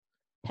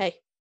Hey,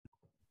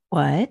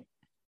 What?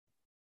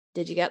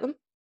 did you get them?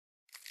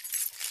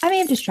 I may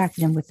have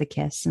distracted him with the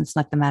kiss and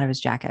snuck them out of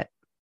his jacket.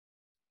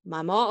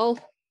 My mortal.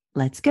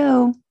 Let's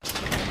go.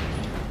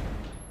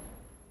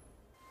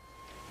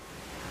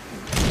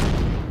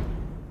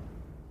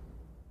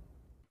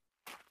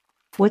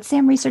 What's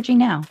Sam researching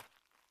now?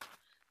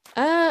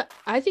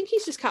 I think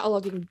he's just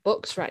cataloging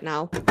books right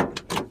now.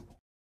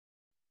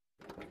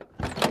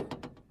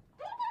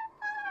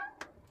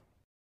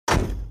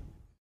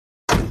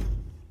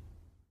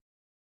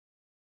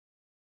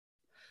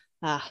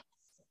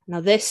 Now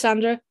this,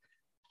 Sandra,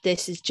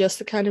 this is just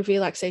the kind of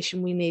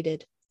relaxation we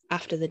needed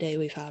after the day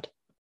we've had.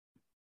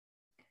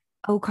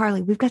 Oh,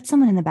 Carly, we've got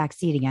someone in the back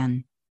seat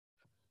again.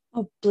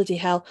 Oh, bloody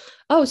hell.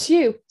 Oh, it's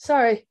you.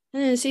 Sorry. I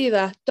didn't see you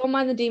there. Don't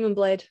mind the demon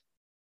blade.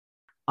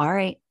 All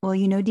right. Well,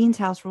 you know Dean's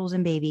house rules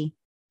and baby.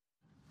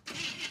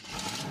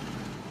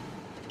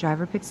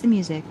 Driver picks the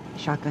music,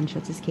 shotgun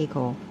shuts his cake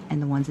hole, and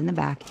the ones in the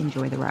back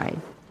enjoy the ride,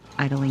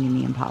 idling in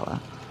the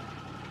Impala.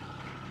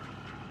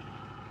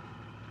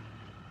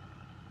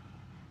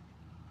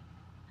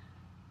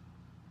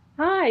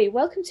 Hi,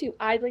 welcome to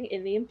Idling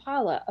in the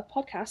Impala, a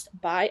podcast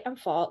by and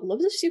for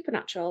lovers of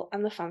supernatural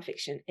and the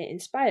fanfiction it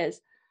inspires.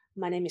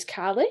 My name is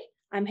Carly.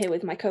 I'm here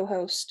with my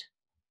co-host,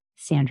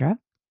 Sandra.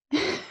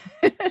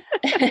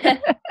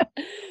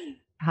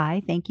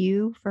 Hi, thank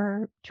you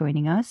for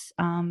joining us.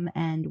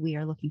 And we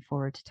are looking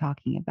forward to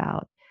talking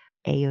about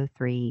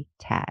AO3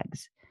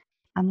 tags.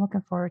 I'm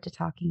looking forward to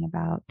talking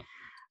about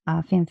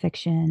fan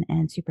fiction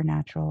and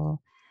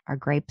supernatural, our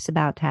gripes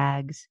about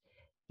tags,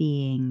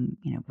 being,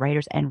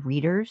 writers and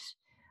readers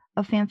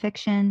of fan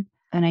fiction.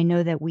 And I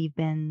know that we've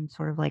been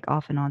sort of like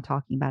off and on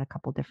talking about a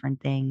couple different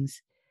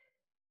things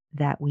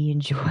that we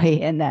enjoy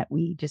and that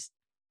we just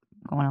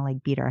want to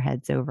like beat our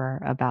heads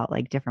over about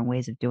like different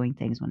ways of doing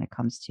things when it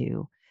comes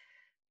to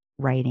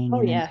writing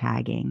and then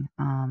tagging.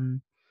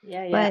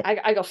 But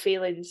I got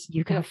feelings.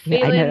 You got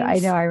feelings. I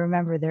know. I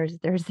remember there's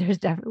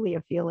definitely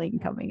a feeling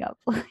coming up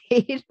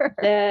later.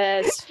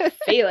 There's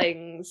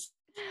feelings.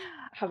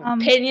 I have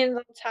opinions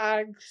on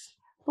tags.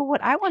 But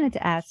what I wanted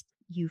to ask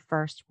you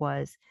first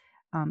was,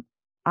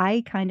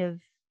 I kind of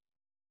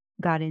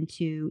got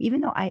into,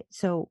 even though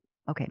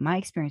my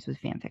experience with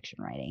fan fiction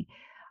writing,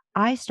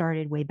 I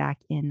started way back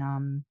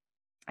in,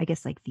 I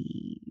guess like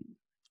the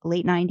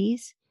late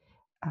 90s.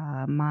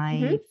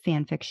 My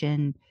fan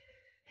fiction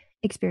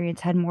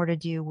experience had more to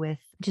do with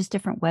just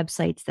different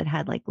websites that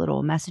had like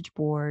little message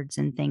boards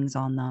and things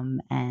on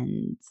them.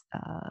 And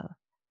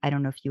I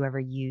don't know if you ever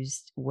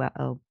used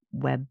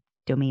web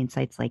domain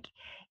sites like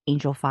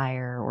Angel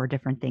Fire or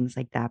different things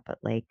like that, but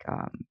like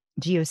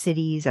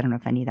GeoCities. I don't know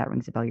if any of that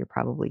rings a bell. You're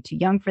probably too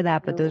young for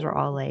that, but those are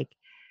all like,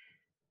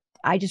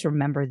 I just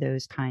remember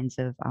those kinds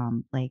of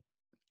like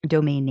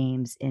domain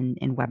names in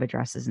web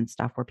addresses and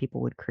stuff where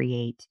people would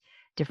create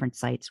different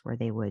sites where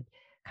they would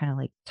kind of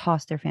like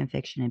toss their fan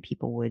fiction and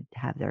people would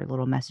have their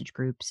little message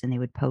groups and they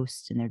would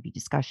post and there'd be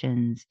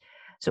discussions.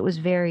 So it was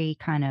very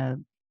kind of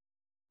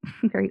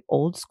very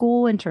old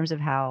school in terms of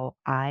how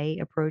I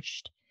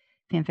approached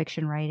fan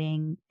fiction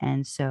writing.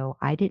 And so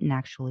I didn't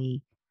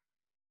actually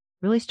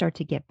really start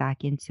to get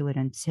back into it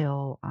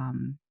until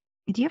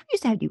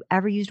have you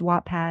ever used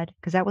Wattpad?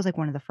 Because that was like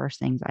one of the first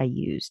things I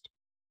used.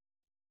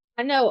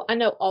 I know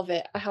of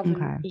it. I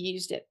haven't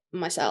used it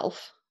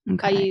myself.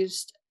 Okay. I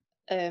used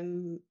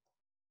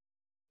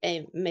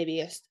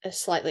maybe a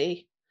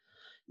slightly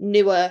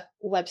newer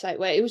website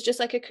where it was just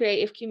like a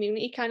creative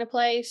community kind of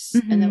place,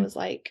 and there was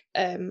like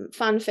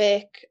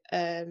fanfic,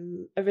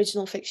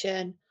 original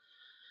fiction,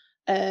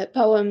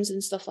 poems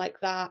and stuff like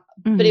that.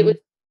 But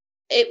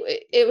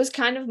it was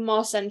kind of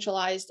more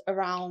centralized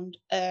around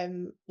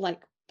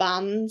like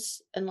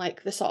bands and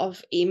like the sort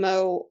of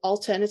emo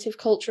alternative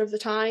culture of the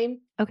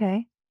time.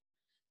 Okay.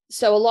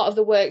 So a lot of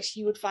the works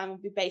you would find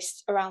would be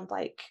based around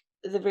like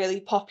the really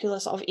popular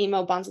sort of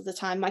emo bands of the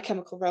time, My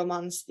Chemical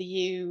Romance, The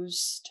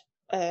Used,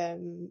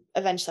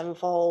 Avenged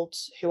Sevenfold,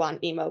 who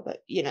aren't emo,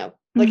 but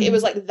like it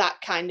was like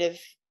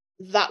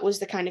that was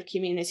the kind of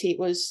community. It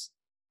was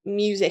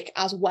music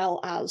as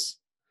well as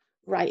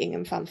writing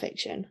and fan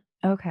fiction.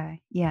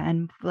 Okay. Yeah.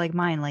 And like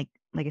mine, like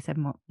I said,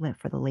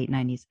 for the late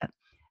 90s.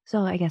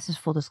 So I guess as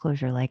full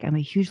disclosure, like I'm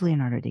a huge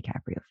Leonardo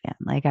DiCaprio fan.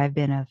 Like I've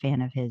been a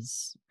fan of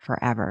his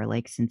forever,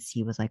 like since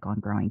he was like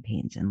on Growing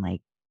Pains in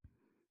like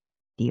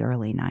the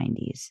early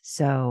 90s.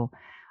 So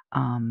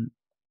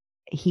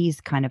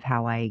he's kind of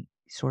how I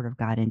sort of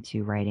got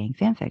into writing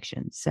fan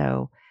fiction.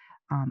 So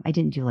I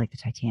didn't do like the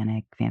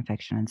Titanic fan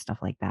fiction and stuff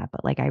like that,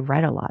 but like I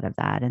read a lot of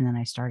that. And then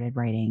I started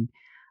writing,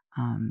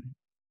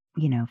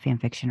 fan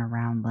fiction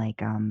around like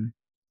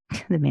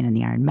The Man in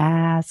the Iron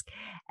Mask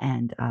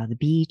and The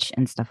Beach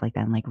and stuff like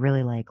that. And like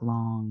really like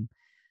long,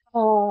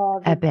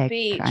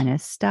 epic kind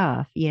of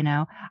stuff,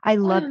 I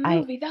love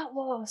movie that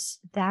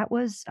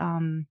was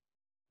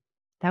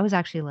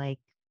actually like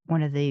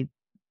one of the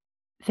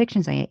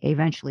fictions I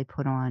eventually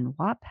put on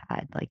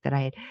Wattpad, like that I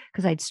had,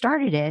 because I'd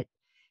started it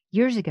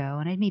years ago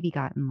and I'd maybe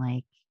gotten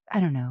like I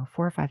don't know,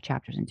 4 or 5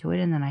 chapters into it,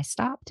 and then I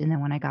stopped, and then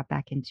when I got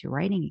back into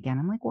writing again,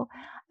 I'm like, "Well,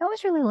 I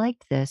always really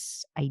liked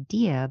this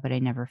idea, but I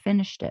never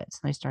finished it." So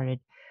I started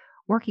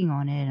working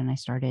on it, and I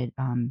started,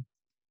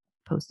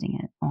 posting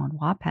it on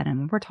Wattpad,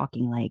 and we're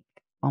talking, like,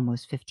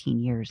 almost 15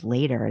 years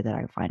later that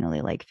I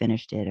finally, like,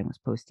 finished it and was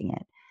posting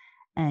it,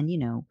 and,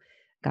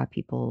 got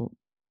people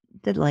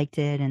that liked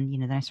it, and,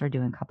 then I started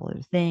doing a couple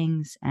other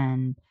things,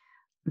 and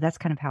that's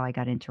kind of how I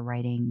got into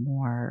writing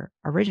more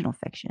original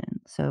fiction.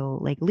 So,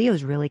 like,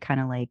 Leo's really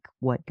kinda, like,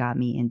 what got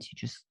me into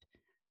just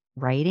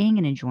writing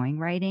and enjoying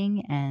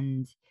writing,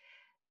 and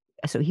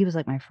so he was,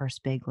 like, my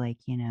first big, like,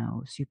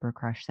 super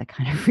crush that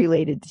kind of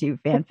related to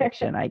fan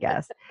fiction, I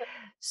guess.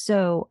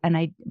 So and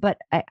I but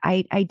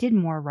I did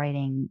more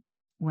writing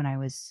when I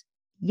was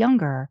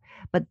younger,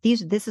 but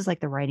this is like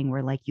the writing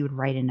where, like, you would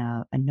write in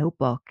a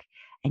notebook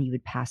and you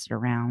would pass it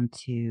around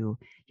to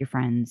your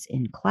friends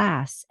in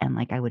class, and,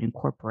 like, I would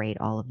incorporate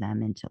all of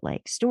them into,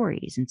 like,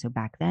 stories, and so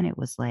back then it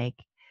was like,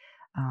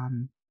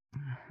 um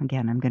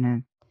again, I'm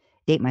gonna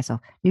date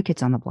myself. New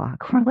Kids on the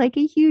Block were, like,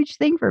 a huge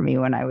thing for me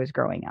when I was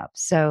growing up,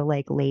 so,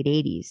 like, late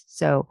 '80s.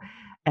 So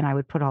and I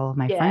would put all of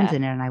my friends Yeah.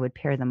 in it, and I would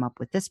pair them up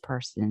with this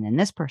person and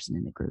this person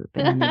in the group,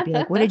 and then they'd be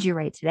like, "What did you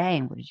write today,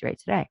 and what did you write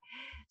today?"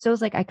 So it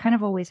was like I kind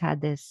of always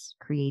had this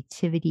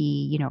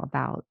creativity,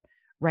 about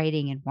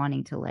writing and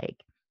wanting to,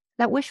 like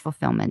that wish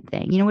fulfillment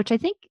thing, which I Yeah.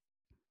 think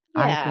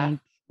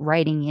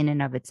writing in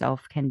and of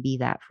itself can be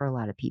that for a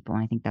lot of people,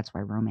 and I think that's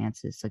why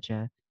romance is such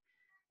a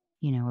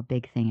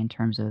big thing in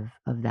terms of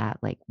that,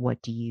 like, what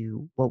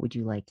would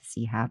you like to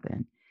see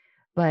happen?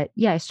 But,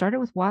 yeah, I started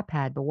with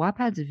Wattpad, but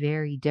Wattpad's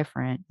very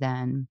different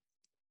than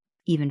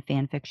even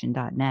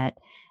fanfiction.net,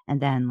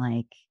 and then,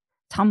 like,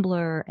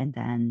 Tumblr, and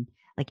then,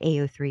 like,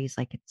 AO3 is,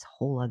 like, it's a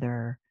whole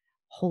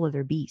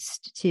other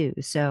beast too.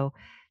 So,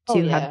 Oh,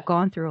 to have yeah.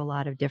 gone through a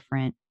lot of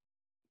different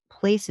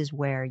places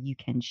where you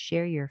can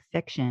share your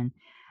fiction,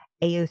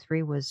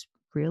 AO3 was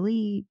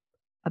really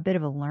a bit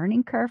of a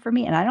learning curve for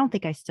me, and I don't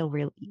think I still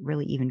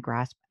really even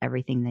grasp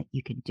everything that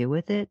you can do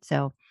with it.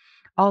 So,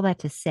 all that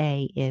to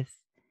say, if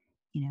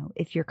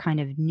you're kind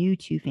of new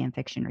to fan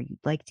fiction or you'd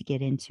like to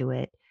get into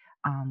it,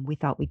 we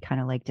thought we'd kind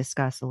of like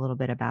discuss a little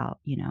bit about,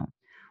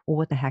 well,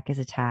 what the heck is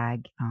a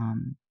tag,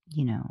 and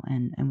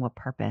what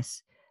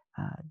purpose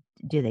uh,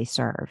 do they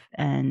serve?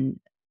 And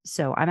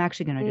so I'm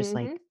actually going to just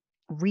like Mhm.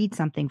 read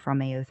something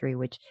from AO3,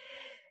 which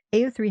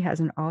AO3 has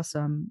an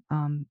awesome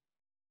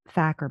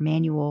FAQ or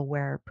manual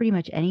where pretty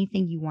much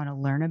anything you want to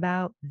learn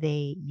about,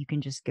 you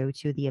can just go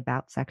to the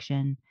about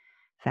section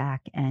FAQ,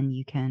 and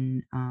you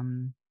can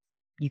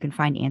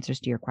find answers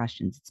to your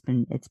questions.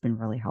 It's been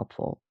really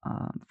helpful,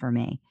 for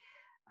me.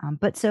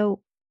 But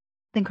so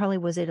then, Carly,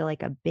 was it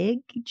like a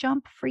big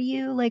jump for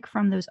you, like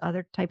from those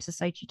other types of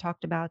sites you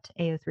talked about to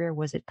AO3, or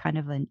was it kind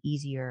of an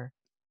easier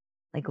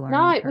like No,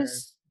 learning it curve?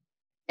 was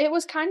it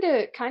was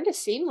kinda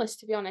seamless,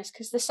 to be honest,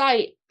 because the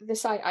site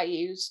I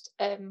used,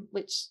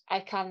 which I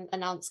can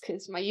announce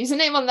because my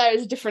username on there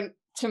is different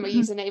to my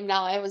Mhm, username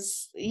now. I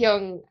was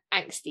young,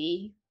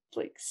 angsty,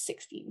 like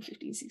 16,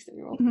 15,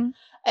 16-year-old. mhm.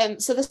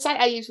 So the site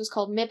I used was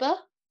called Mibba,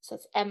 so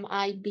it's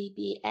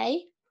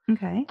Mibba,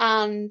 Okay.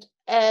 and,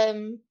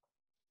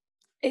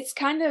 it's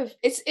kind of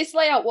its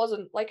layout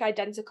wasn't, like,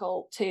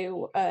 identical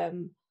to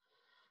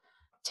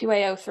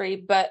AO3,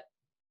 but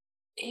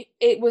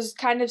it was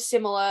kind of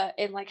similar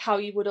in, like, how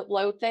you would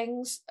upload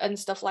things and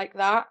stuff like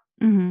that.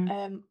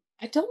 Mhm.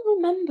 I don't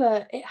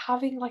remember it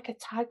having, like, a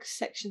tag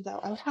section, though.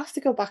 I would have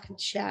to go back and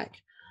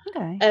check.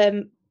 Okay.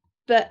 Um,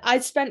 but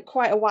I'd spent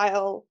quite a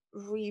while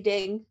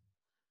reading,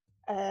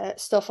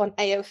 stuff on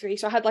AO3,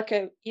 so I had, like,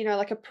 a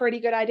pretty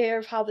good idea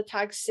of how the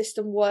tag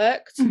system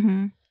worked,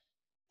 Mhm.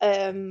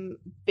 um,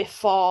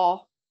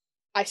 before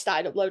I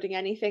started uploading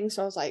anything,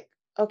 so I was like,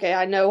 "Okay,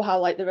 I know how,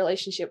 like, the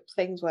relationship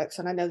things works,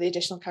 and I know the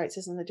additional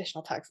characters and the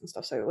additional tags and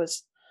stuff," so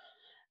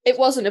it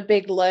wasn't a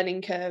big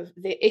learning curve.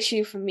 The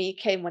issue for me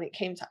came when it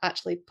came to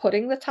actually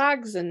putting the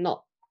tags and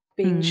not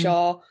being Mhm.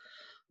 sure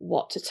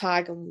what to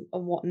tag and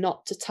what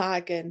not to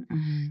tag, and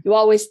Mhm. you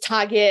always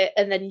tag it,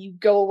 and then you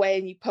go away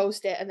and you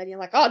post it, and then you're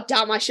like, "Oh,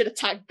 damn, I should have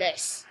tagged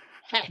this.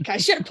 Heck, I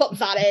should have put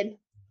that in."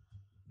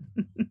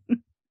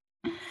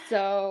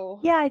 So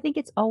Yeah, I think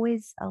it's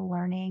always a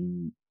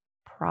learning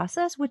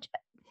process, which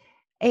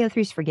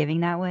AO3 is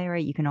forgiving that way,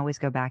 right? You can always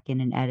go back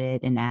in and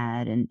edit and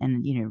add and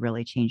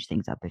really change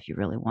things up if you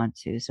really want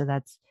to. So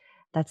that's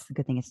the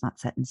good thing. It's not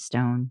set in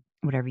stone.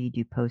 Whatever you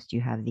do post,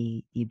 you have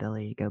the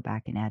ability to go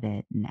back and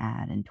edit and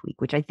add and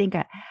tweak, which I think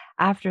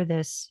after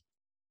this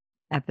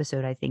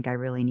episode, I think I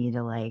really need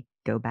to like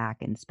go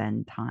back and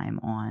spend time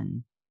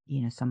on,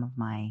 some of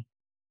my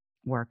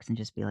works and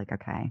just be like,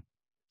 okay,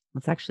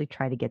 let's actually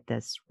try to get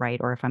this right.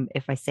 Or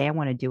if I say I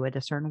want to do it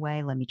a certain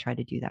way, let me try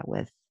to do that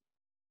with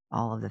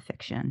all of the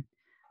fiction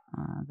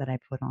that I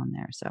put on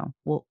there. So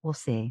we'll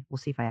see. We'll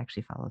see if I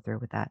actually follow through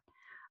with that.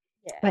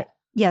 yeah. But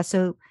yeah,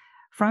 so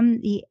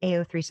from the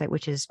AO3 site,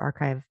 which is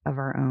Archive of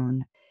Our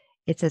Own,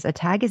 it says a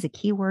tag is a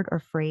keyword or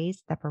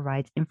phrase that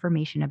provides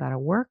information about a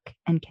work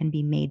and can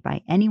be made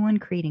by anyone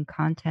creating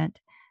content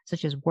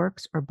such as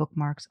works or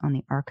bookmarks on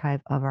the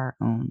Archive of Our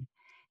Own.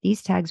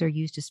 These tags are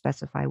used to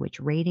specify which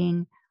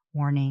rating,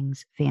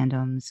 warnings,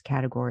 fandoms,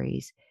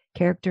 categories,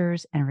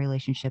 characters, and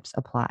relationships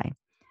apply.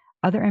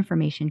 Other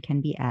information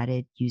can be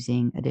added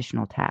using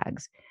additional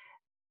tags.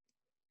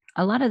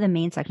 A lot of the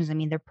main sections, I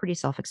mean, they're pretty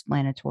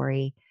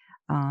self-explanatory.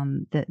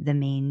 The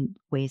main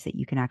ways that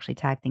you can actually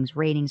tag things,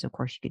 ratings, of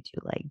course, you could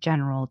do like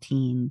general,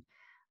 teen,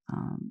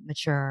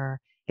 mature,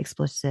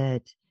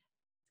 explicit,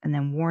 and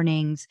then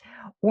warnings.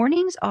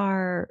 Warnings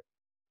are,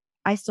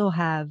 I still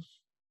have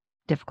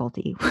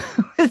difficulty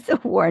with the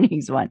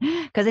warnings one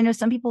because I know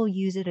some people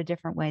use it a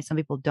different way. Some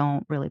people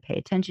don't really pay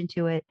attention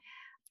to it,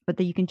 but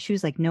that you can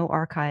choose like no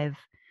archive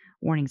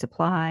warnings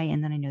apply.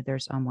 And then I know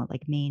there's what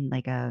like main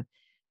like a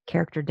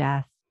character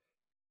death.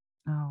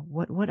 Oh,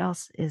 what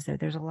else is there?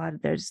 There's a lot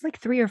of, there's like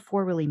 3 or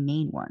 4 really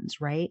main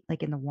ones, right?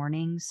 Like in the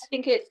warnings. I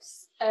think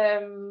it's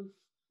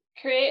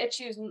creator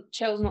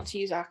chose not to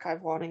use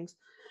archive warnings.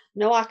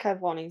 No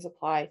archive warnings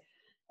apply.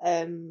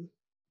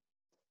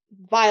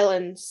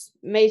 Violence,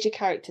 major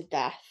character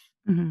death,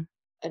 Mhm.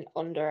 and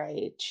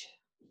underage.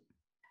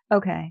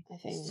 Okay. I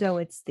think. So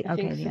it's the I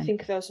okay.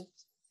 think those are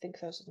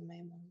the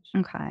main ones.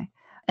 Okay.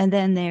 And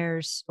then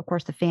there's, of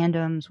course, the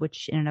fandoms,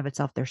 which in and of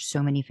itself, there's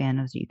so many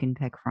fandoms that you can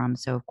pick from.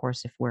 So, of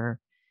course, if we're,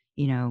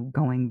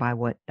 going by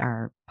what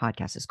our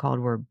podcast is called,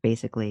 we're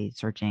basically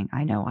searching.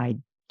 I know I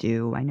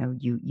do. I know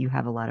you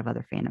have a lot of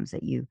other fandoms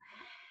that you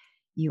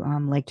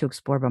like to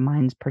explore, but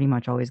mine's pretty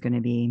much always going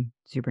to be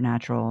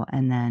Supernatural.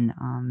 And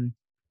then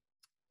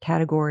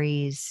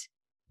categories.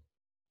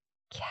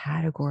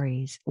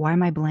 Categories. Why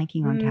am I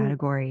blanking on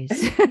categories?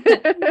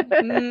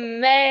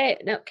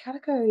 No,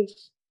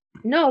 categories.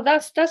 No,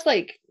 that's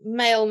like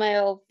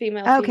male,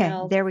 female, okay,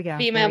 female. There we go.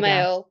 Female,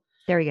 male.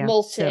 There we go.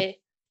 Multi.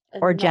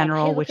 Or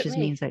general, which just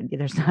means that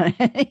there's not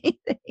anything.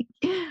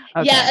 Okay.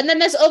 Yeah, and then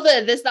there's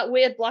that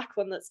weird black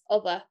one that's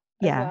other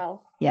as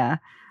well. Yeah.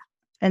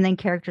 And then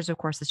characters, of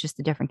course, it's just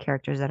the different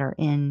characters that are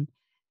in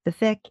the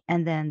fic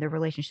and then the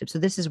relationship. So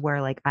this is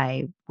where like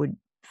I would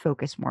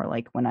focus more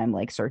like when I'm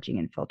like searching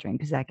and filtering,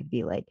 because that could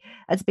be like,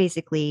 that's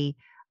basically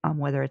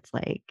whether it's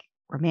like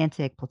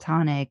romantic,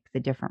 platonic, the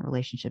different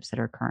relationships that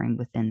are occurring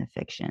within the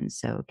fiction.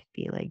 So it could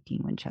be like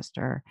Dean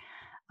Winchester,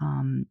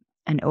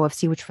 and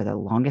OFC, which for the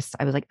longest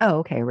I was like, oh,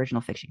 okay,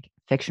 original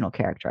fictional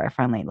character. I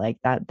finally like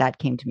that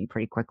came to me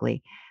pretty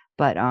quickly.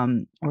 But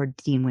or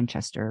Dean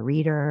Winchester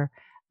reader.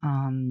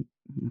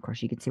 Of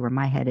course, you can see where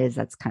my head is.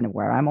 That's kind of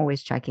where I'm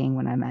always checking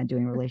when I'm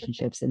doing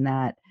relationships and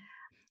that.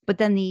 But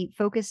then the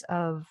focus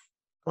of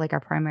like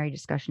our primary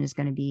discussion is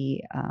going to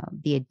be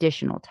the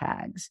additional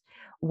tags,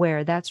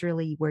 where that's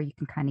really where you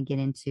can kind of get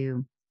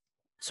into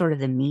sort of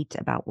the meat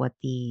about what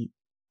the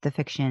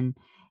fiction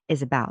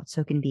is about.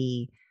 So it can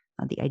be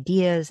the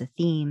ideas, the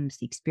themes,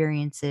 the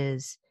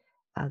experiences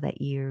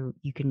that you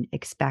can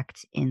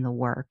expect in the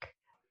work.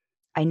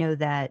 I know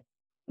that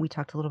we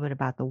talked a little bit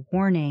about the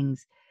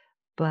warnings,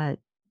 but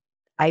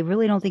I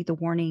really don't think the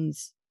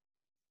warnings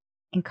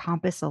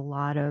encompass a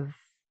lot of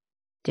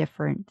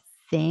different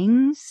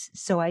things.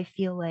 So I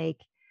feel like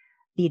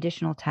the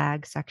additional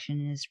tag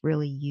section is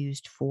really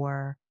used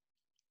for,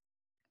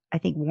 I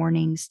think,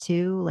 warnings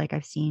too. Like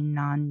I've seen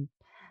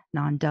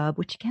non-dub,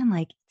 which again,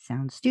 like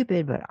sounds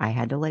stupid, but I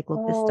had to like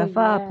look this stuff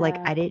up. Like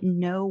I didn't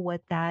know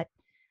what that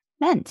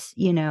meant,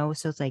 so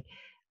it's like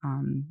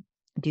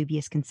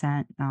dubious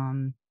consent,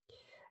 the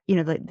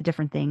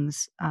different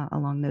things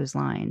along those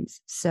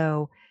lines.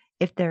 So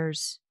if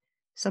there's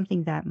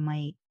something that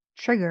might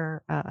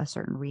trigger a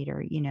certain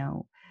reader,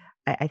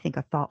 I think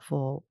a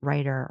thoughtful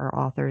writer or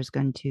author is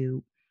going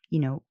to,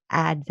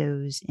 add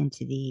those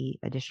into the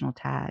additional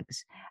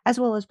tags, as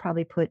well as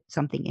probably put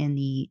something in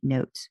the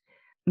notes,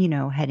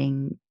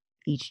 heading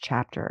each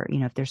chapter.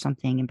 If there's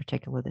something in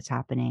particular that's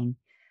happening,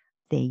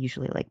 they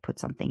usually like put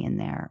something in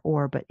there,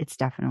 but it's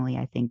definitely,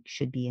 I think,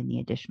 should be in the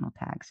additional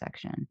tag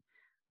section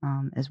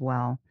as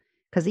well.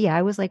 Because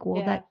I was like,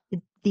 well, that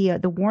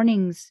the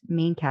warnings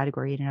main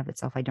category in and of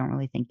itself, I don't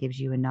really think gives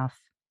you enough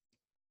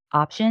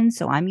options.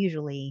 So I'm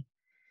usually,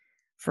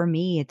 for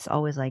me, it's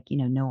always like,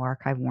 no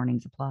archive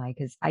warnings apply,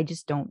 because I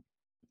just don't.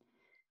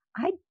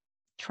 I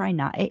try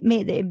not.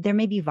 There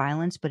may be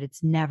violence, but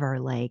it's never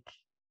like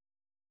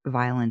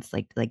violence.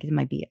 Like it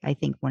might be. I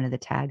think one of the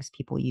tags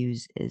people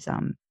use is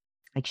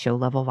like show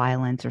level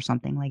violence or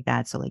something like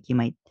that. So like you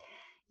might.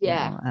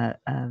 A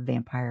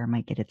vampire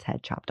might get its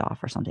head chopped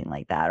off or something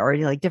like that, or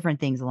like different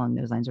things along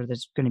those lines, or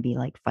there's going to be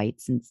like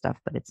fights and stuff,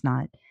 but it's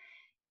not,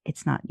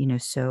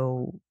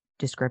 so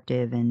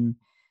descriptive and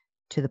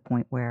to the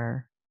point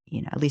where,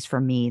 at least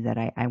for me, that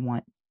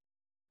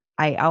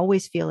I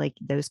always feel like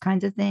those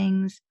kinds of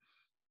things,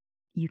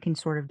 you can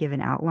sort of give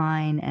an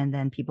outline and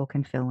then people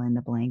can fill in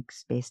the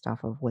blanks based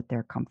off of what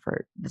their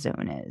comfort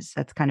zone is.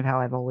 That's kind of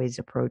how I've always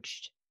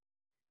approached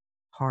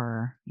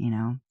horror,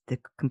 the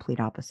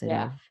complete opposite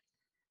of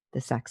the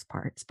sex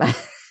parts, but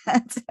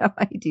that's how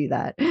I do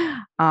that.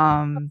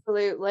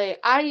 Absolutely.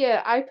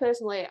 I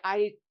personally,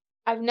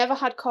 I've never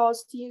had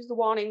cause to use the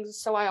warnings,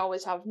 so I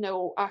always have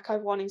no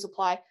archive warnings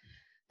apply.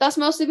 That's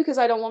mostly because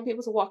I don't want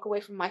people to walk away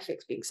from my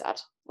fics being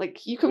sad.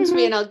 Like, you come to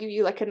me and I'll give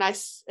you like a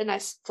nice,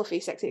 fluffy,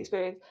 sexy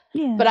experience.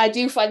 Yeah. But I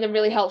do find them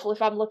really helpful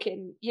if I'm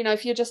looking, you know,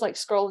 if you're just like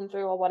scrolling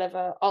through or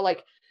whatever, or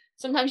like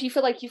sometimes you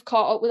feel like you've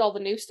caught up with all the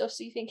new stuff,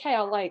 so you think, hey,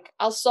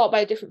 I'll sort by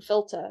a different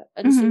filter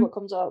and see what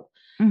comes up.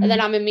 And then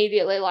I'm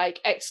immediately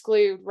like,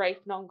 exclude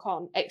rape,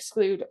 non-con,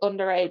 exclude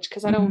underage,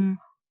 because I don't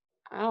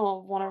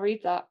want to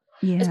read that.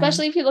 Yeah.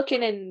 Especially if you're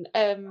looking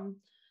in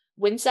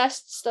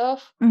Wincest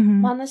stuff.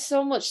 Man, there's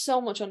so much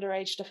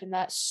underage stuff in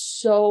there.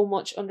 So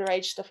much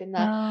underage stuff in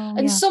there.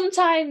 And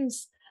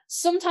sometimes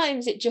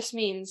it just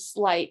means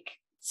like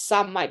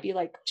Sam might be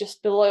like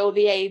just below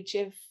the age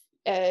of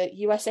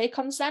USA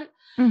consent.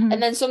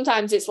 And then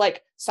sometimes it's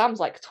like Sam's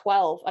like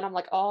 12 and I'm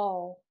like,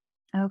 oh,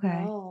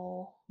 okay.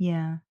 No.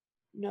 Yeah.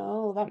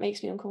 No, that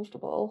makes me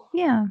uncomfortable.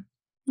 Yeah.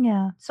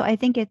 Yeah. So I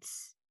think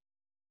it's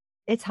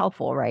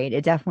helpful, right?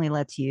 It definitely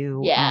lets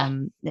you,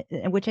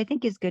 which I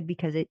think is good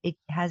because it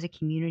has a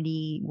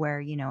community where,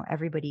 you know,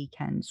 everybody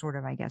can sort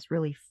of, I guess,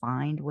 really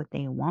find what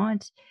they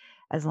want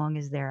as long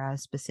as they're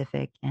as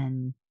specific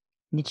and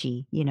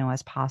niche-y, you know,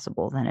 as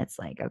possible. Then it's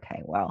like,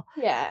 okay, well,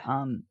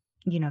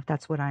 you know, if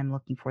that's what I'm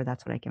looking for,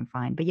 that's what I can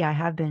find. But yeah, I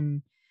have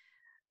been,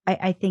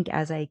 I think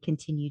as I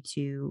continue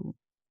to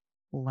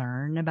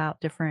learn about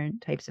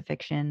different types of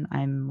fiction,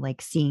 I'm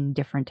like seeing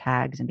different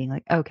tags and being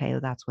like, okay,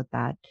 well, that's what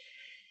that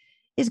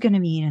is going to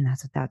mean, and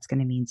that's what that's going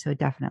to mean. So it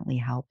definitely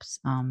helps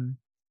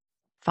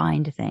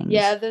find things.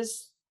 Yeah,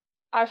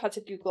 I've had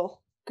to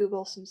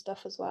Google some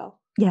stuff as well.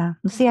 Yeah.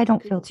 See, I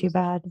don't feel too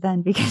bad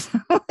then because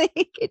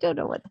like, I don't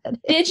know what that is.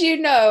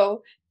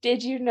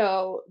 Did you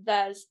know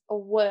there's a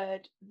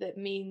word that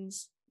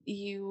means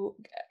you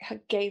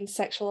gain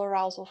sexual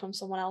arousal from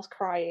someone else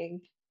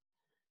crying?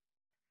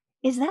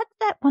 Is that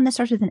one that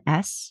starts with an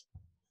S?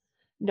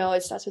 No,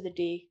 it starts with a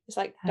D. It's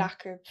like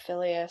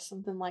dacrophilia,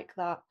 something like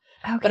that.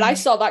 Okay. But I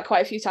saw that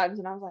quite a few times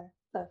and I was like,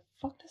 the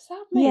fuck does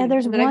that mean? Yeah,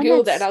 there's and then one I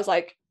Googled it and I was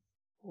like,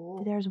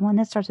 oh. There's one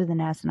that starts with an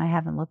S and I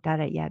haven't looked at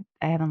it yet.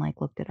 I haven't like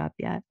looked it up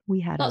yet.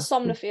 We had not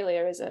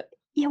somnophilia, is it?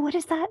 Yeah, what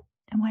is that?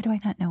 And why do I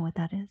not know what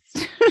that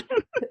is?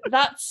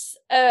 That's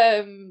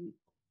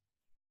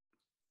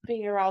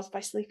being aroused by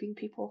sleeping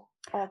people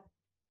or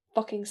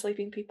fucking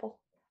sleeping people.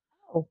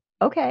 Oh,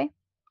 okay.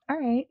 All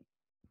right.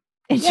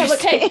 Yeah, look,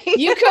 hey,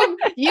 you come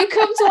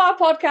to our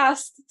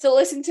podcast to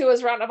listen to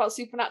us rant about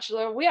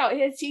supernatural, and we out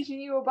here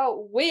teaching you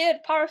about weird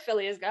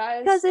paraphilias,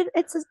 guys.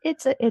 Because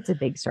it's a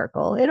big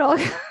circle. It all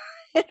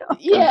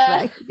comes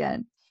back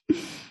again.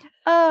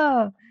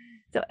 Oh,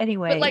 so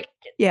anyway, but like,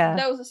 yeah,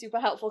 those are super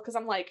helpful because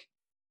I'm like,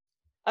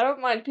 I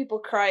don't mind people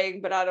crying,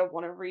 but I don't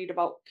want to read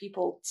about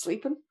people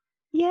sleeping.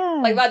 Yeah,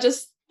 like that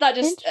just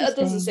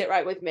doesn't sit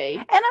right with me.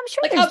 And I'm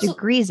sure like, there's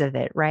degrees of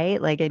it,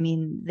 right? Like, I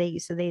mean,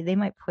 they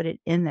might put it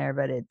in there,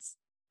 but it's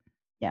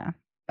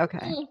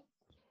okay. All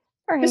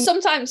right. Because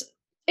sometimes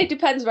it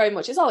depends very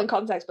much. It's all in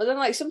context, but then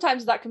like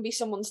sometimes that can be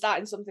someone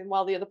starting something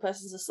while the other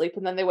person's asleep,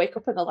 and then they wake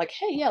up and they're like,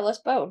 "Hey, yeah, let's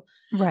bone."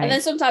 Right. And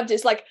then sometimes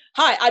it's like,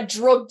 "Hi, I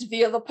drugged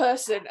the other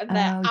person," and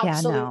they're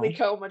absolutely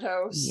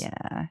comatose.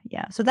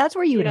 Yeah. So that's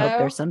where you would hope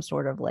there's some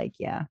sort of like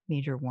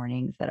major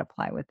warnings that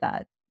apply with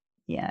that.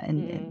 Yeah,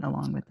 and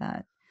along with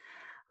that.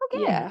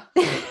 Okay. Yeah.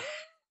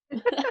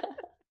 There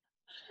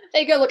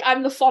you go. Look,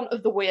 I'm the font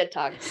of the weird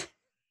tags.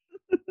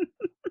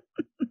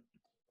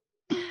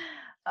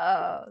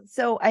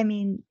 So I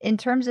mean, in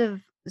terms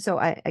of, so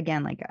I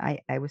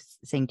was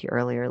saying to you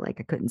earlier, like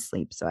I couldn't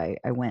sleep, so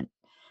I went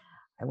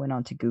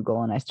onto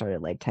Google and I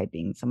started like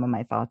typing some of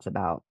my thoughts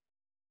about,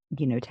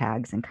 you know,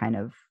 tags, and kind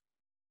of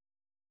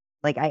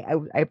like I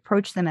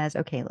approached them as,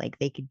 okay, like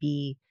they could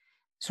be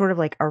sort of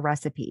like a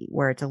recipe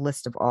where it's a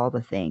list of all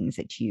the things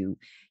that you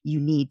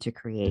need to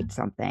create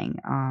something,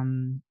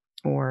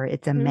 or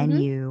it's a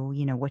menu,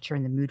 you know, what you're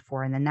in the mood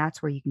for, and then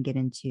that's where you can get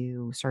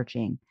into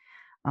searching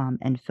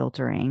and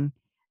filtering.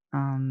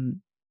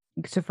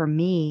 So for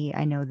me,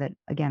 I know that,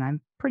 again, I'm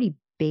pretty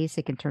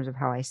basic in terms of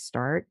how I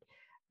start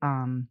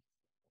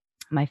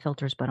my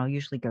filters, but I'll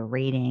usually go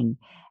rating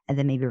and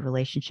then maybe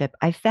relationship.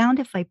 I found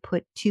if I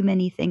put too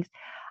many things,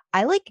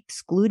 I like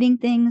excluding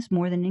things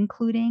more than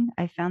including.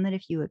 I found that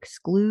if you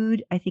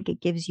exclude, I think it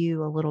gives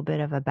you a little bit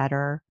of a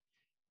better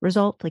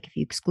result. Like if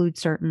you exclude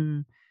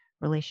certain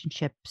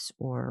relationships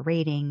or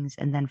ratings,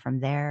 and then from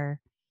there,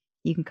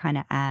 you can kind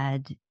of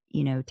add,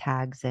 you know,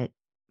 tags that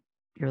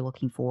you're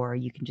looking for.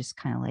 You can just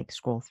kind of like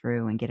scroll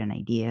through and get an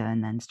idea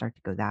and then start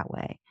to go that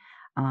way.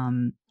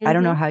 I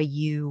don't know how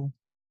you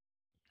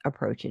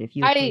approach it, if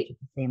you approach it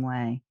the same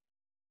way.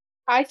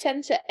 I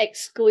tend to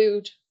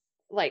exclude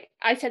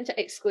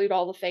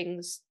all the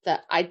things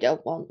that I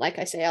don't want. Like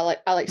I say,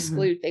 I'll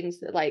exclude things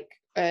that like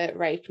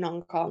rape,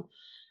 non-con.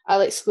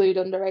 I'll exclude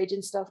underage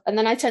and stuff. And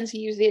then I tend to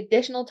use the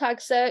additional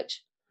tag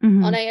search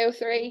on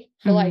AO3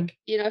 for like,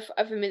 you know, if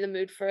I'm in the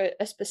mood for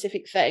a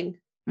specific thing.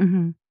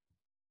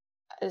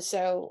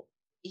 So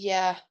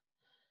yeah,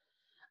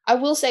 I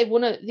will say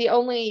one of the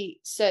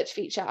only search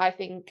feature I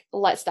think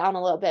lets down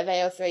a little bit of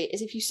AO3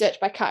 is if you search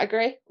by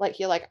category. Like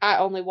you're like, I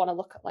only want to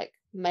look at like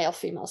male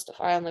female stuff.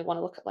 I only want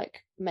to look at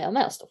like male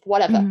stuff,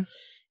 whatever.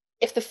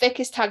 if the fic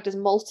is tagged as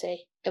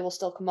multi, it will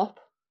still come up.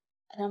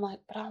 And I'm like,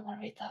 but I don't want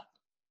to read that.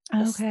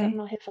 I'm Okay.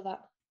 not here for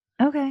that.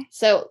 Okay.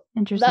 So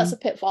that's Interesting. a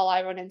pitfall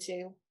I run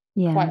into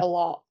Yeah. quite a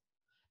lot.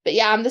 But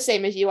yeah, I'm the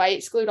same as you. I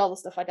exclude all the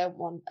stuff I don't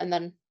want, and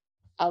then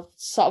I'll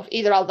sort of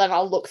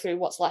I'll look through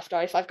what's left,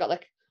 or if I've got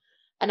like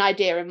an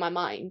idea in my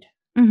mind,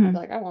 I'll be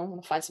like, I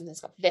want to find something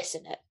that's got this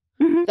in it.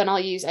 Mm-hmm. Then I'll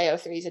use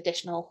AO3's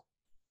additional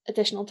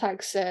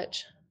tag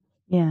search.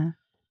 Yeah.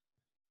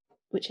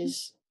 Which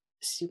is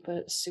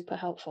super, super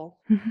helpful.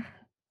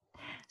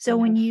 So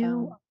when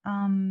you've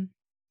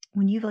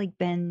like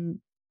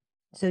been,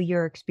 so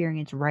your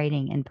experience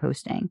writing and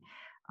posting,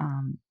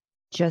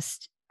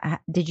 just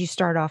did you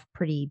start off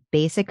pretty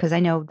basic? Because I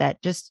know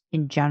that just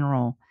in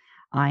general,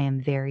 I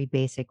am very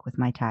basic with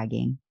my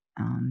tagging,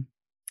 and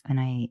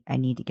I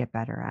need to get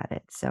better at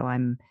it. So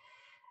I'm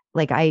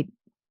like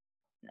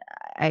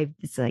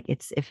it's like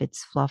it's if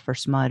it's fluff or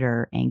smut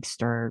or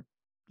angst or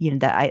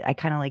that I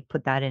kind of like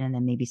put that in and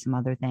then maybe some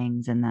other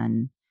things and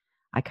then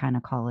I kind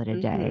of call it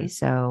a day.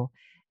 So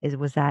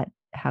was that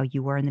how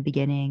you were in the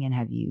beginning and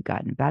have you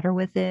gotten better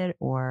with it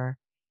or?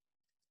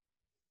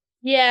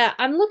 Yeah,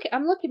 I'm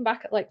looking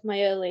back at like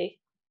my early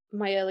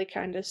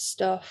kind of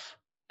stuff.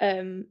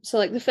 So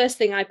like the first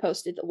thing I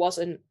posted that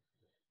wasn't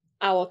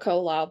our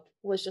collab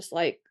was just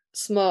like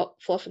smut,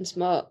 fluff and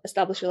smut,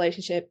 established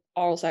relationship,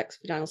 oral sex,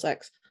 vaginal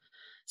sex.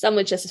 Sam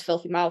Winchester's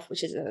filthy mouth,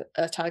 which is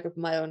a tag of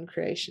my own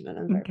creation, and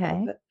I'm very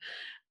proud of it.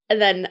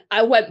 And then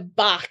I went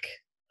back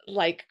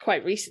like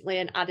quite recently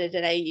and added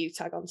an AU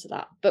tag onto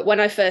that. But when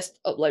I first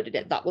uploaded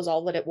it, that was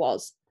all that it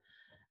was.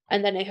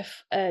 And then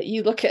if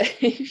you look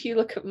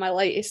at my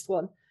latest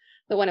one,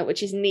 the one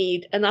which is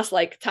need, and that's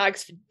like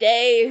tags for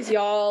days,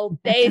 y'all,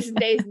 days and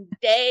days and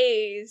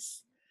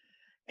days.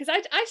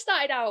 Because I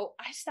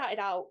started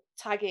out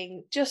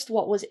tagging just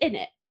what was in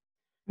it.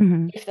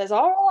 Mm-hmm. If there's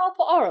oral, I'll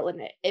put oral in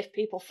it. If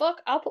people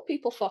fuck, I'll put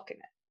people fuck in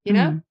it. You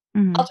know,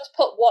 I'll just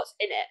put what's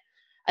in it.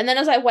 And then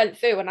as I went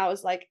through, and I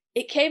was like,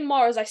 it came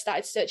more as I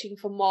started searching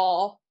for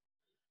more,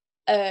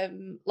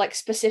 like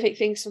specific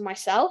things for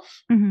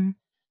myself. And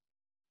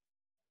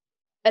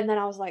then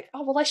I was like,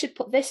 oh well, I should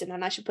put this in,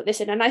 and I should put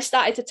this in, and I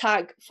started to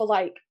tag for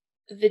like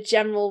the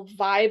general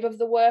vibe of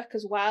the work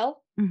as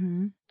well,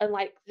 and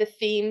like the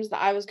themes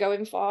that I was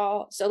going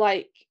for. So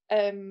like,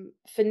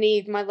 for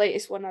need, my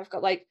latest one, I've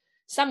got like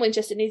Sam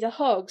Winchester needs a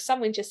hug.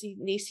 Sam Winchester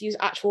needs to use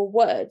actual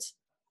words,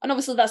 and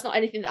obviously that's not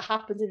anything that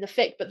happens in the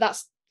fic, but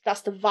that's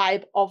the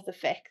vibe of the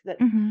fic. That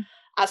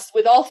as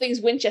with all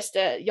things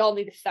Winchester, y'all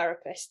need a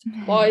therapist,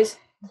 boys.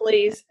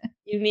 Please,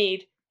 you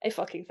need a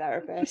fucking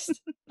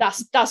therapist.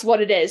 That's what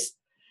it is.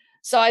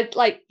 So I'd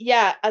like,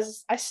 yeah,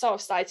 as I sort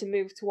of started to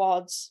move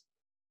towards,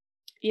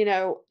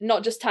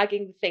 not just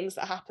tagging the things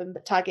that happen,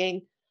 but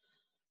tagging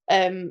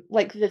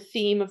like the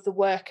theme of the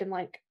work and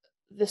like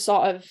the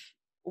sort of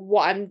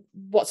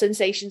what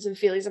sensations and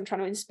feelings I'm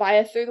trying to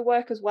inspire through the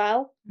work as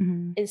well,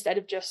 instead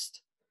of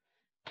just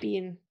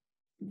being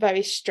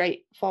very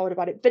straightforward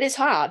about it. But it's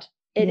hard.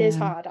 It is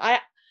hard.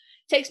 It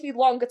takes me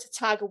longer to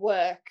tag a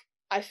work,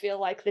 I feel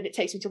like, than it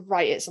takes me to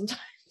write it sometimes.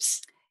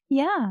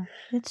 Yeah,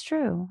 it's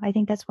true. I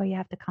think that's why you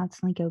have to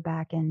constantly go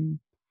back and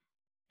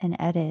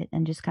edit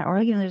and just kind of,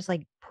 or just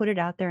like put it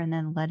out there and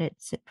then let it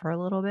sit for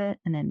a little bit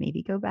and then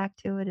maybe go back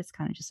to it. It's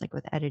kind of just like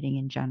with editing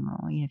in general.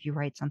 If you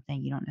write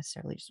something, you don't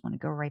necessarily just want to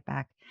go right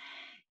back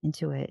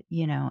into it,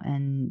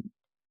 and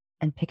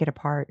pick it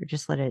apart or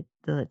just let it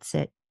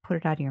sit, put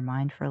it out of your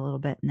mind for a little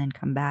bit and then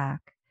come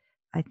back.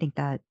 I think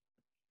that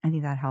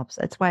helps.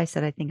 That's why I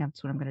said I think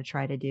that's what I'm going to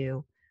try to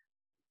do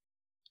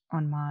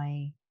on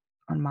my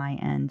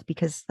end,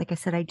 because like I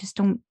said, I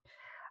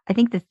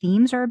think the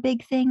themes are a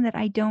big thing that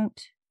I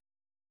don't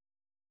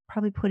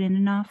probably put in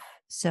enough.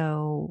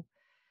 So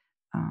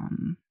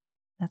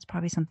that's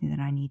probably something that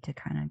I need to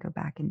kind of go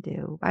back and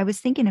do. I was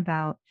thinking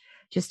about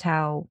just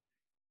how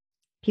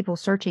people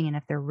searching, and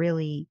if they're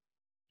really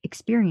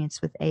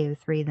experienced with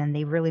AO3, then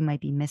they really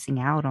might be missing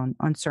out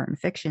on certain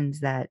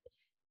fictions that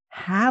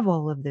have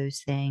all of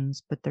those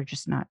things, but they're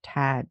just not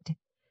tagged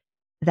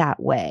that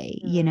way,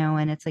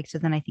 and it's like, so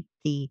then I think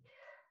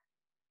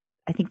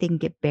they can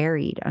get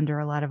buried under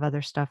a lot of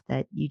other stuff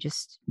that you're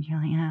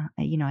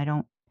like, I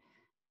don't,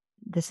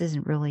 this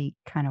isn't really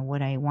kind of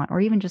what I want, or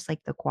even just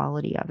like the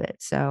quality of it.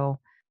 So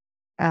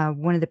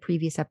one of the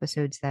previous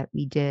episodes that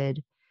we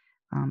did,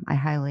 I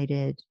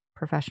highlighted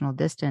Professional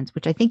Distance,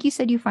 which I think you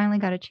said you finally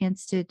got a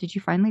chance to. Did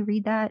you finally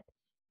read that?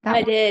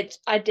 I did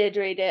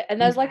read it,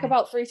 and there's like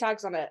about 3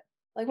 tags on it.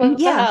 Like, what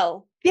the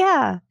hell?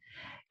 Yeah.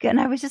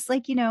 And I was just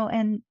like,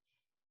 and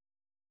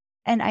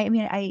I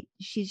mean,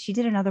 she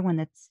did another one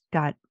that's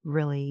got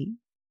really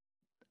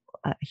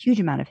a huge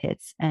amount of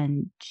hits,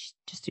 and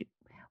just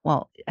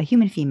a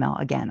human female,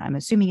 again, I'm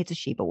assuming it's a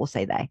she, but we'll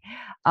say they,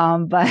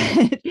 but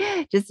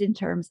just in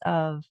terms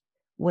of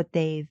what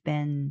they've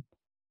been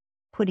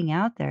putting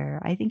out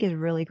there, I think is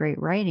really great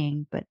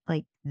writing, but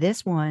like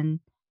this one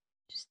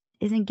just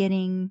isn't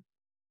getting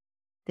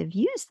the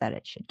views that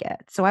it should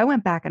get. So I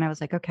went back and I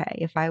was like,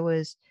 okay, I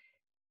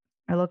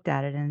looked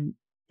at it and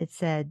it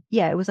said,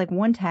 yeah, it was like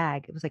one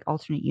tag. It was like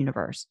alternate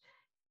universe.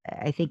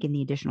 I think in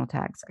the additional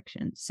tag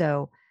section.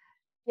 So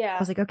I Yeah.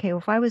 was like, okay, well,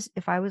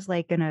 if I was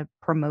like gonna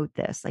promote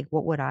this, like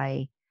what would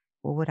I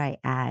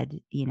add,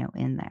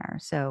 in there?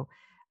 So,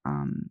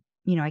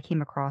 I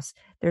came across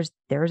there's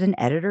an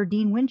editor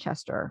Dean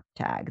Winchester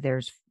tag.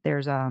 There's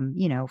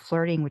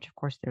flirting, which of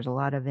course there's a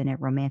lot of in it,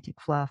 romantic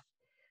fluff.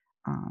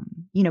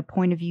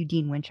 Point of view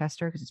Dean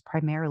Winchester, because it's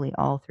primarily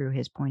all through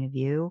his point of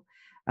view.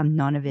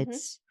 None of Hmm.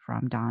 it's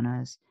from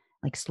Donna's,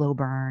 like slow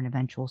burn,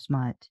 eventual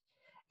smut.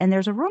 And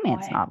there's a Oh,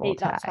 romance I novel hate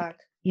that tag, tag.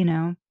 you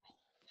know?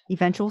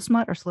 Eventual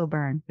smut or slow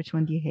burn? Which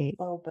one do you hate?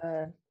 Slow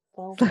burn.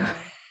 Slow burn.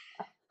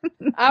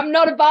 I'm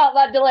not about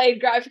that delayed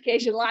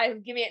gratification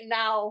life. Give me it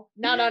now.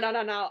 No, no, no,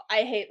 no, no.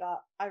 I hate that.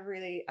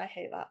 I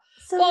hate that.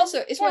 So But then, also,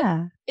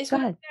 yeah. it's Go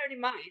worth ahead. bearing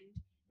in mind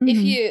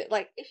Mhm.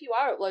 if you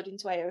are uploading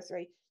to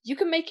AO3, you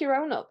can make your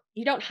own up.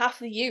 You don't have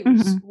to use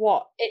Mhm.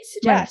 what it Right.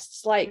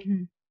 suggests. Like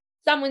Mhm.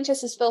 Sam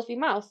Winchester's filthy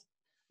mouth.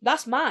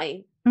 That's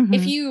mine. Mhm.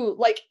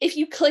 If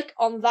you click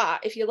on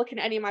that, if you're looking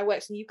at any of my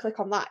works and you click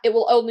on that, it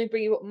will only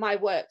bring you up my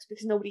works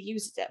because nobody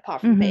uses it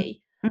apart from Mhm.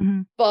 me.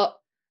 Mhm. But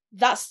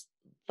that's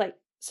like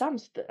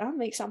I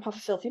make Sam have a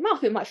filthy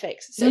mouth in my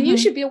fix. So, and you Mhm.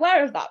 should be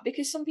aware of that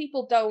because some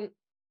people don't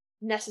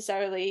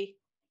necessarily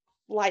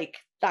like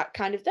that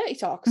kind of dirty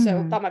talk. So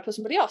Mhm. that might put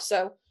somebody off.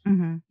 So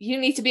Mhm. you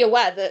need to be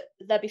aware that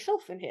there be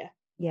filth in here,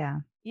 Yeah.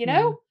 you Yeah.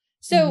 know?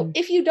 So Mhm.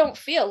 if you don't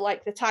feel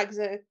like the tags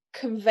are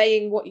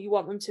conveying what you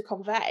want them to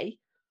convey,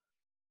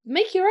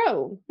 make your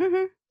own.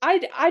 Mhm.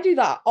 I do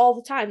that all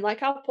the time.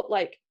 Like I'll put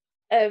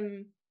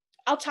um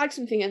I'll tag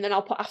something and then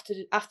I'll put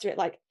after it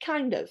like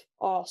kind of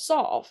or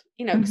sort of,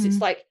 because it's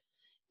Mhm. like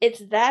it's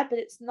there, but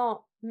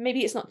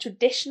maybe it's not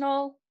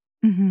traditional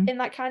Mhm. in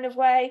that kind of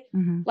way.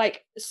 Mhm.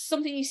 Like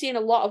something you see in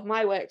a lot of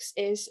my works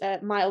is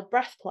mild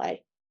breath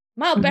play.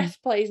 Mild Mhm.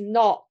 breath play is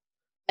not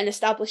an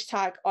established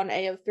tag on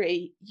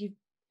AO3.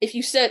 If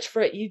you search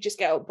for it, you just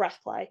get up breath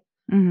play.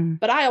 Mhm.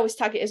 But I always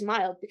tag it as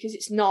mild because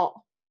it's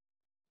not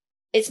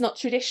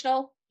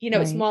traditional.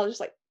 It's Right. more just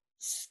like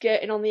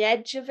skirting on the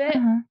edge of it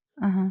Uh-huh.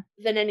 Uh-huh.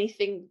 than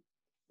anything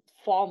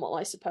formal,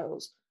 I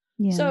suppose.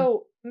 Yeah.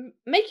 So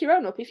make your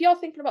own up. If you're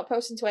thinking about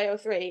posting to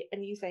AO3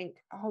 and you think,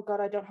 oh god,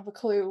 I don't have a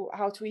clue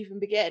how to even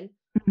begin,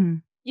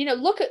 Mhm.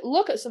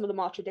 look at some of the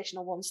more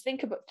traditional ones.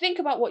 Think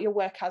about what your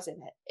work has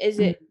in it. Is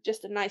Mhm. it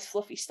just a nice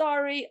fluffy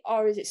story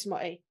or is it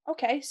smutty?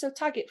 Okay, so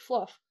tag it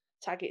fluff,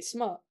 tag it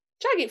smut,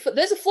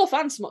 there's a fluff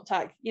and smut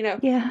tag. Tag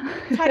Yeah.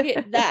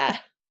 it there.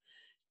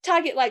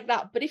 Tag it like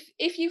that. But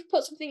if you've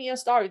put something in your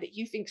story that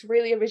you think's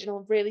really original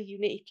and really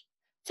unique,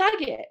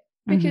 tag it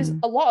because Mhm.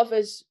 a lot of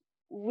us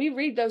we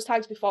read those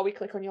tags before we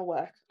click on your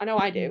work. I know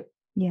I Mhm. do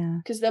Yeah.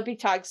 because there'll be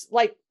tags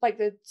like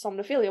the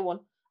somnophilia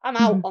one. I'm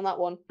out Mhm. on that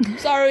one.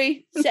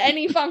 Sorry to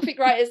any fanfic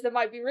writers that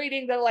might be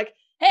reading. They're like,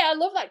 hey, I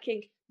love that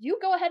kink. You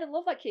go ahead and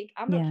love that kink.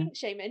 I'm not Yeah. kink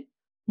shaming.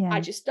 I Yeah.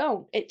 just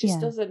don't. It just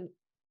Yeah.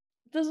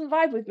 doesn't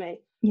vibe with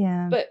me.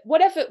 Yeah. But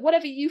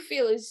whatever you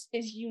feel is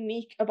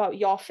unique about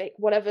your fic,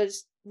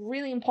 whatever's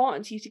really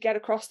important to you to get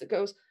across that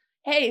goes,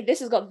 hey, this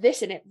has got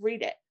this in it,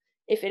 read it.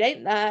 If it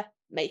ain't there,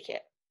 make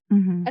it.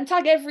 Mhm. And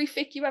tag every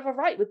fic you ever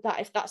write with that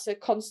if that's a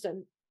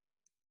constant.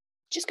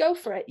 Just go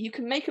for it. You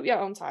can make up your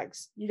own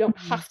tags. You don't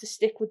Mhm. have to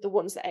stick with the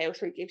ones that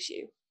AO3 gives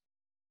you.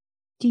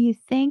 Do you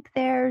think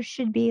there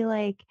should be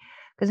like,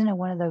 because I know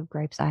one of the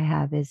gripes I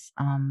have is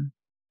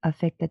a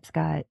fic that's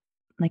got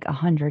like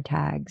 100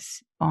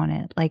 tags on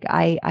it. Like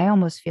I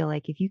almost feel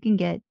like if you can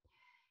get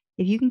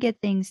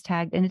things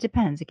tagged, and it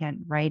depends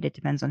again, right? It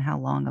depends on how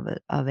long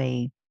of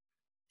a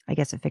I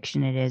guess a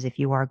fiction it is. If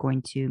you are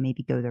going to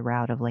maybe go the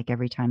route of like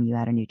every time you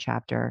add a new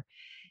chapter,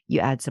 you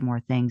add some more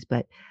things.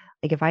 But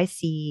like if I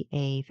see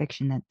a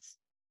fiction that's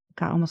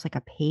got almost like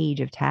a page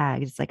of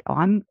tags, it's like,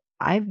 oh,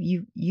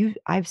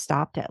 I've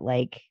stopped at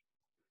like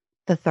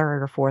the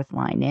third or fourth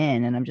line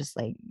in, and I'm just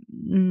like,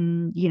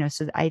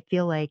 so I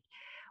feel like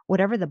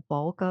whatever the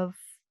bulk of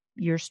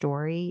your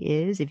story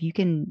is, if you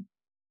can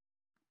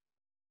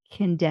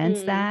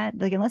condense Mm, that,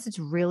 like unless it's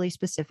really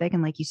specific,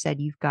 and like you said,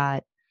 you've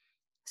got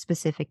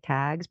specific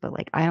tags, but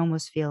like I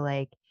almost feel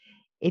like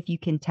if you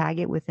can tag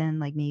it within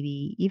like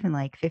maybe even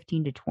like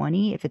 15 to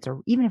 20,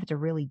 even if it's a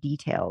really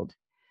detailed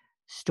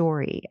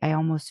story, I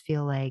almost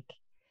feel like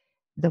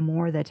the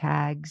more the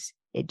tags,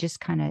 it just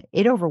kind of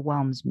it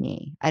overwhelms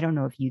me. I don't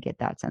know if you get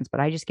that sense, but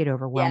I just get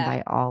overwhelmed yeah.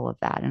 by all of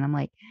that. And I'm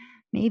like,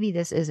 maybe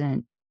this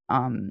isn't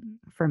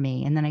for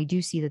me. And then I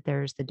do see that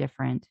there's the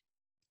different,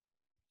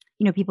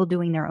 people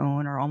doing their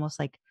own or almost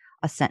like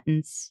a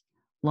sentence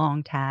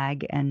long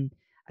tag. And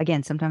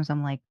again, sometimes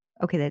I'm like,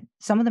 okay, that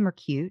some of them are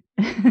cute,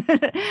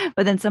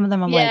 but then some of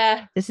them I'm like,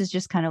 Yeah. this is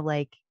just kind of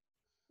like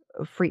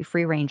a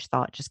free range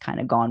thought just kind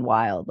of gone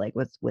wild, like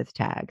with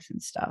tags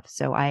and stuff.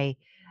 So I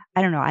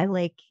don't know. I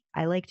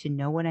like to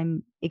know what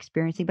I'm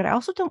experiencing, but I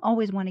also don't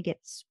always want to get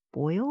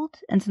spoiled.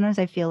 And sometimes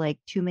I feel like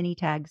too many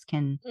tags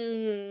can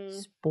Mm,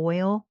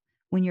 spoil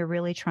when you're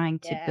really trying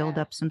to build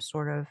yeah. up some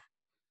sort of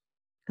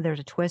there's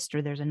a twist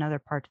or there's another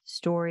part to the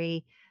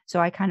story.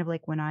 So I kind of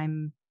like when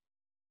I'm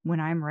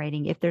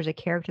writing, if there's a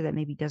character that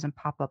maybe doesn't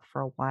pop up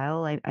for a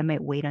while, I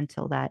might wait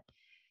until that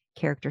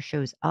character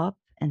shows up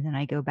and then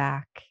I go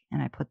back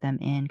and I put them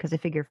in because I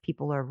figure if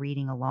people are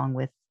reading along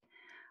with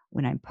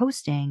when I'm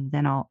posting,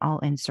 then I'll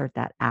insert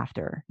that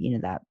after,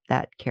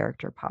 that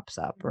character pops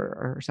up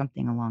or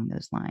something along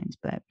those lines.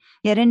 But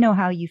yeah, I didn't know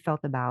how you felt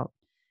about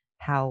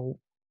how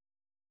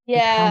how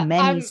Yeah,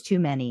 many is too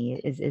many.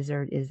 Is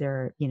there,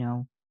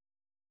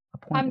 a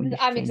point when you should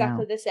I'm say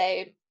exactly no? the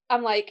same.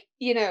 I'm like,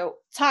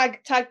 tag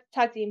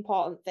the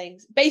important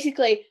things.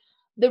 Basically,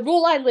 the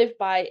rule I live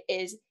by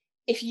is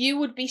if you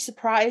would be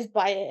surprised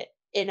by it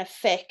in a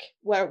fic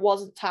where it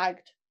wasn't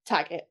tagged,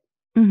 tag it.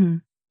 Mm-hmm.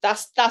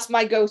 That's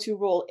my go-to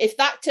rule. If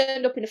that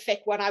turned up in a fic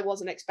when I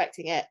wasn't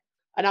expecting it,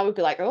 and I would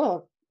be like,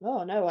 oh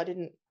no, I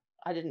didn't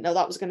know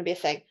that was going to be a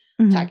thing.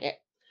 Mm-hmm. Tag it.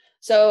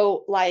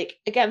 So, like,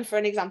 again, for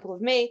an example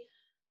of me,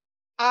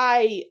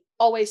 I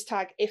always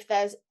tag if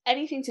there's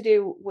anything to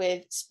do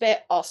with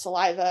spit or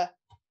saliva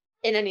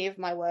in any of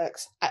my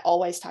works. I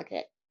always tag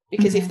it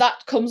because if Okay.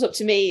 that comes up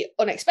to me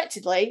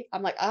unexpectedly,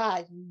 I'm like,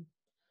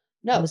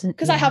 no, Wasn't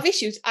because I yeah. have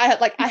issues. I have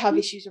Mhm.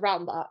 issues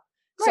around that.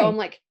 So I'm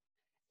Right.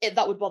 like,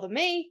 that would bother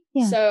me.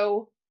 Yeah.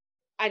 So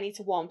I need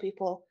to warn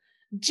people.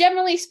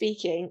 Generally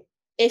speaking,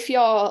 if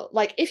you're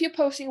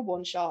posting a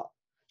one shot,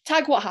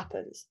 tag what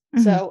happens.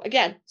 Mm-hmm. So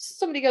again,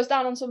 somebody goes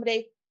down on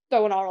somebody,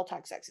 throw an oral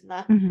tag sex in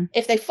there. Mm-hmm.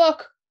 If they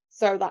fuck,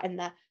 throw that in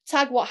there.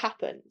 Tag what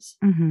happens.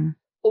 Mm-hmm.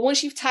 But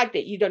once you've tagged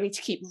it, you don't need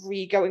to keep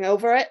going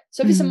over it.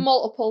 So if it's a Mm-hmm.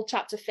 multiple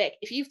chapter fic,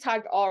 if you've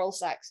tagged oral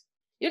sex,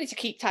 you don't need to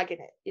keep tagging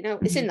it.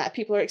 It's in there.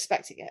 People are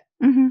expecting it.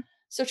 Mm-hmm.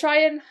 So try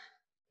and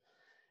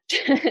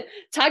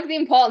tag the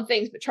important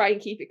things, but try and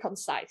keep it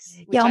concise,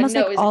 which Yeah, I almost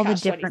like know is a all the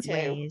catch different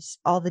 22. ways,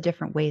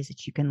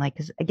 that you can like,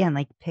 because again,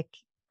 like pick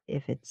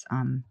if it's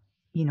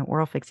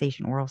oral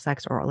fixation, oral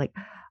sex, or like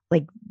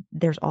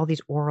there's all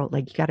these oral,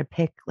 like you got to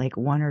pick like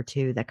one or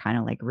two that kind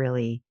of like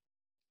really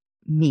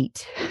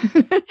meet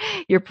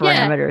your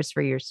Yeah, parameters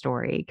for your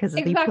story. Because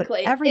if you put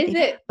exactly. Is everything,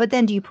 it? but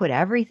then do you put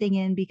everything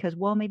in because,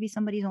 well, maybe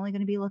somebody's only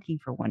going to be looking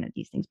for one of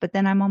these things. But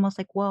then I'm almost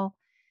like, well,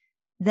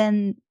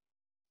 then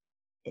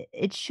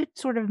it should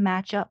sort of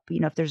match up,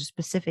 if there's a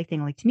specific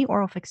thing. Like to me,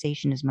 oral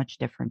fixation is much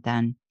different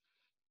than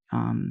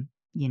um,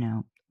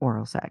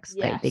 oral sex.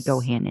 They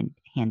go Yes.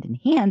 hand in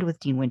hand with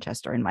Dean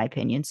Winchester, in my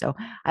opinion. So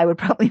I would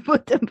probably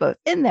put them both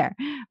in there.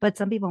 But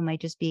some people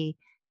might just be,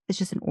 it's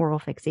just an oral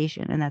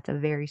fixation, and that's a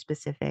very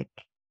specific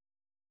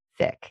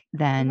fic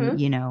than,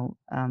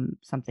 Mm-hmm.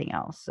 something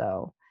else.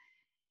 So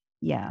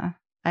yeah.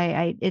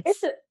 I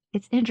It's a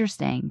it's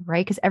interesting,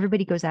 right? Because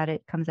everybody comes at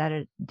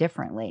it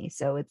differently.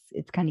 So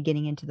it's kind of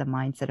getting into the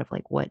mindset of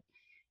like what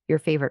your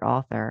favorite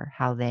author,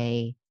 how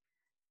they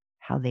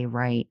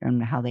write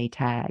and how they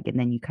tag. And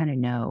then you kind of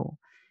know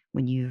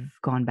when you've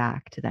gone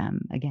back to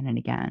them again and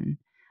again,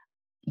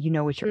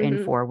 what you're in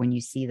mm-hmm. for when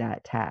you see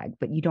that tag,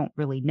 but you don't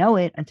really know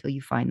it until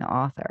you find the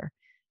author.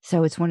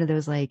 So it's one of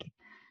those like,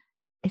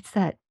 it's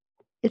that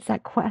it's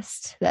that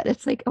quest that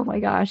it's like, oh my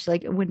gosh,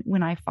 like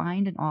when I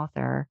find an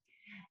author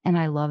and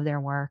I love their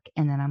work,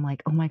 and then I'm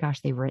like, oh my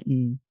gosh, they've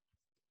written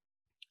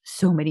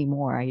so many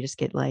more. I just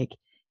get like,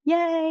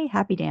 yay,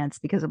 happy dance,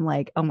 because I'm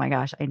like, oh my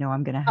gosh, I know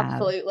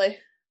Absolutely.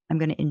 I'm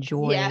going to Yeah.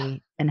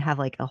 enjoy and have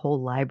like a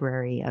whole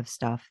library of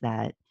stuff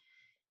that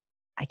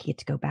I get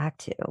to go back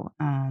to.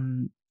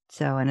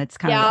 So, and it's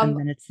kind of, Yeah. and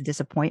then it's the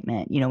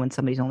disappointment, when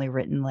somebody's only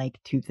written like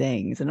two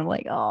things, and I'm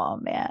like, oh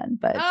man,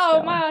 but Oh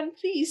still. man,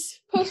 please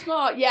post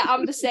more. Yeah,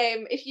 I'm the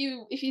same. If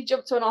you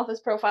jump to an author's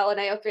profile in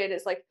AO3 and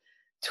it's like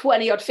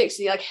 20 odd fics,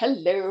 and you're like,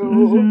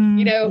 hello, and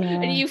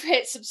Yeah. you've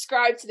hit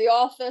subscribe to the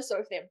author, so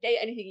if they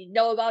update anything, you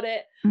know about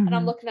it. And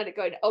I'm looking at it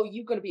going, oh,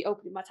 you're going to be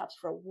opening my tabs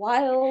for a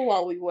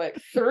while we work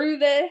through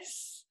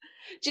this.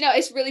 Do you know,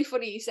 it's really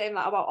funny you saying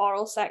that about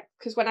oral sex,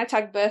 because when I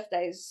tag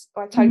birthdays,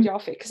 or I tagged your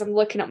fic, because I'm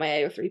looking at my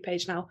AO3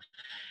 page now,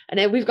 and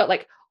then we've got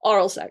like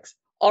oral sex,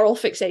 oral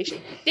fixation.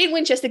 Dean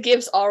Winchester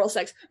gives oral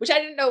sex, which I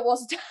didn't know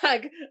was a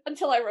tag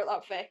until I wrote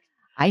that fic.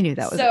 I knew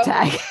that was a So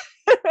tag.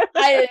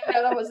 I didn't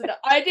know that was a.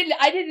 I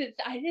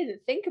didn't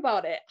think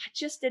about it. I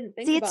just didn't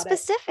think See, it's about it.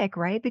 specific,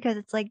 right? Because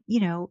it's like,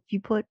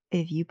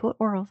 if you put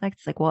oral sex,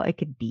 it's like, well, it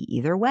could be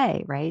either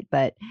way, right?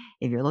 But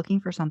if you're looking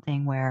for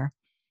something where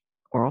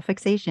oral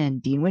fixation,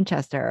 Dean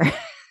Winchester,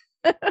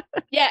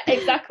 Yeah,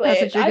 exactly.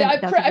 that's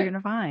what you're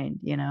gonna find.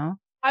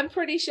 I'm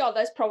pretty sure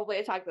there's probably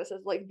a tag that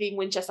says like Dean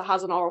Winchester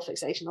has an oral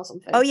fixation or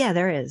something. Oh yeah,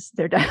 there is.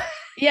 There does.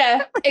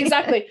 Yeah,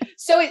 exactly.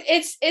 So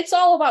it's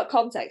all about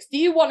context. Do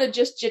you want to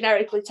just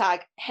generically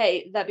tag,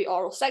 hey, there be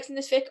oral sex in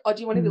this fic, or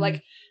do you want to be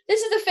like,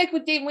 this is a fic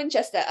with Dean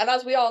Winchester, and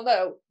as we all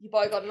know, your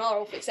boy got an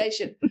oral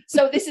fixation.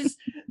 So this is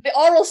the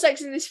oral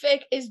sex in this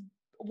fic is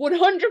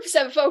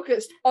 100%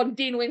 focused on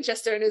Dean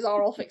Winchester and his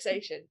oral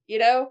fixation,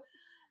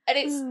 And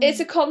it's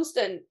a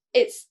constant.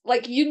 It's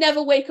like you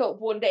never wake up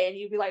one day and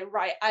you'll be like,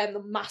 right, I am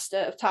the master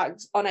of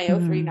tags on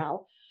AO3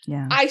 now.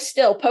 Yeah. I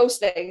still post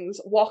things,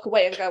 walk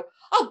away and go,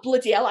 oh,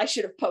 bloody hell, I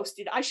should have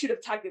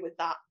tagged it with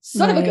that.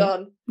 Son of a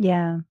gun.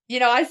 Yeah.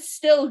 I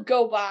still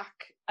go back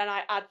and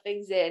I add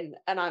things in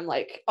and I'm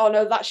like, oh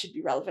no, that should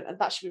be relevant and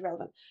that should be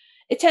relevant.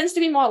 It tends to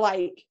be more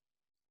like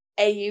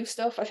AU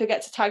stuff. I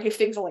forget to tag if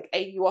things are like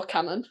AU or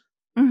canon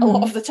a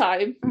lot of the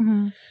time.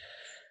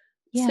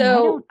 Yeah, and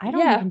So I don't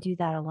yeah. even do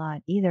that a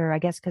lot either, I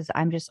guess, because 'cause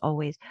I'm just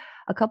always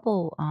a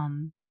couple,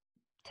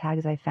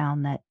 tags I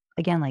found that,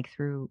 again, like,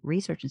 through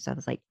research and stuff,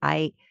 is like,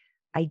 I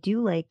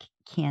do like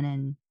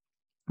canon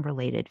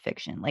related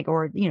fiction, like,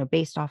 or,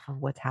 based off of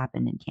what's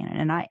happened in canon,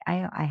 and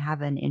I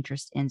have an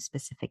interest in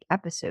specific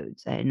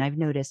episodes, and I've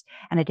noticed,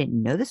 and I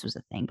didn't know this was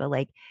a thing, but,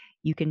 like,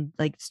 you can,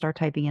 like, start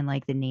typing in,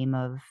 like, the name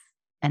of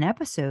an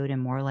episode,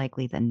 and more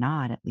likely than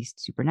not, at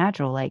least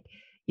Supernatural, like,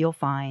 you'll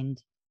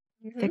find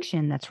Mhm.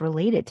 fiction that's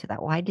related to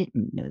that. Well, I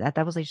didn't know that.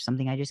 That was, like,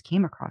 something I just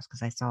came across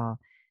because I saw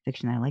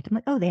fiction that I liked. I'm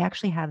like, "Oh, they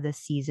actually have the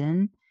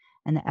season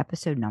and the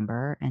episode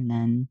number and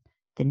then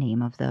the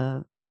name of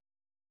the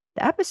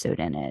episode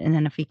in it." And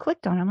then if we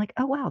clicked on it, I'm like,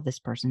 "Oh, wow, this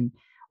person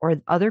or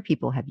other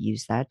people have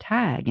used that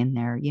tag and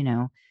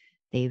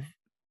they've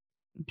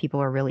people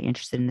are really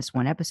interested in this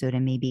one episode,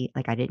 and maybe,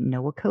 like, I didn't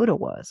know what coda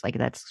was, like,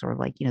 that's sort of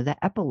like, the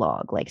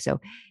epilogue, like,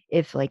 so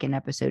if, like, an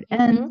episode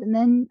ends Mhm. and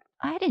then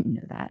I didn't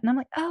know that, and I'm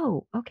like,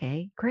 "Oh,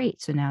 okay,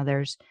 great." So now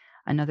there's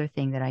another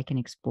thing that I can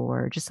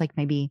explore, just like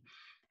maybe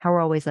how we're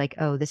always like,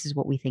 "Oh, this is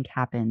what we think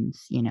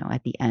happens,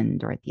 at the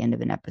end or at the end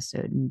of an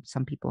episode," and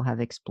some people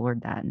have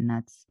explored that, and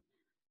that's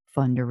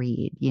fun to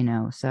read,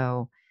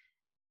 so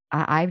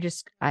I've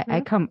just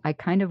Mhm. I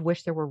kind of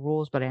wish there were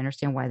rules, but I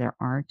understand why there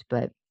aren't,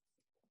 but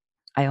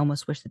I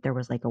almost wish that there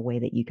was, like, a way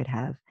that you could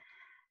have,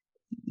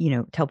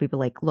 tell people,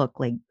 like, "Look,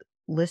 like,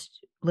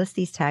 list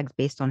these tags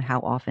based on how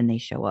often they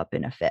show up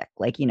in a fic."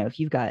 Like, if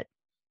you've got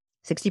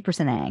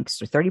 60%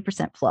 angst or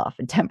 30% fluff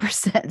and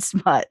 10%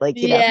 smut, like,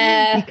 you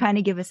Yeah.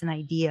 kinda give us an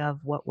idea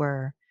of what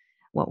we're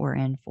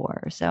in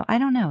for. So, I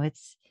don't know,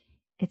 it's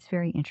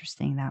very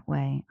interesting that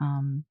way,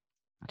 in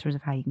terms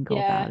of how you can go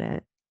Yeah. about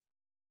it.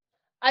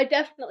 I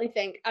definitely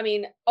think, I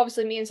mean,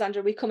 obviously me and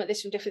Sandra, we come at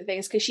this from different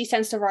things because she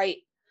tends to write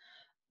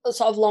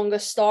sort of longer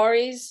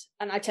stories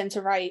and I tend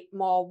to write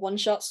more one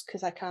shots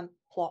because I can't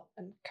plot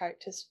and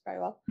characters very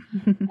well.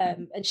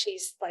 And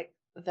she's like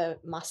the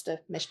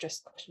master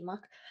mistress question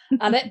mark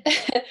at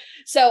it.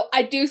 So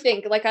I do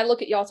think, like, I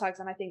look at your tags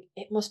and I think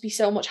it must be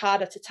so much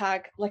harder to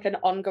tag like an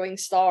ongoing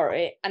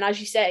story. And as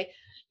you say,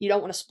 you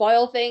don't want to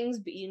spoil things,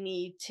 but you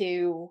need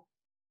to,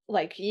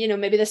 like,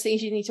 maybe there's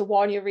things you need to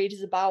warn your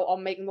readers about or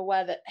make them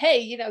aware that,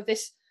 hey,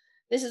 this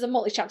is a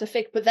multi-chapter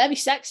fic, but there be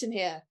sex in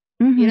here.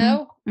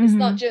 Mhm, It's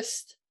not mhm.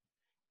 just,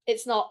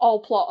 it's not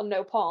all plot and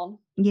no porn.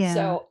 Yeah,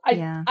 So I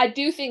yeah. I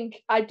do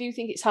think I do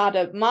think it's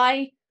harder.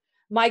 My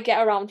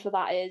get around for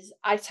that is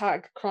I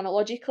tag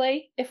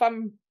chronologically if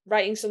I'm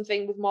writing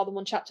something with more than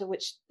one chapter,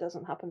 which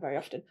doesn't happen very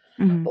often.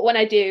 Mhm. But when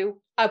I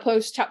do, I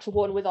post chapter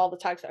one with all the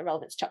tags that are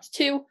relevant to chapter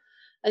two.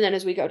 And then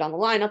as we go down the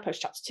line, I'll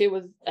post chapter two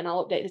with, and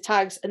I'll update the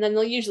tags. And then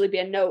there'll usually be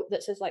a note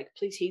that says, like,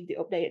 please heed the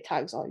updated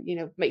tags, or,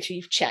 make sure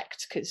you've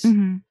checked because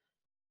Mhm.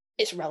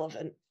 it's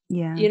relevant,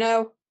 Yeah, you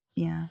know?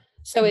 yeah.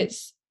 So Ye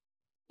it's,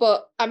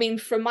 but I mean,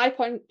 from my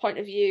point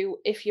of view,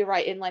 if you're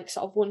writing like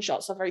sort of one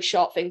shots or very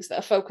short things that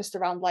are focused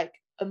around like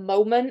a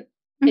moment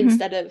Mhm.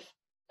 instead of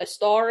a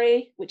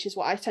story, which is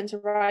what I tend to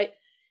write,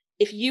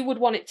 if you would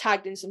want it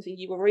tagged in something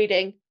you were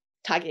reading,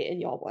 tag it in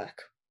your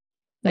work.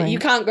 Like, you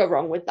Right. can't go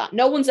wrong with that.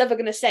 No one's ever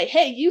going to say,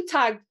 "Hey, you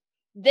tagged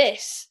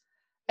this,"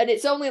 and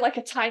it's only like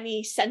a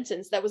tiny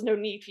sentence. There was no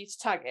need for you to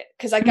tag it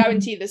because I Mhm.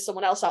 guarantee there's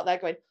someone else out there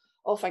going,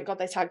 "Oh, thank God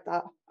they tagged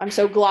that. I'm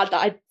so glad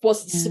that I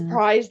wasn't Yeah.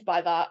 surprised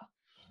by that."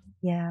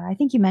 Yeah, I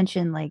think you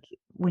mentioned, like,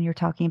 when you're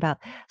talking about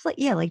it's like,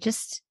 yeah, like,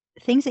 just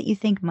things that you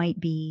think might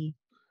be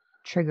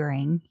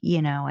triggering,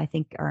 I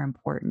think are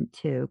important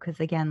too. Because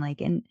again,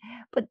 like, and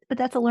but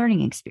that's a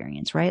learning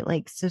experience, right?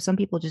 Like, so some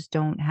people just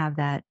don't have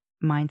that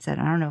mindset.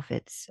 I don't know if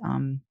it's,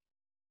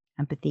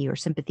 empathy or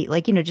sympathy,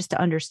 like, just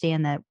to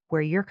understand that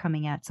where you're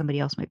coming at, somebody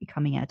else might be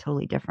coming at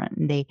totally different,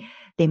 and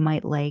they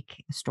might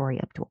like a story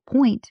up to a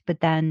point, but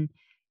then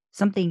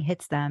something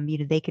hits them,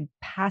 they could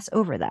pass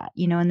over that,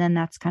 and then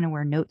that's kind of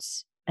where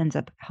notes ends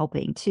up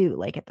helping too,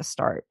 like at the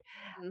start,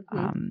 Hmm.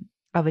 um,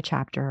 of a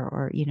chapter,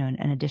 or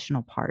an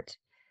additional part.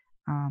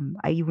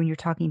 When you're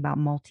talking about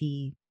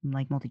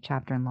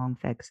multi-chapter and long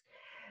fics,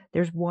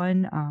 there's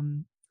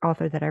one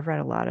author that I've read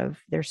a lot of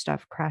their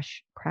stuff,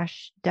 Crash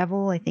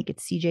Devil. I think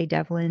it's CJ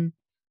Devlin,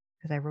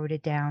 because I wrote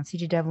it down.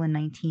 CJ Devlin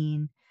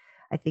 19.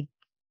 I think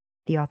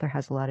the author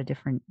has a lot of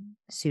different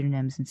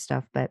pseudonyms and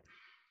stuff, but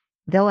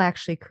they'll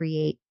actually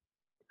create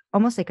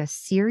almost like a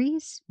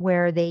series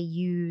where they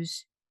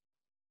use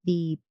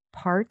the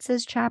parts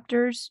as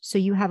chapters. So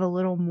you have a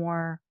little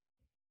more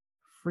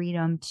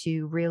freedom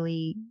to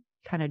really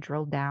kind of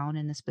drill down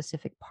in the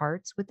specific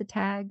parts with the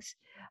tags.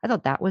 I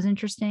thought that was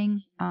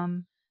interesting. A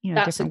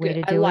That's a different way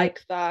good. to I do it.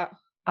 like that.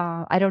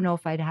 I don't know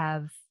if I'd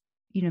have,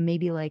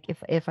 maybe like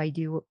if I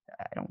do,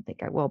 I don't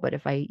think I will, but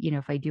if I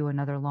do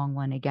another long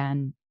one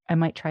again, I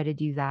might try to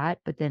do that.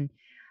 But then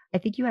I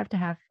think you have to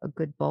have a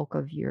good bulk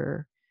of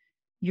your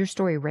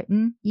story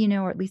written,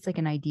 or at least like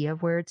an idea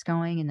of where it's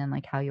going, and then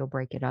like how you'll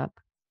break it up.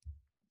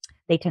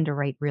 They tend to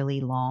write really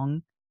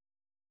long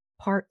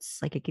parts.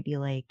 Like it could be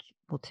like,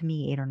 well, to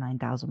me, 8 or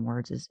 9,000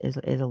 words is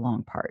a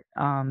long part.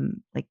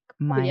 Like Oh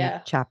my yeah.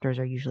 chapters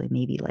are usually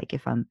maybe like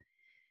if I'm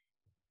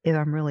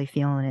really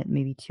feeling it,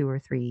 maybe 2 or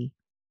 3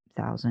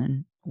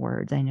 2,000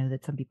 words. I know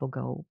that some people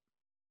go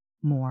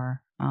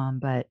more,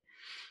 but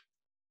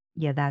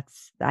yeah,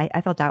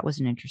 I thought that was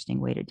an interesting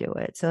way to do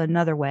it. So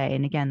another way,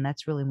 and again,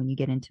 that's really when you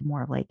get into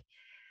more of like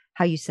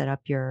how you set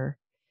up your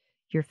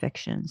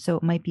fiction. So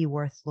it might be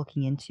worth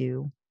looking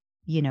into,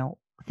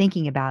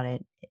 thinking about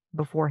it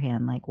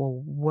beforehand, like,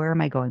 well, where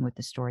am I going with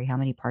the story? How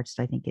many parts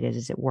do I think it is?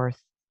 Is it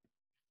worth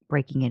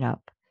breaking it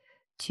up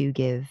to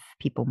give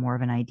people more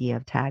of an idea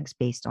of tags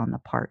based on the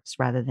parts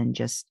rather than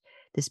just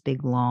this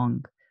big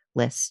long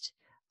list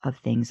of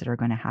things that are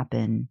going to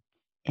happen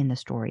in the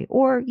story?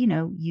 Or,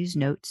 use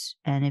notes.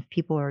 And if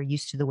people are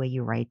used to the way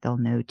you write, they'll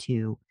know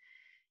to,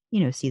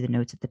 see the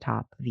notes at the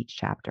top of each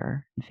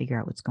chapter and figure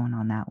out what's going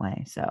on that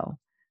way. So,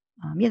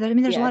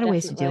 there's a lot of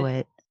ways to do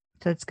it.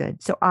 So that's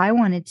good. So I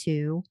wanted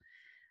to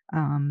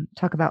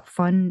talk about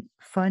fun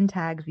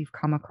tags we've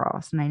come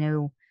across. And I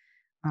know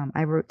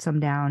I wrote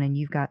some down and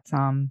you've got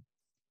some.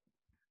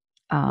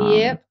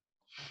 Yep,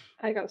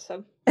 I got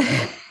some.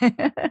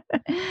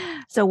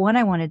 So one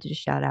I wanted to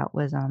shout out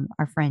was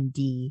our friend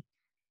Dee,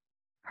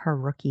 her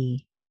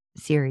rookie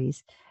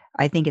series.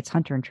 I think it's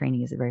Hunter in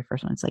Training is the very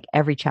first one. It's like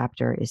every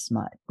chapter is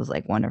smut was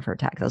like one of her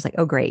tags. I was like,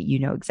 oh great,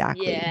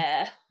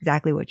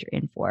 exactly what you're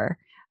in for.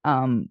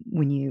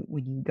 When you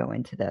go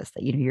into this,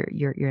 that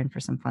you're in for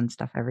some fun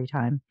stuff every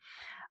time.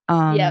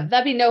 Yeah,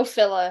 that'd be no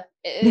filler.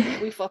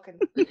 We fucking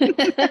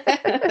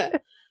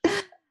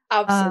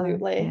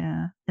absolutely.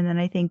 Yeah. And then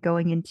I think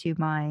going into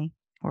my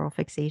oral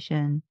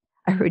fixation,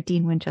 I wrote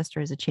Dean Winchester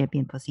as a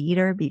champion pussy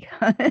eater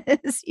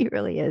because he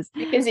really is.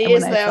 Because he and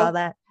is. When I saw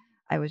that,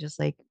 I was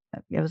like,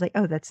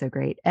 oh, that's so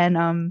great. And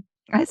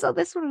I saw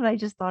this one and I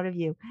just thought of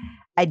you.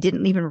 I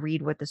didn't even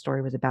read what the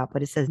story was about,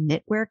 but it says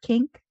knitwear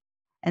kink.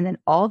 And then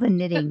all the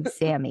knitting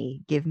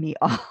Sammy, give me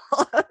all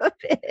of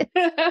it.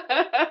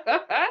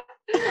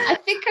 I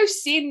think I've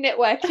seen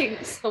knitwear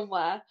kink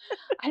somewhere.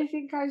 I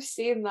think I've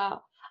seen that.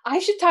 I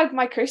should tag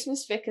my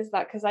Christmas fic as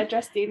that because I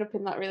dressed Dean up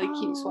in that really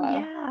cute sweater.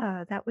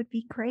 Yeah, that would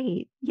be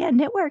great. Yeah,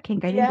 knitwear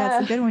kink. I think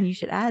that's a good one you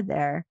should add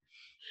there.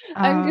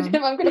 I'm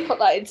gonna put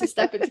that into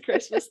Step Into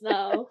Christmas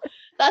now.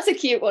 That's a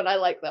cute one. I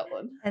like that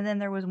one. And then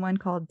there was one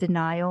called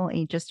Denial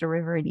Ain't Just a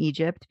River in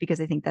Egypt,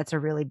 because I think that's a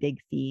really big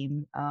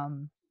theme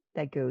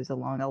that goes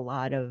along a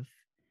lot of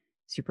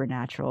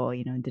supernatural,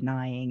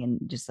 denying and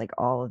just like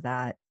all of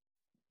that.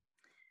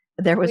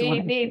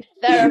 We need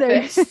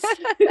therapists.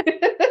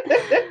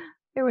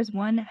 There was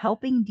one,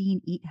 Helping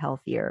Dean Eat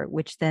Healthier,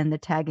 which then the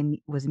tag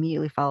was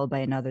immediately followed by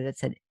another that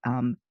said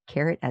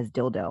carrot as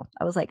dildo.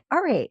 I was like,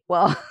 all right,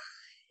 well,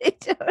 I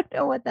don't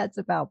know what that's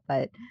about,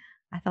 but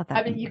I thought that.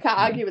 I mean, you can't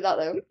argue with that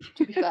though,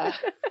 to be fair.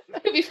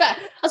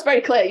 That's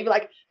very clear. You'd be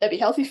like, there'd be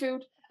healthy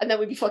food, and then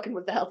we'd be fucking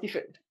with the healthy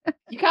food.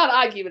 You can't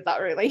argue with that,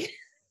 really.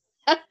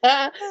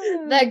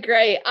 They're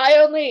great. I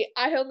only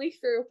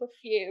threw up a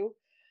few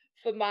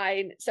for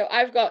mine. So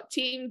I've got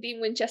Team Dean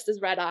Winchester's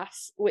Red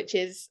Ass, which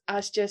is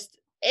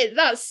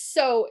that's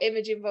so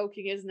image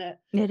invoking, isn't it?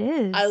 It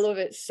is. I love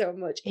it so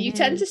much. You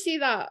tend to see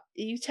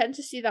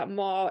that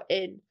more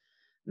in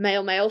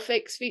male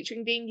fics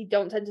featuring Dean. You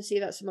don't tend to see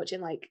that so much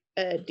in like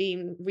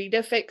Dean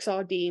reader fics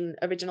or Dean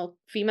original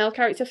female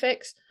character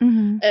fics.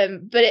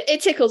 Mm-hmm. But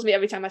it tickles me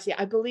every time I see it.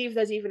 I believe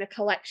there's even a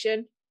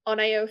collection on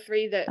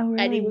AO3 that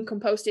anyone can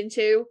post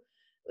into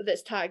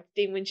that's tagged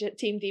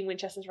Team Dean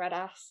Winchester's Red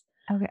Ass.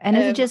 Okay. And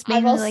is it just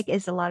mainly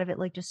is a lot of it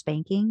like just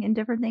spanking and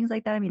different things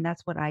like that? I mean,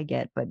 that's what I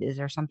get, but is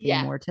there something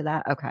more to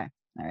that? Okay.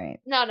 All right.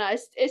 No,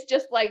 it's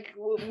just like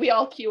we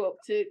all queue up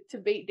to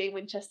beat Dean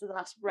Winchester's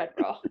ass red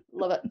raw.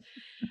 Love it.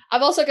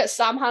 I've also got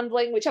Sam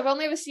handling, which I've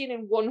only ever seen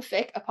in one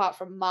fic apart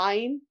from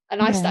mine,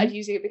 and I started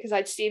using it because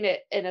I'd seen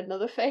it in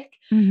another fic.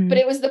 Mm-hmm. But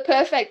it was the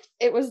perfect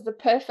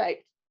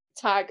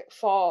tag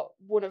for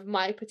one of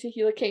my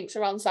particular kinks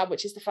around Sam,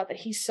 which is the fact that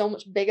he's so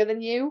much bigger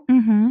than you,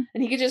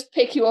 and he could just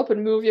pick you up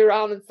and move you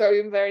around and throw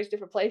you in various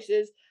different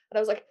places. And I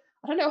was like,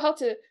 I don't know how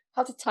to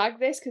tag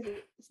this because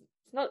it's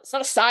not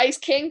a size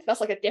kink.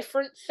 That's like a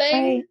different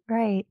thing.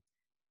 Right.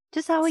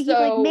 Just how he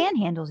like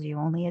manhandles you,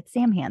 only it's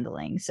Sam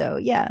handling. So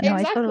yeah, no,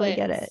 exactly. I totally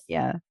get it.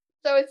 Yeah.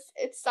 So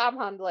it's Sam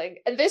handling,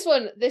 and this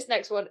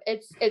next one,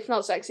 it's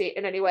not sexy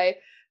in any way,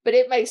 but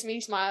it makes me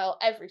smile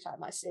every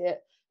time I see it,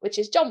 which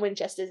is John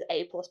Winchester's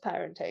A+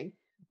 parenting,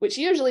 which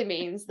usually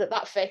means that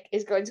fic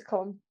is going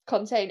to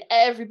contain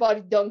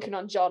everybody dunking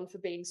on John for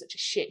being such a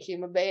shit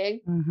human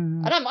being,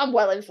 and I'm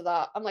well in for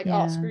that. I'm like,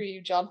 oh, screw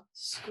you, John,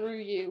 screw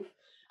you.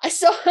 I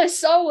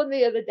saw one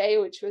the other day,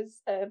 which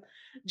was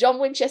John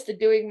Winchester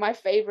doing my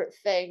favorite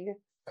thing,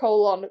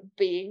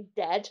 being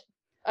dead.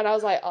 And I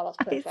was like, oh, that's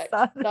perfect.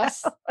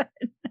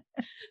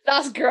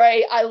 That's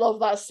great. I love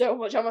that so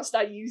much. I'm going to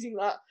start using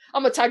that.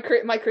 I'm going to tag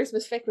my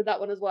Christmas fic with that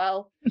one as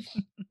well.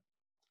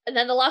 And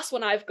then the last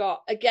one I've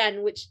got,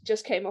 again, which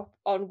just came up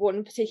on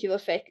one particular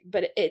fic,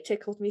 but it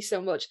tickled me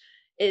so much,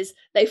 is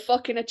They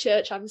Fuck in a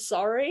Church, I'm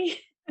Sorry.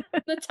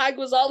 The tag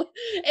was all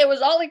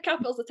in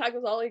capitals. The tag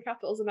was all in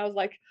capitals, and I was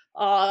like,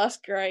 oh, that's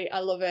great. I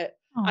love it.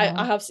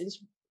 I have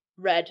since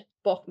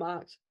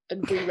bookmarked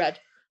and reread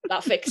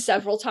that fic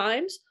several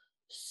times.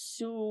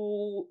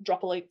 So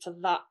drop a link to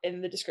that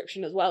in the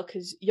description as well,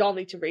 because y'all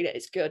need to read it.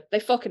 It's good. They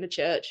fuck in a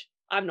church.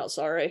 I'm not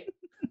sorry.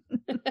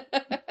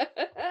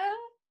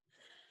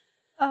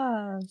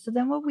 So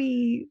then what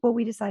we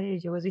decided to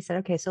do was we said,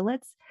 okay, so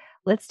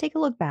let's take a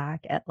look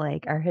back at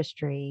like our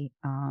history,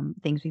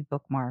 things we've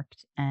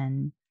bookmarked,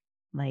 and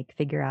like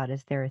figure out,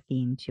 is there a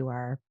theme to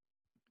our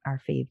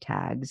fave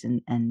tags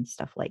and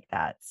stuff like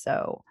that.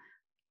 So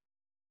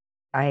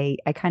I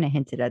kind of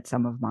hinted at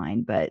some of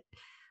mine, but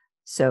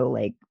so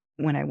like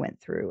when I went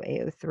through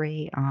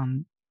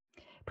AO3,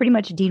 pretty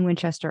much Dean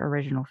Winchester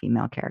original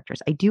female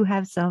characters. I do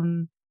have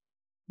some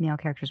male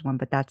characters one,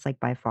 but that's like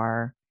by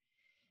far,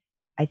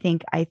 I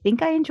think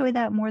I enjoy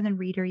that more than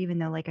Reader, even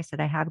though, like I said,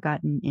 I have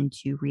gotten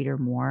into Reader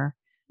more,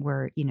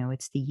 where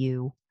it's the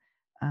you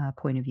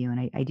point of view,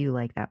 and I do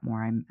like that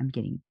more. I'm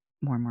getting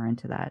more and more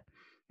into that.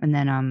 And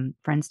then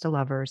Friends to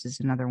Lovers is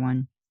another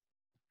one.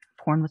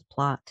 Porn with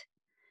plot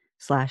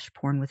slash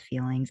porn with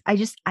feelings. I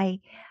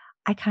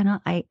kind of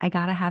I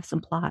gotta have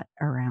some plot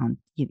around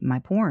my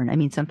porn. I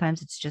mean,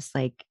 sometimes it's just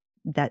like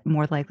that.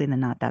 More likely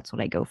than not, that's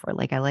what I go for.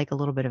 Like I like a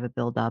little bit of a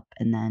build up,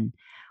 and then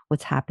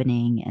what's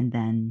happening, and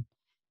then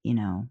you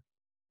know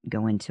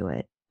go into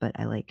it. But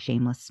I like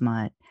shameless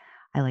smut.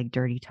 I like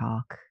dirty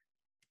talk.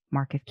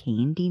 Mark of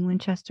Cain, Dean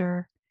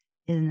Winchester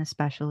is an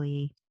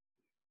especially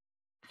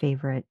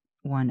favorite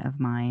one of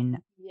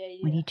mine. Yeah,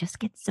 When he yeah. just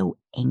gets so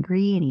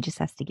angry and he just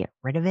has to get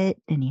rid of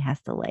it, and he has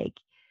to like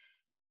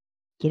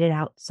get it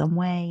out some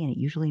way, and it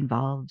usually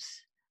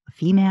involves a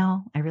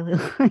female. I really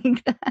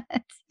like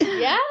that.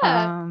 Yeah.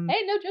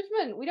 Hey, no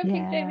judgment. We don't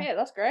kink shame Yeah. here.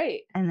 That's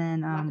great. And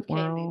then Mark of Cain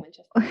being oral.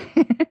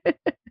 Winchester.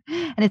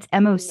 And it's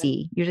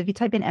MOC. Usually if you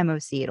type in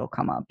MOC, it'll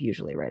come up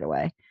usually right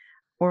away.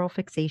 Oral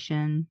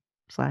fixation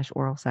slash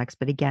oral sex.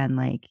 But again,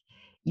 like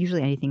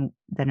usually anything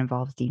that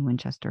involves Dean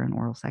Winchester and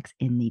oral sex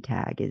in the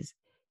tag is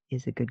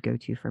a good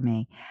go-to for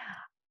me.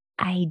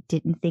 I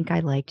didn't think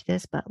I liked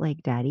this, but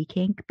like daddy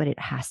kink, but it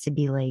has to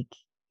be like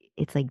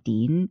it's like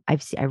Dean.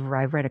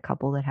 I've read a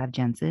couple that have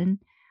Jensen,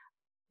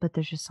 but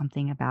there's just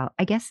something about,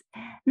 I guess,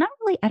 not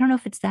really. I don't know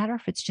if it's that or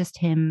if it's just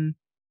him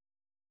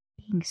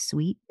being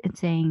sweet and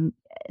saying,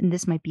 and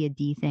this might be a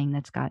D thing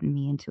that's gotten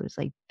me into, is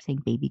like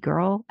saying baby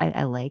girl.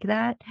 I like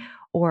that.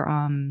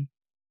 Or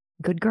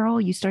good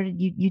girl. You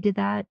did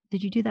that.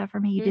 Did you do that for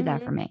me? You did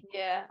that for me.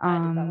 Yeah, I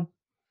did that one.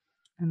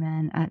 And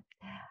then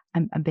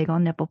I'm big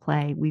on nipple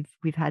play.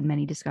 We've had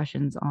many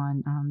discussions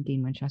on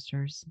Dean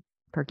Winchester's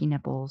perky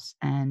nipples,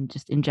 and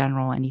just in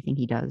general anything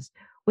he does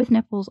with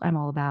nipples, I'm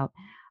all about.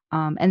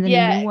 And then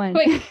a new one.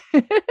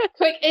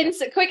 Quick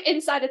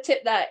insider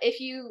tip there. If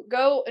you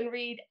go and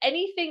read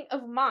anything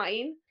of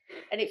mine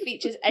and it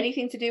features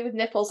anything to do with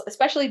nipples,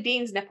 especially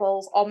Dean's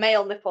nipples or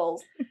male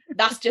nipples,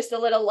 that's just a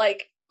little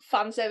like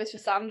fan service for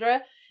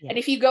Sandra. Yeah. And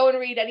if you go and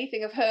read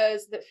anything of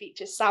hers that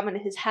features Sam and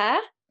his hair,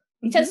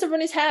 he tends to run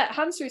his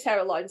hands through his hair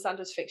a lot in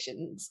Sandra's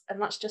fictions, and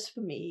that's just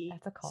for me.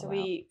 That's a call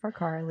out for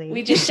Carly.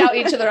 We just shout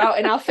each other out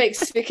in our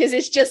fics because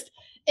it's just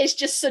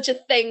such a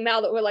thing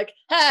now that we're like,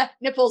 hair,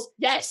 nipples,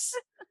 yes.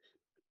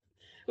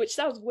 Which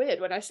sounds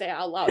weird when I say it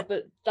out loud,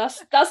 but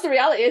that's the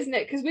reality, isn't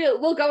it? Because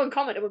we'll go and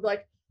comment and we'll be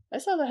like, I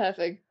saw the hair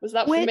thing. Was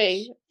that for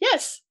me?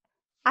 Yes.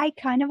 I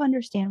kind of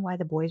understand why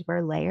the boys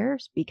wear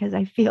layers, because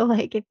I feel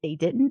like if they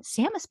didn't,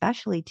 Sam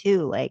especially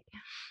too, like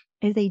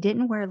if they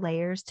didn't wear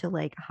layers to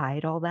like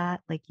hide all that,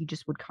 like you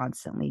just would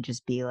constantly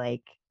just be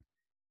like,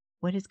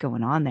 what is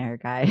going on there,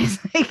 guys?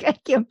 Like I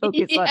can't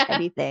focus on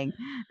anything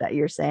that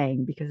you're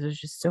saying because there's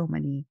just so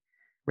many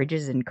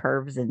ridges and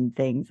curves and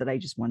things that I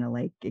just want to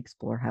like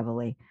explore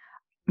heavily.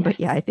 Yes. But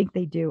yeah, I think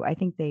they do. I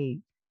think they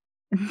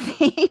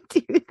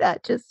do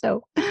that just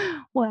so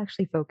we'll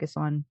actually focus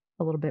on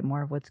a little bit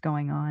more of what's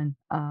going on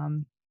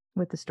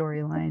with the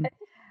storyline.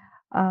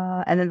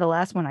 And then the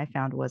last one I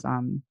found was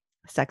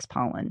sex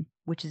pollen,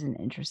 which is an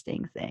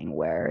interesting thing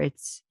where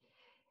it's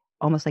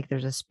almost like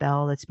there's a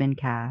spell that's been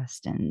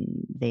cast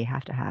and they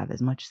have to have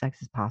as much sex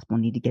as possible,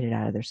 need to get it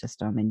out of their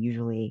system. And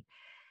usually,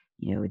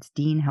 it's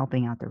Dean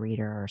helping out the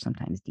reader, or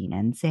sometimes Dean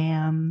and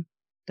Sam.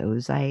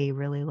 Those I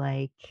really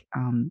like.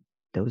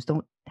 Those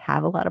don't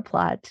have a lot of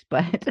plot,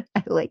 but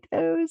I like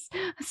those.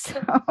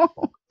 So,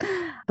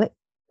 but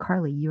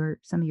Carly,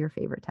 some of your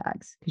favorite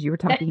tags, because you were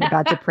talking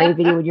about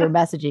depravity when you were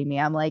messaging me.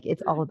 I'm like,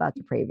 it's all about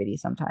depravity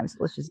sometimes.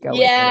 Let's just go.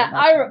 Yeah,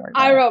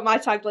 I wrote my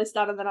tag list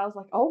down, and then I was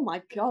like, oh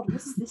my god, what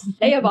does this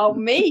say about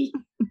me?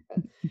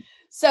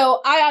 So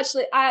I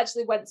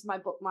actually went to my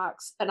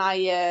bookmarks, and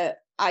I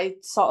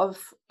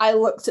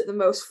looked at the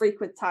most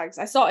frequent tags.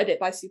 I sorted it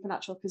by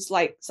Supernatural because,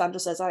 like Sandra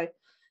says, I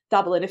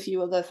dabble in a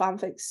few other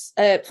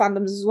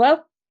fandoms as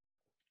well.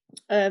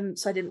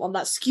 So I didn't want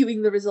that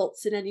skewing the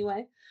results in any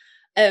way.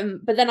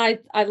 But then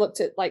I looked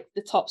at like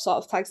the top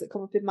sort of tags that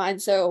come up in mine.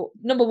 So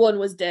number one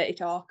was dirty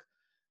talk,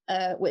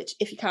 which,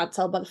 if you can't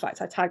tell by the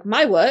fact I tag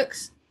my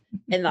works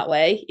in that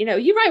way,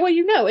 you write what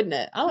you know, isn't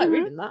it? I like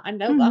reading that. I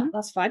know that.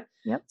 That's fine.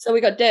 Yep. So we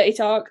got dirty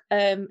talk.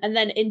 And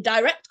then in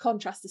direct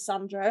contrast to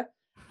Sandra,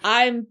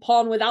 I'm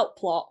porn without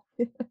plot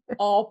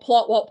or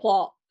plot what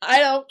plot. I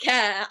don't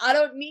care. I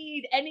don't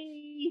need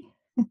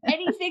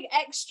anything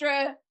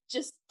extra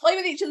just play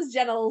with each other's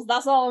genitals.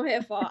 That's all I'm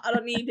here for. I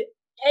don't need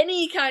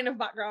any kind of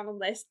background on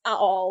this at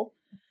all.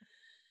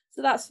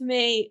 So that's for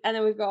me. And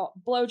then we've got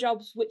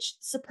blowjobs, which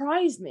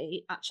surprised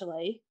me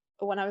actually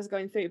when I was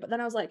going through. But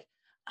then I was like,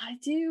 I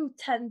do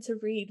tend to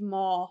read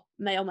more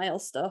male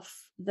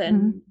stuff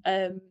than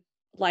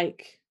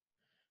like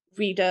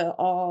reader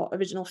or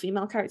original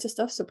female character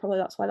stuff. So probably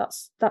that's why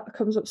that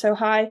comes up so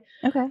high.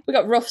 Okay. We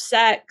got rough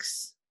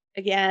sex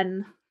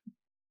again.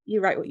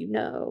 You write what you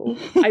know.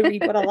 I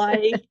read what I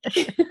like.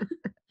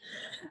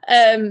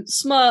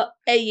 Smut,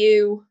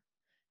 AU,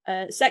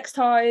 sex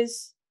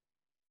toys.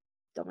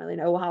 Don't really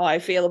know how I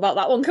feel about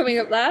that one coming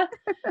up there.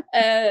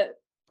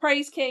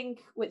 Praise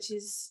Kink, which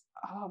is,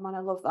 oh man, I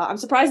love that. I'm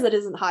surprised that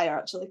isn't higher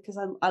actually, because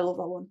I love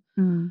that one.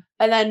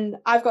 And then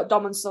I've got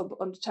dom and sub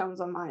undertones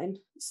on mine.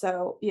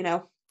 So, you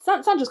know,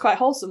 Sandra's quite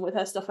wholesome with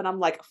her stuff, and I'm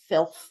like,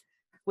 filth.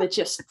 We're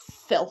just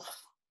filth.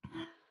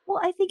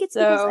 Well, I think it's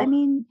because, I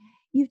mean,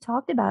 you've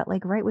talked about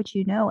like write what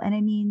you know, and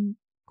I mean,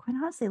 quite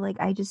honestly, like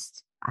I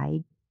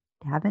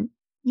haven't,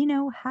 you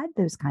know, had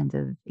those kinds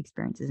of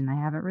experiences, and I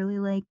haven't really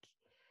like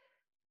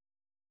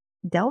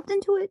delved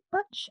into it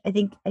much. I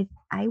think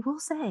I will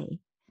say,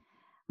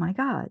 my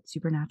God,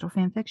 supernatural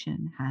fan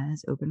fiction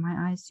has opened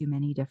my eyes to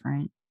many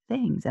different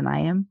things, and I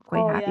am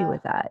quite happy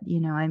with that. You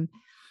know,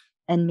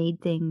 and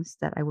made things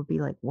that I would be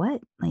like,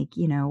 what? Like,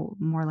 you know,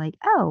 more like,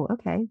 oh,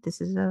 okay,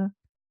 this is a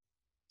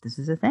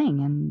thing,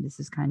 and this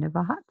is kind of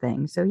a hot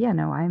thing. So yeah,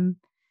 no, I've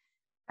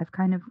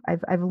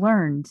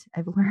learned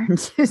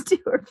to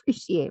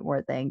appreciate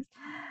more things.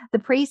 The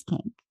praise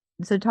kink.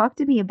 So talk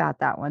to me about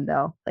that one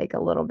though, like a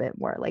little bit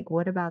more. Like,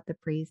 what about the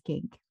praise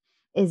kink?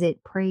 Is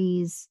it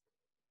praise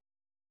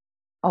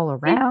all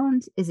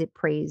around? Is it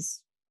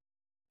praise,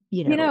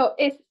 you know? You know,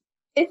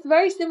 it's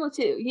very similar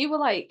to, you were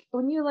like,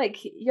 when you like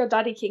your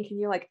daddy kink, and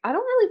you're like, I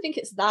don't really think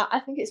it's that. I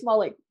think it's more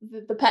like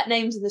the pet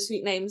names and the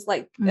sweet names,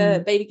 like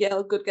baby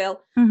girl, good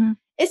girl.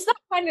 It's that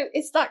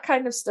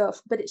kind of stuff,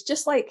 but it's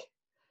just like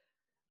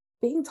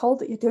being told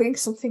that you're doing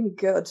something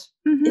good.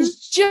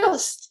 It's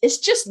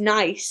just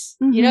nice,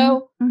 you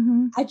know.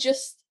 I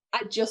just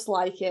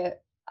like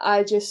it.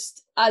 I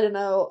don't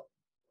know.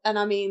 And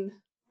I mean,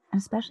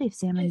 especially if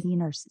Sam and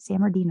Dean are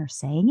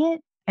saying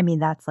it. I mean,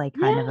 that's like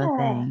kind of a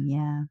thing.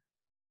 Yeah.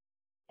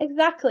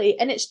 Exactly.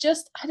 And it's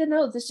just, I don't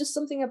know, there's just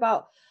something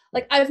about,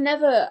 like, I've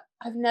never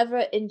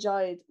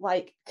enjoyed,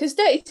 like, because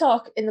dirty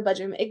talk in the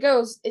bedroom, it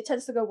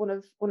tends to go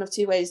one of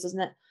two ways, doesn't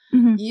it?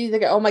 You either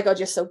go, oh my God,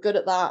 you're so good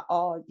at that,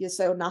 or you're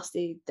so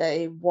nasty,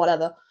 dirty,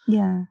 whatever.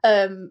 Yeah.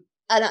 And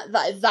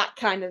that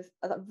kind of,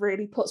 that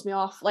really puts me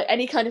off. Like,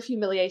 any kind of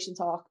humiliation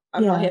talk,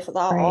 I'm not here for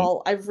that at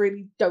all. I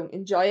really don't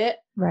enjoy it.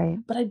 Right.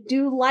 But I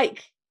do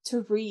like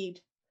to read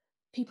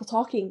people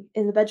talking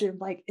in the bedroom.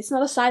 Like, it's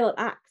not a silent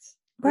act.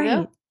 Right. You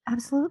know?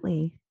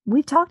 Absolutely.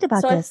 We've talked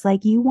about this.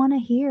 Like, I want to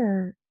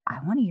hear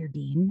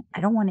Dean.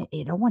 I don't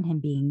want him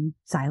being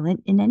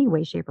silent in any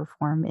way, shape, or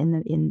form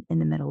in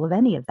the middle of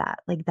any of that.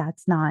 Like,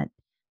 that's a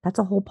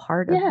whole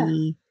part of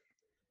the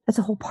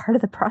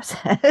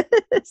process.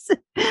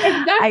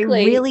 Exactly. I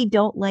really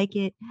don't like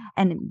it.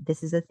 And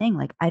this is the thing.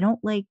 Like, I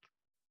don't like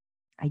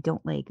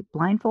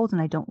blindfolds,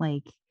 and I don't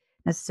like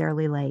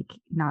necessarily like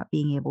not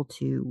being able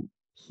to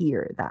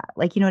hear that.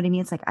 Like, you know what I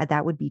mean? It's like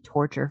that would be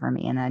torture for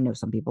me. And I know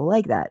some people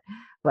like that,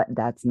 but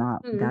that's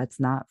not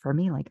for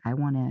me. Like, I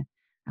want to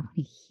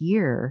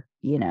hear,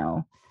 you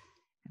know,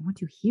 I want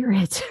to hear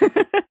it.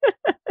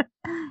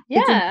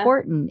 It's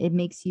important. It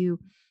makes you,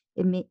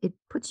 it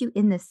puts you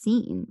in the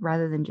scene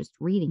rather than just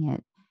reading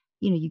it.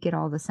 You know, you get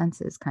all the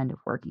senses kind of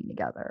working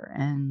together.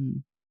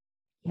 And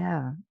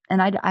yeah.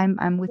 And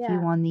I'm with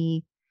you on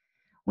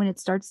when it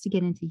starts to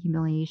get into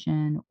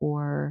humiliation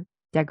or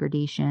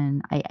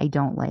degradation, I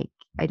don't like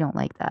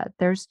that.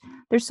 There's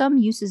some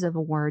uses of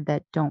a word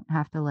that don't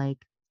have to like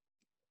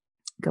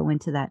go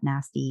into that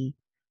nasty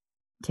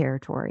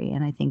territory,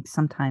 and I think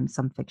sometimes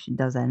some fiction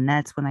does that, and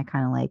that's when I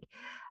kind of like,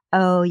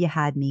 oh, you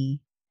had me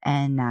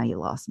and now you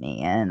lost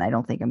me, and I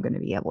don't think I'm going to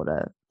be able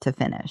to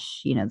finish,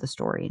 you know, the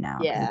story now,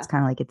 because it's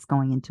kind of like it's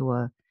going into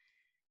an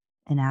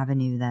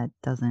avenue that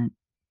doesn't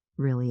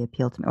really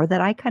appeal to me, or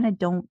that I kind of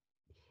don't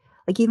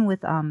like. Even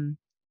with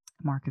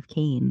Mark of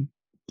Cain,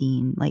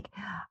 Dean, like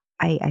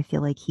I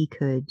feel like he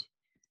could,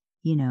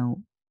 you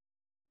know,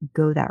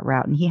 go that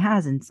route, and he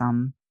has in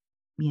some,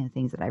 you know,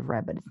 things that I've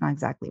read, but it's not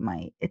exactly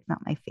it's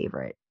not my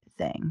favorite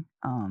thing.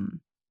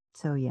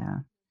 So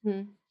yeah.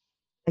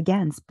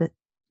 Again,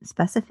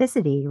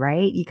 specificity,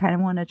 right? You kind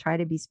of want to try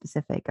to be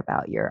specific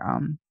about your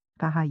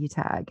about how you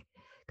tag,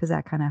 because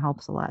that kind of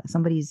helps a lot.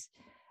 Somebody's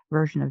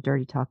version of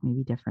dirty talk may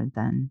be different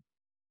than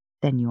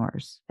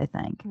yours, I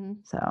think.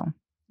 So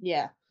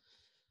yeah,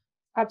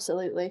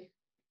 absolutely.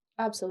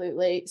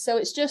 So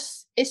it's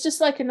just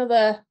like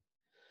another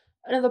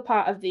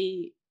part of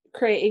the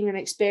creating an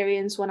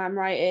experience when I'm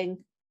writing,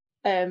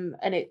 and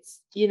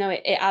it's, you know,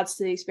 it adds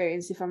to the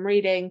experience. If I'm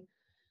reading,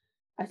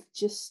 I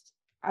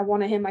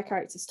want to hear my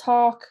characters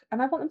talk,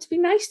 and I want them to be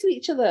nice to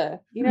each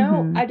other, you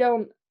know. I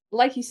don't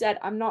like you said,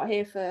 I'm not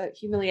here for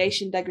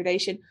humiliation,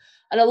 degradation.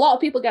 And a lot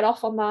of people get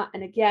off on that.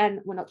 And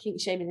again, we're not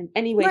kink shaming in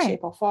any way,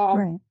 shape, or form.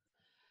 Right.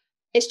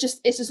 It's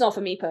just not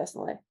for me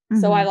personally.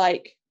 So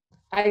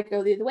I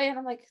go the other way and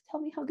I'm like, tell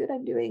me how good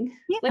I'm doing.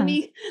 Yeah.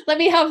 Let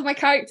me have my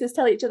characters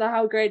tell each other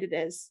how great it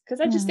is.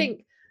 Because I just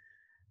think,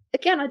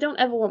 again, I don't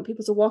ever want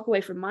people to walk away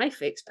from my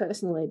fix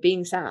personally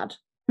being sad.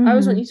 I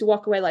always want you to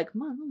walk away like,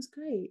 man, that was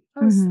great.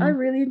 I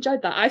really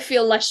enjoyed that. I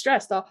feel less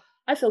stressed, or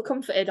I feel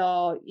comforted,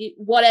 or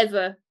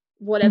whatever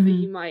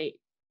you might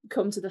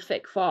come to the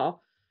fic for.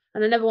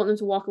 And I never want them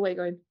to walk away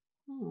going,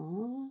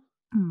 oh.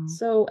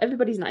 So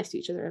everybody's nice to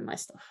each other in my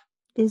stuff.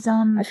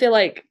 I feel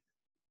like,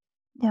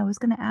 I was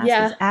gonna ask,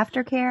 is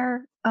aftercare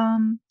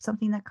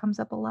something that comes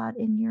up a lot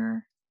in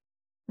your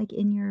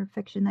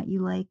fiction that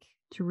you like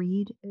to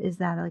read? Is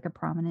that like a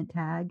prominent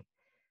tag?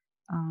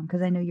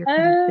 Because I know you're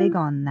kind of big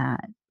on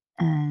that.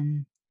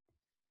 And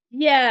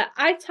yeah,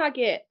 I tag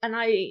it and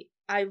I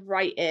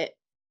write it.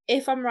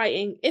 If I'm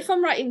writing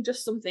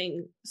just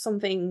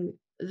something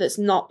that's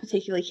not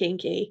particularly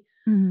kinky,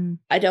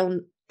 I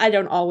don't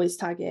always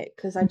tag it,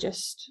 because I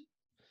just,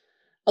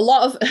 a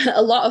lot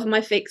of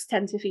my fics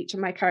tend to feature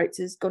my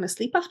characters going to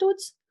sleep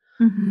afterwards.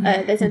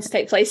 They tend to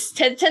take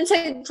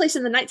place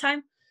in the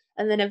nighttime,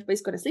 and then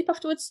everybody's going to sleep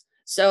afterwards.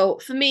 So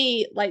for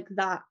me, like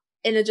that,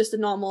 in just a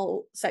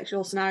normal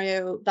sexual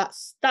scenario,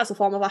 that's a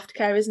form of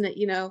aftercare, isn't it?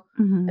 You know,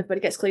 everybody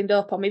gets cleaned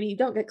up, or maybe you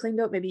don't get cleaned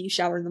up, maybe you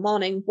shower in the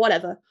morning,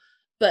 whatever.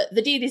 But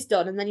the deed is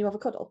done, and then you have a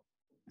cuddle.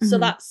 So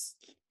that's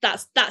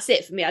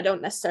it for me. I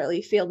don't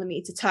necessarily feel the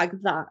need to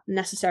tag that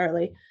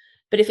necessarily.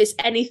 But if it's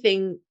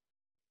anything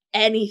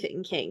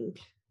kink,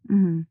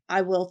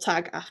 I will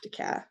tag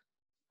aftercare,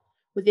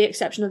 with the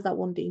exception of that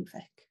one Dean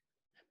fic.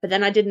 But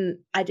then I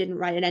didn't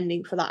write an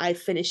ending for that. I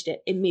finished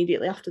it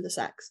immediately after the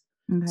sex.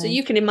 So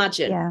you can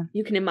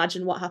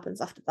imagine what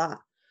happens after that.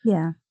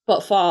 Yeah.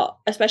 But for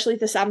especially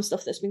the Sam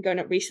stuff that's been going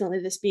up recently,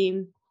 there's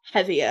been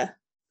heavier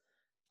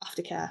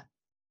aftercare.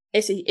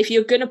 If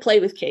you're going to play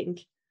with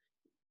kink,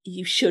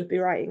 you should be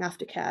writing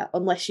aftercare,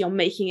 unless you're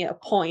making it a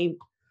point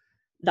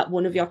that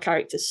one of your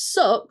characters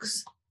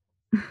sucks.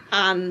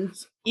 And,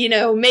 you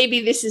know,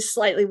 maybe this is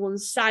slightly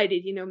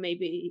one-sided, you know,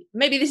 maybe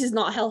this is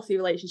not a healthy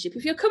relationship.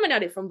 If you're coming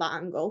at it from that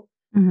angle,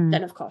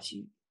 then of course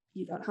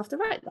you don't have to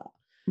write that.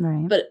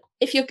 Right. But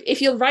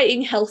if you're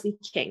writing healthy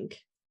kink,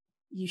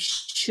 you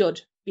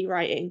should be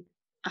writing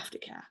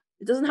aftercare.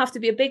 It doesn't have to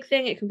be a big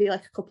thing. It can be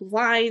like a couple of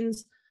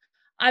lines.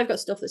 I've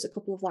got stuff that's a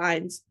couple of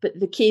lines, but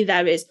the key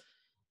there is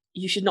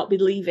you should not be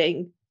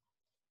leaving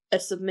a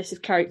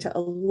submissive character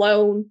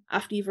alone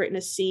after you've written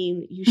a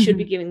scene. You should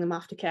be giving them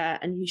aftercare,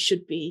 and you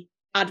should be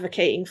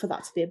advocating for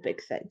that to be a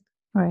big thing.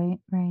 Right.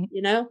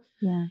 You know?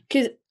 Yeah.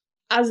 Because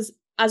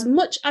as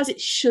much as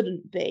it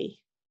shouldn't be,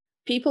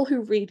 people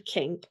who read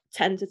kink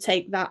tend to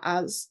take that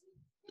as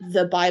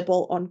the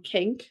Bible on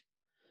kink.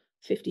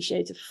 50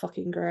 Shades of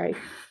fucking Grey.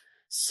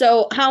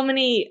 So how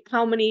many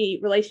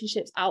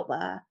relationships out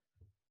there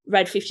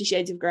read 50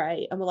 Shades of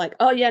Grey and were like,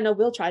 oh yeah, no,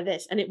 we'll try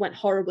this, and it went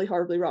horribly,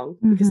 horribly wrong,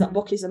 because that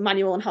book is a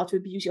manual on how to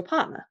abuse your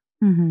partner.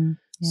 Yeah.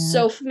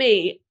 So for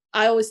me,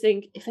 I always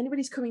think, if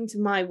anybody's coming to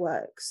my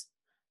works,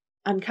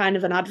 I'm kind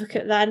of an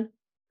advocate then,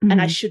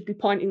 and I should be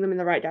pointing them in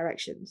the right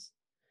directions.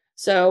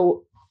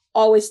 So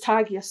always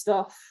tag your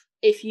stuff.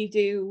 If you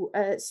do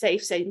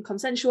safe and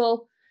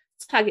consensual,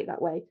 tag it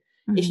that way.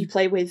 If you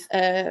play with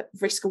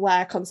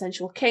risk-aware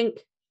consensual kink,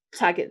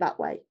 tag it that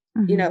way.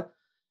 You know,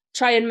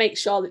 try and make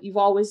sure that you've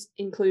always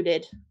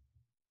included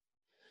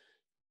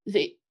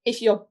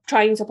if you're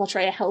trying to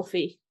portray a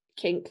healthy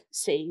kink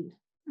scene,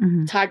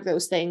 tag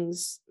those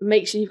things.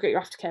 Make sure you've got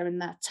your aftercare in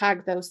there.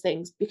 Tag those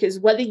things, because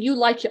whether you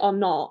like it or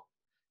not,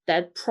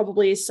 there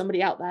probably is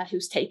somebody out there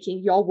who's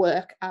taking your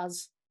work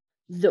as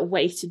the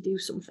way to do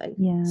something.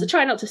 Yeah. So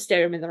try not to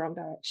steer them in the wrong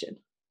direction.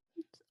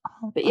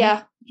 But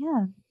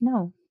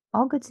no,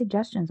 all good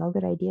suggestions, all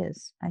good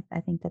ideas. I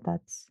think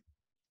that's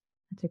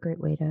a great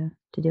way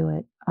to do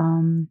it.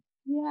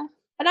 Yeah.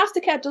 And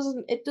aftercare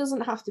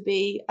doesn't have to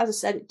be, as I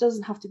said, it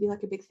doesn't have to be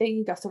like a big thing.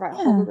 You have to write a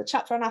whole other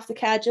chapter on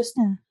aftercare. Just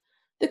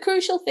the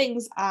crucial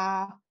things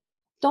are,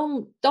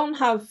 don't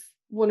have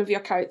one of your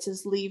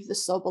characters leave the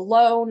sub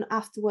alone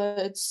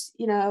afterwards.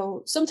 You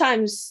know,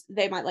 sometimes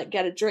they might like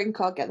get a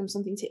drink or get them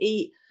something to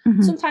eat.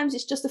 Sometimes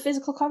it's just a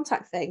physical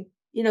contact thing,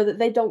 you know, that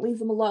they don't leave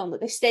them alone, that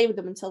they stay with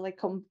them until they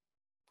come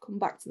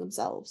back to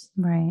themselves.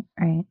 Right.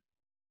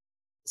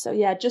 So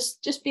yeah,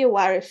 just be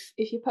aware if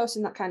you're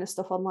posting that kind of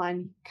stuff online,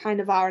 you kind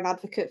of are an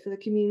advocate for the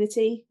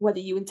community, whether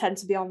you intend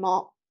to be or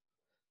not.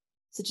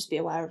 So just be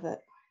aware of it.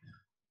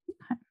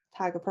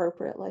 Tag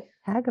appropriately.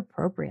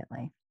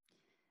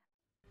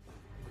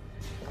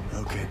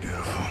 Okay,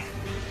 beautiful.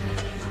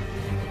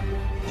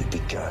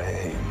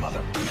 Yippee-ki-yay,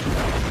 mother.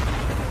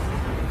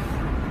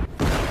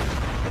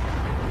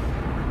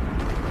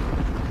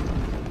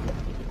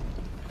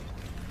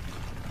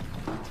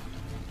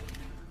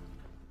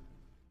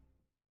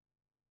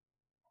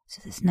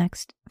 So this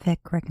next fic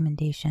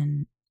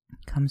recommendation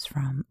comes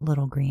from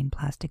Little Green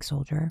Plastic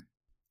Soldier.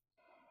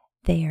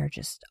 They are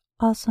just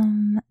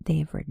awesome.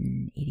 They've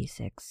written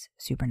 86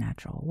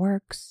 supernatural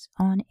works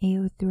on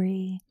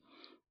AO3.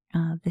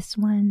 This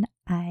one,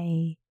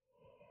 okay,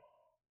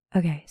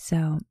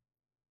 so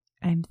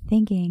I'm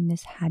thinking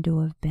this had to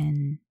have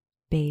been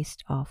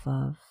based off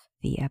of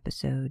the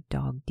episode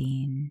Dog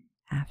Dean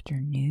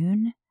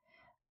Afternoon.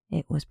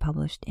 It was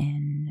published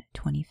in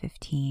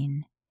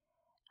 2015,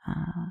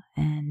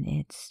 and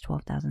it's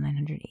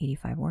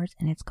 12,985 words,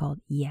 and it's called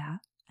Yeah,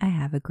 I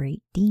Have a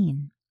Great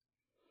Dean.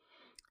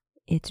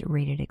 It's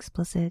rated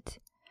explicit,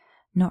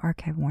 no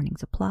archive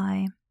warnings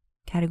apply,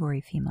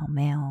 category female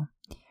male,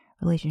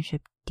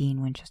 relationship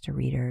Dean Winchester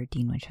reader,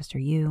 Dean Winchester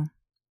you,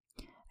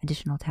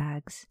 additional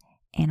tags,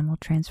 animal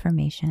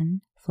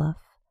transformation, fluff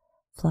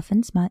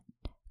and smut,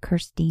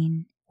 curse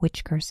Dean,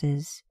 witch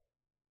curses.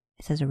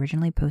 It says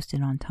originally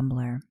posted on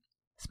Tumblr,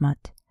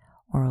 smut,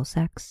 oral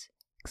sex,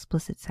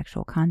 explicit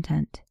sexual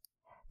content,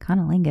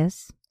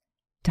 conolingus,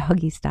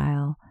 doggy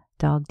style,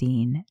 dog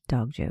Dean,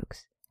 dog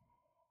jokes.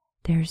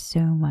 There's so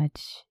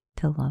much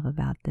to love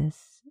about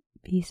this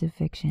piece of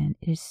fiction.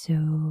 It is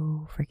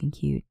so freaking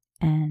cute.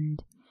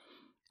 And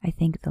I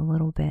think the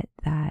little bit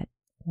that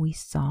we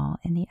saw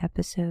in the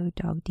episode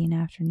Dog Dean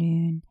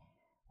Afternoon,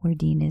 where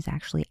Dean is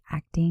actually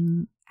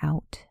acting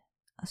out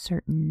a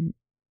certain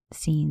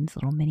scenes,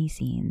 little mini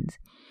scenes,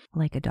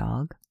 like a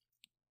dog.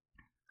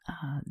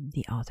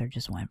 The author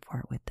just went for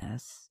it with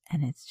this,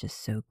 and it's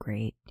just so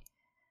great.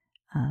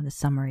 The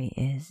summary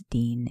is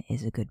Dean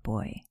is a good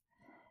boy.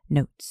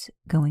 Notes,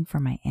 going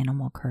for my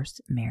animal curse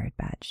merit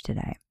badge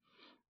today.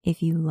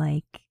 If you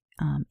like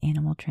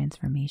animal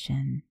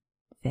transformation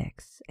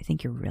fics, I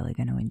think you're really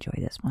going to enjoy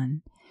this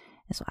one.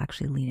 This will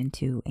actually lead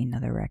into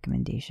another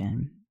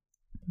recommendation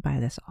by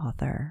this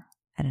author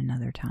at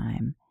another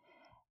time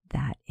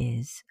that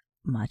is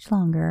much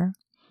longer,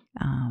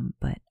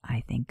 but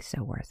I think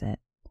so worth it.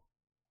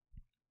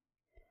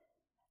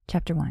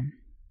 Chapter 1.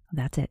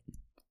 That's it.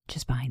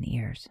 Just behind the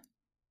ears.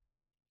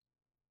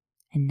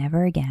 And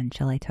never again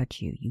shall I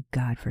touch you, you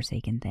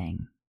God-forsaken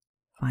thing.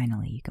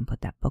 Finally, you can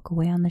put that book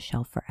away on the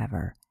shelf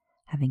forever,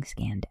 having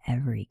scanned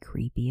every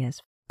creepy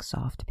as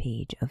soft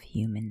page of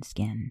human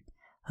skin.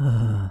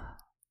 Ugh.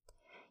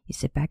 You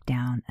sit back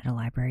down at a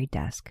library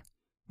desk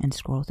and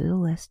scroll through the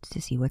list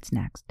to see what's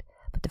next,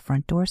 but the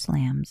front door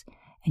slams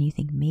and you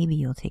think maybe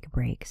you'll take a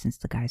break since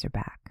the guys are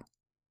back.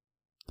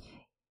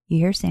 You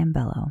hear Sam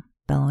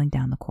bellowing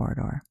down the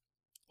corridor.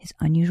 His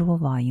unusual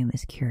volume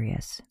is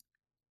curious.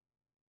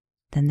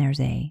 Then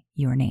there's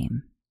your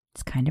name.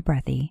 It's kind of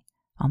breathy,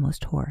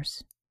 almost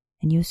hoarse,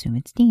 and you assume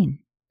it's Dean.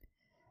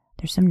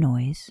 There's some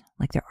noise,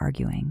 like they're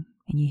arguing,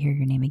 and you hear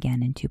your name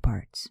again in 2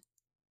 parts.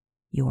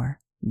 Your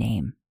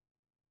name.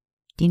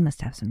 Dean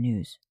must have some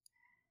news.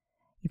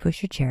 You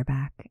push your chair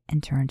back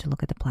and turn to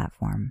look at the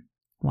platform,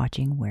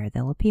 watching where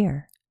they'll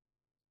appear.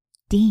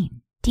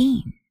 Dean,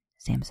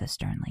 Sam says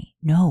sternly.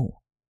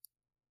 No.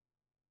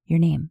 Your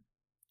name,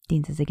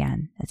 Dean says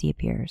again as he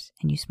appears,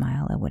 and you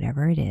smile at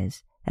whatever it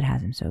is that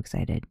has him so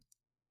excited.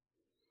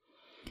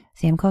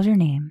 Sam calls your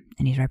name,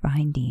 and he's right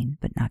behind Dean,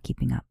 but not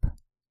keeping up.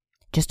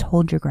 Just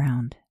hold your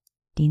ground.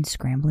 Dean's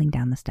scrambling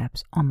down the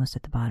steps, almost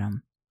at the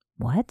bottom.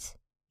 What?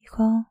 You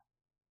call?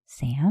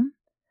 Sam?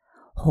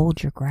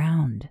 Hold your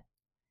ground.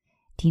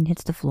 Dean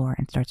hits the floor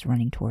and starts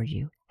running towards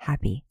you,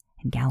 happy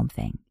and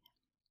galloping.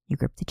 You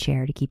grip the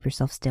chair to keep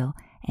yourself still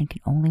and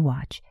can only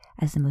watch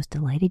as the most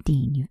delighted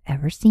Dean you've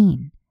ever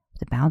seen,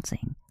 with a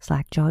bouncing,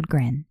 slack-jawed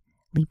grin,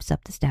 leaps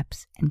up the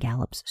steps and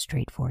gallops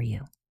straight for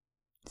you.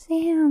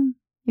 Sam!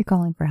 You're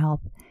calling for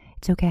help.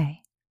 It's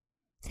okay.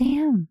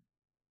 Sam!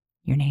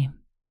 Your name.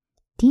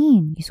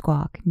 Dean, you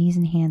squawk, knees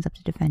and hands up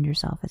to defend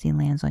yourself as he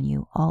lands on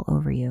you, all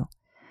over you.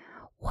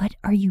 What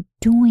are you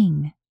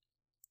doing?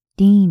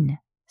 Dean,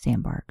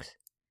 Sam barks.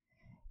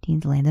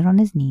 Dean's landed on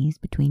his knees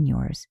between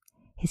yours,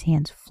 his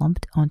hands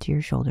flumped onto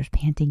your shoulders,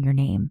 panting your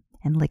name,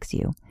 and licks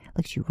you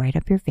right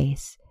up your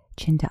face,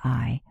 chin to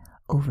eye,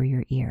 over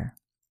your ear.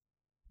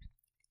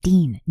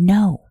 Dean,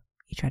 no!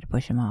 You try to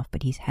push him off,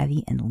 but he's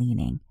heavy and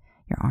leaning,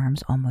 your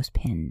arms almost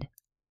pinned.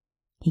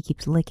 He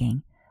keeps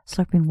licking,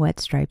 slurping wet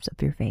stripes up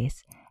your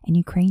face, and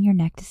you crane your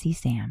neck to see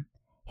Sam,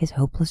 his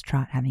hopeless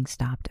trot having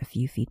stopped a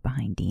few feet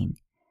behind Dean.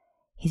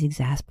 He's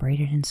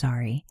exasperated and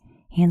sorry,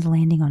 hands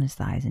landing on his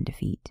thighs in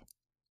defeat.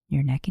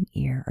 Your neck and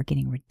ear are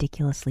getting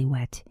ridiculously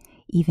wet,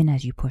 even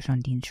as you push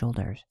on Dean's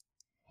shoulders.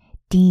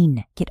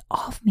 Dean, get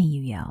off me,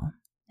 you yell,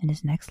 and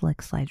his next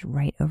lick slides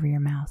right over your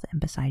mouth and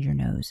beside your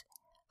nose,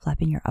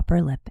 flapping your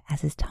upper lip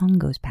as his tongue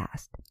goes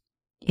past.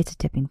 It's a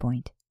tipping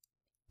point.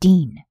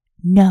 Dean,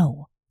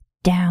 no!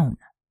 Down!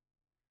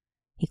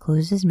 He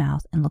closes his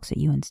mouth and looks at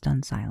you in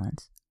stunned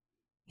silence.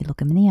 You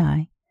look him in the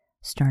eye,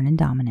 stern and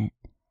dominant,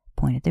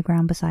 point at the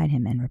ground beside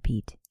him and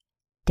repeat,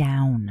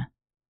 down,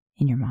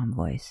 in your mom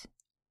voice.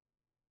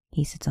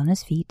 He sits on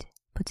his feet,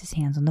 puts his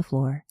hands on the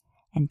floor,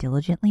 and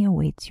diligently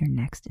awaits your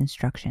next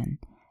instruction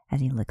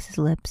as he licks his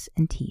lips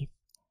and teeth,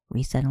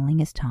 resettling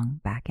his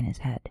tongue back in his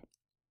head.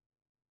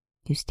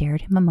 You stare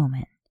at him a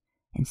moment,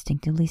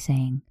 instinctively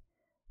saying,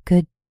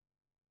 good,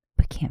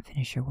 but can't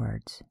finish your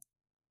words.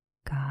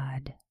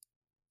 God.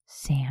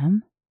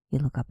 Sam? You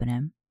look up at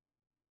him.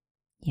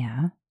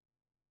 Yeah.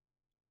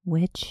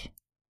 Which?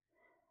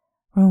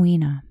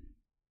 Rowena.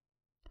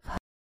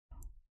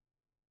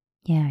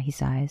 Yeah, he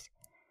sighs.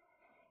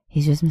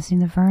 He's just missing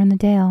the fur and the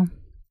tail.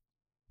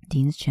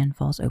 Dean's chin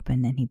falls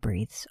open and he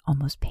breathes,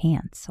 almost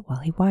pants, while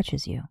he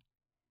watches you.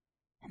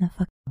 And the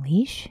fucking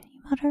leash,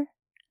 you mutter?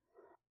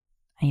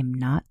 I am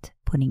not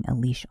putting a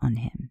leash on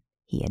him,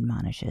 he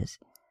admonishes,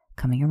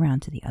 coming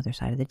around to the other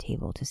side of the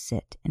table to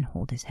sit and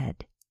hold his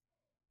head.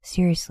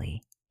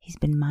 Seriously, he's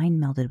been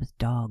mind-melded with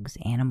dogs,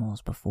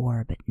 animals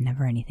before, but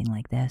never anything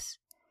like this.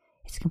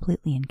 It's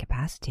completely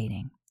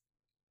incapacitating.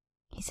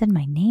 He said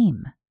my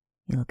name.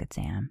 You look at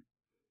Sam.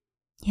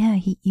 Yeah,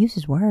 he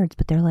uses words,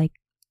 but they're like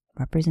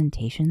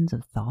representations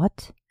of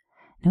thought.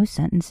 No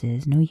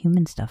sentences, no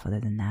human stuff other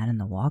than that and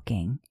the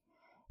walking.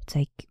 It's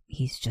like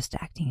he's just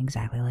acting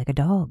exactly like a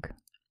dog.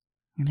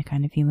 In a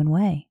kind of human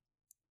way.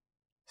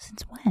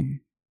 Since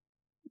when?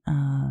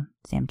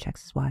 Sam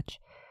checks his watch.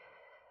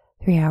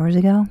 3 hours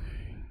ago.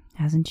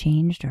 Hasn't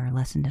changed or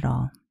lessened at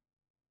all.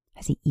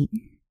 Has he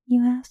eaten,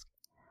 you ask?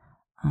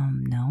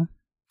 No.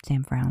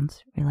 Sam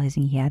frowns,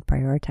 realizing he had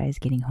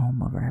prioritized getting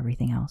home over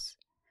everything else.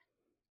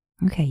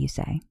 Okay, you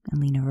say, and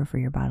lean over for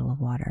your bottle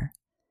of water.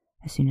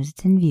 As soon as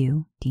it's in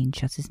view, Dean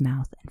shuts his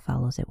mouth and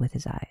follows it with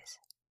his eyes.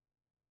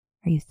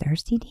 Are you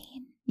thirsty,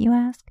 Dean? You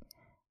ask.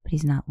 But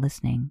he's not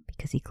listening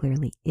because he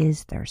clearly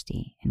is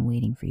thirsty and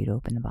waiting for you to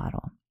open the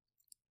bottle.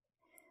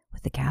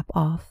 With the cap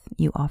off,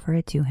 you offer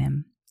it to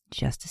him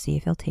just to see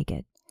if he'll take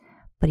it,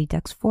 but he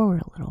ducks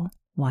forward a little,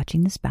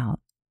 watching the spout,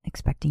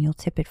 expecting you'll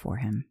tip it for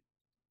him.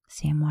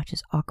 Sam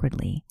watches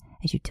awkwardly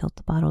as you tilt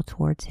the bottle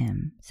towards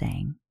him,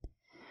 saying,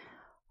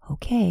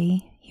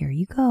 Okay, here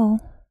you go,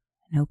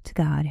 and hope to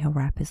God he'll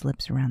wrap his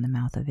lips around the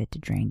mouth of it to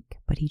drink,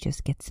 but he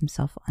just gets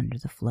himself under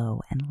the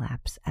flow and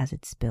laps as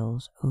it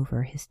spills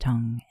over his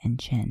tongue and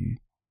chin.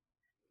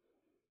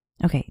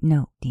 Okay,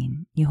 no,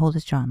 Dean, you hold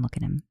his jaw and look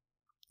at him.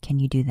 Can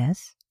you do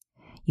this?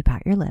 You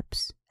pout your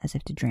lips, as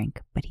if to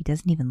drink, but he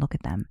doesn't even look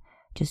at them,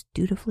 just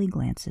dutifully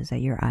glances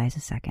at your eyes a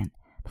second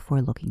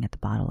before looking at the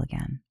bottle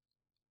again.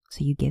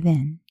 So you give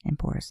in and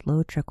pour a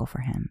slow trickle for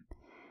him,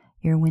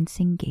 your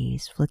wincing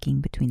gaze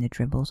flicking between the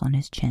dribbles on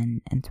his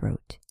chin and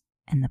throat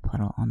and the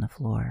puddle on the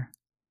floor.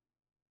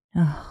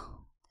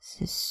 Oh,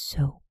 this is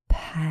so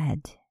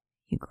bad,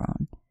 you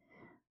groan.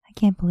 I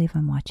can't believe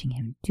I'm watching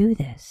him do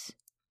this.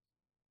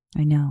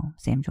 I know,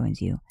 Sam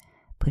joins you,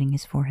 putting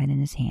his forehead in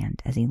his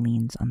hand as he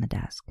leans on the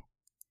desk.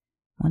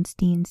 Once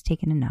Dean's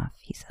taken enough,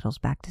 he settles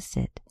back to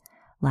sit,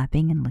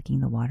 lapping and licking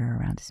the water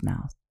around his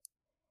mouth.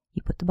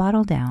 You put the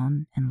bottle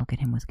down and look at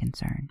him with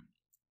concern.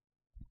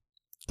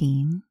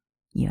 Dean,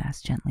 you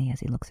ask gently as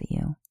he looks at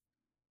you,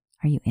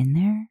 are you in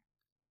there?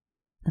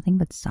 Nothing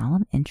but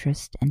solemn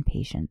interest and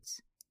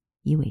patience.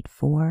 You wait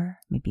 4,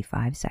 maybe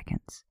 5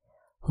 seconds,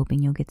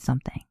 hoping you'll get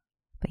something,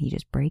 but he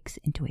just breaks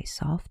into a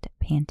soft,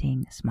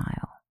 panting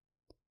smile.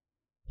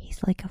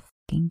 He's like a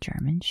fucking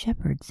German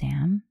shepherd,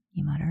 Sam,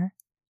 you mutter.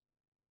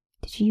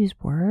 Did she use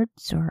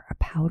words or a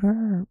powder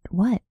or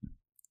what?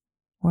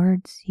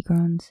 Words, he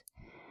groans,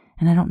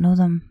 and I don't know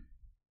them.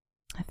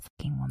 A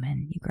fucking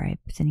woman, you gripe,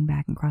 sitting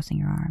back and crossing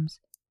your arms.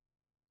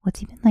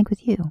 What's he been like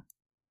with you?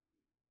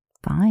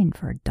 Fine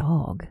for a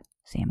dog,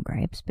 Sam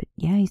gripes, but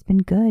yeah, he's been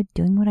good,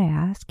 doing what I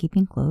asked,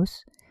 keeping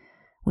close.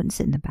 Wouldn't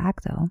sit in the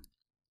back, though.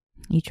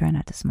 You try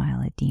not to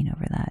smile at Dean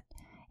over that.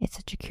 It's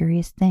such a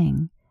curious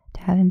thing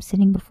to have him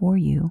sitting before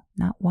you,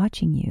 not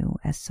watching you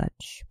as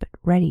such, but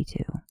ready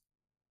to.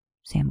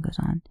 Sam goes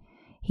on.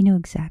 He knew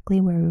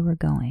exactly where we were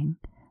going,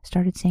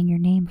 started saying your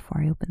name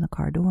before I opened the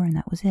car door, and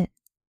that was it.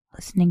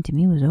 Listening to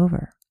me was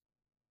over.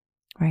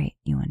 Right,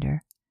 you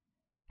wonder.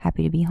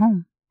 Happy to be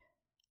home.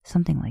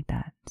 Something like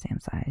that, Sam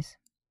sighs.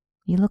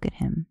 You look at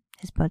him,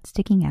 his butt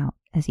sticking out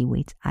as he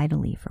waits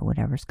idly for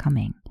whatever's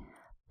coming,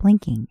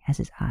 blinking as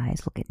his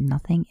eyes look at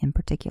nothing in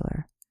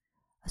particular.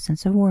 A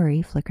sense of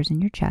worry flickers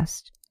in your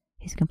chest.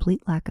 His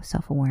complete lack of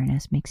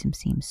self-awareness makes him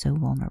seem so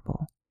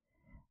vulnerable.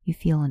 You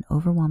feel an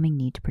overwhelming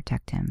need to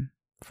protect him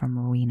from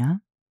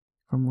Rowena,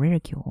 from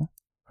ridicule,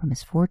 from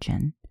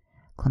misfortune,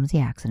 clumsy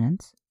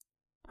accidents,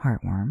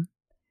 heartworm.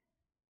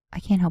 I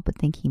can't help but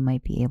think he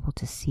might be able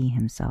to see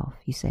himself,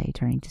 you say,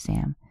 turning to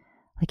Sam,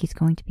 like he's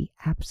going to be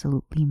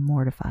absolutely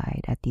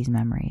mortified at these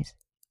memories.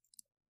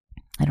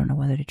 I don't know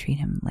whether to treat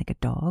him like a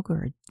dog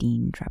or a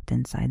Dean trapped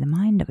inside the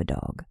mind of a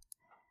dog.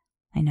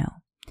 I know.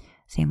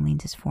 Sam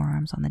leans his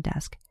forearms on the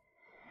desk.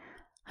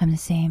 I'm the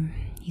same.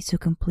 He's so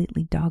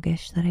completely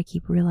doggish that I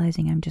keep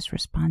realizing I'm just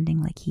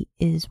responding like he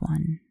is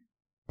one.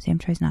 Sam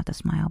tries not to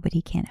smile, but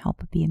he can't help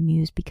but be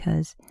amused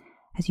because,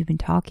 as you've been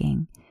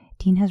talking,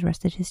 Dean has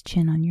rested his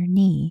chin on your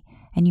knee,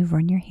 and you've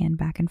run your hand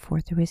back and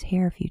forth through his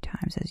hair a few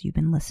times as you've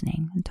been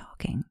listening and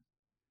talking.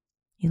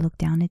 You look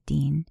down at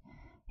Dean,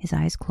 his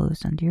eyes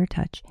closed under your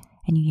touch,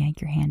 and you yank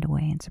your hand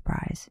away in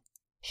surprise.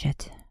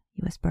 Shit,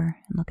 you whisper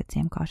and look at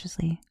Sam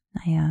cautiously.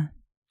 I,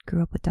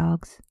 grew up with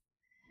dogs.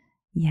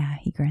 Yeah,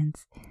 he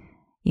grins.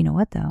 You know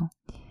what, though?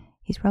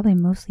 He's probably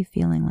mostly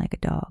feeling like a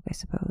dog, I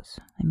suppose.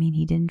 I mean,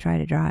 he didn't try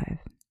to drive.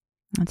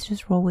 Let's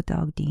just roll with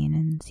Dog Dean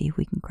and see if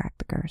we can crack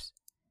the curse.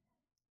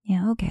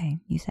 Yeah, okay,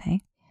 you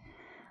say.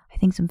 I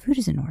think some food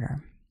is in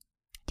order.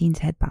 Dean's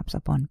head pops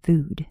up on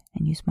food,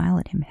 and you smile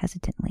at him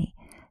hesitantly,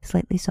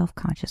 slightly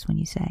self-conscious when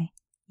you say,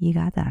 You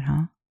got that,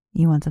 huh?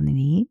 You want something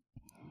to eat?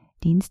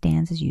 Dean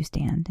stands as you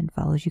stand and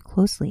follows you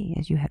closely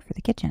as you head for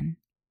the kitchen.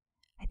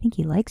 I think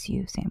he likes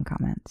you, Sam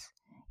comments.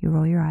 You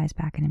roll your eyes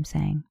back at him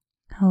saying,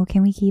 Oh,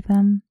 can we keep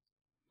him?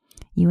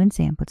 You and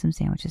Sam put some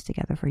sandwiches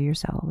together for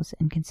yourselves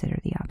and consider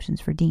the options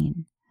for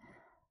Dean.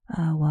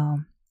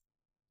 Well,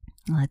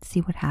 let's see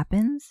what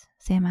happens,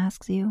 Sam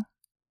asks you.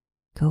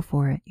 Go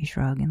for it, you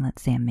shrug and let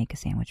Sam make a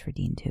sandwich for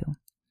Dean too.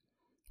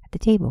 At the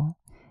table,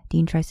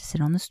 Dean tries to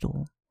sit on the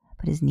stool,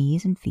 but his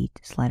knees and feet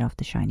slide off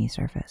the shiny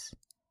surface.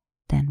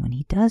 Then when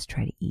he does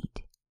try to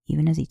eat,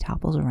 even as he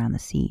topples around the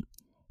seat,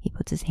 he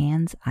puts his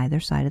hands either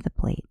side of the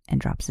plate and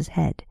drops his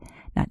head,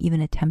 not even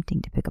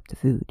attempting to pick up the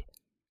food.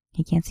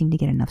 He can't seem to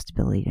get enough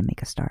stability to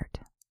make a start.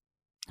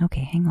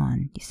 Okay, hang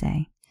on, you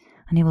say,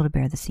 unable to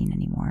bear the scene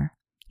anymore.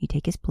 You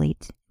take his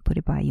plate and put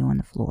it by you on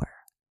the floor.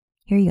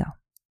 Here you go.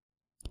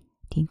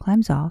 Dean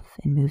climbs off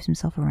and moves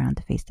himself around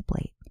to face the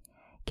plate,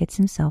 gets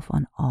himself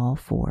on all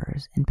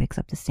fours and picks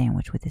up the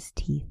sandwich with his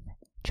teeth,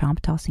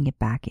 tossing it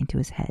back into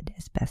his head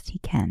as best he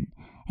can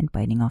and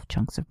biting off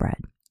chunks of bread.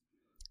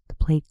 The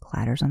plate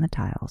clatters on the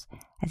tiles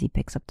as he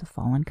picks up the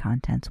fallen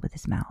contents with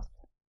his mouth.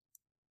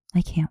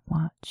 I can't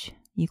watch.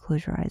 You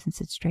close your eyes and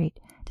sit straight,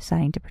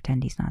 deciding to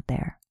pretend he's not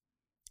there.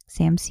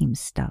 Sam seems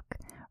stuck,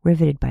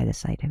 riveted by the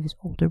sight of his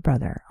older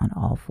brother on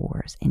all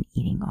fours and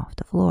eating off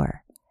the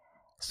floor.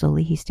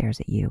 Slowly he stares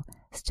at you,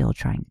 still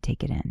trying to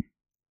take it in.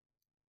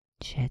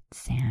 Shit,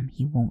 Sam,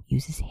 he won't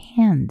use his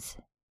hands,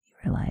 you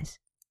realize.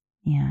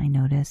 Yeah, I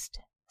noticed,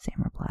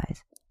 Sam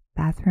replies.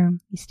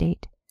 Bathroom, you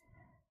state.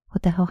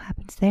 What the hell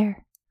happens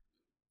there?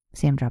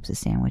 Sam drops his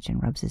sandwich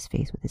and rubs his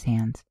face with his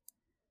hands.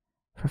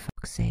 For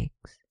fuck's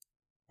sakes,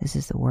 this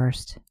is the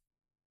worst.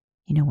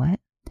 You know what?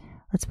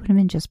 Let's put him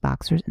in just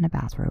boxers and a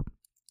bathrobe.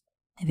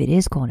 If it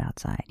is cold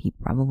outside, he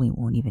probably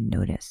won't even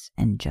notice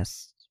and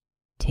just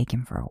take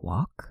him for a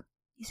walk,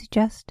 you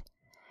suggest?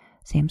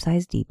 Sam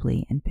sighs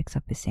deeply and picks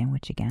up his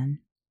sandwich again.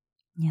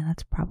 Yeah,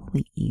 that's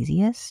probably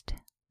easiest.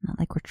 Not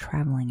like we're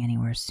traveling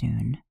anywhere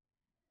soon.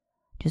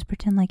 Just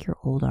pretend like you're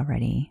old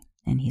already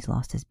and he's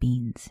lost his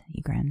beans,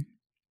 you grin.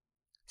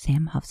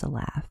 Sam huffs a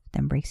laugh,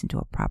 then breaks into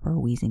a proper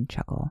wheezing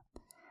chuckle.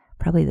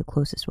 Probably the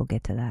closest we'll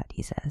get to that,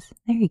 he says.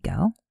 There you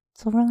go.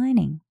 Silver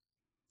lining.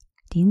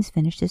 Dean's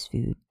finished his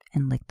food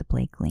and licked the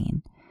plate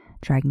clean,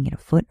 dragging it a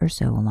foot or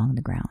so along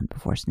the ground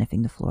before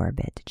sniffing the floor a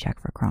bit to check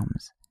for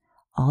crumbs.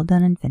 All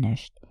done and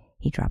finished,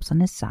 he drops on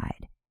his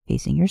side,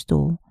 facing your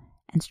stool,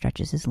 and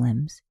stretches his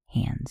limbs,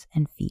 hands,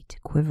 and feet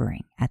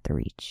quivering at the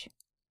reach.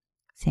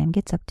 Sam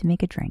gets up to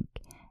make a drink,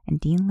 and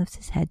Dean lifts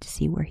his head to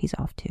see where he's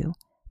off to,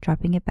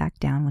 dropping it back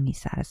down when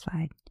he's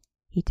satisfied.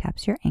 He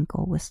taps your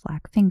ankle with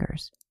slack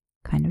fingers,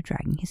 kind of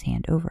dragging his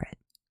hand over it.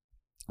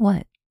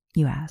 What?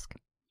 You ask.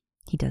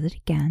 He does it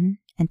again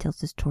and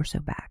tilts his torso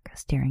back,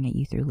 staring at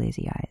you through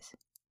lazy eyes.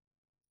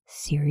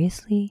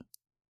 Seriously?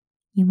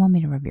 You want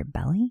me to rub your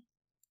belly?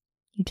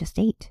 You just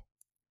ate.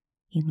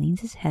 He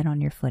leans his head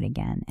on your foot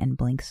again and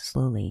blinks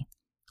slowly,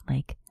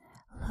 like,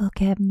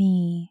 look at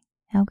me.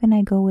 How can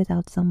I go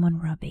without someone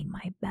rubbing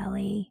my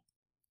belly?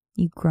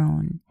 You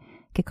groan,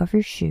 kick off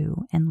your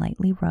shoe, and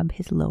lightly rub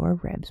his lower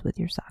ribs with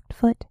your socked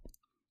foot,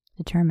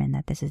 determined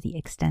that this is the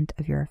extent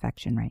of your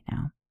affection right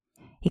now.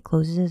 He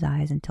closes his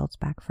eyes and tilts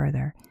back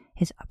further,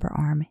 his upper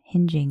arm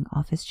hinging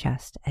off his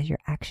chest as your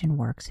action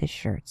works his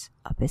shirts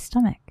up his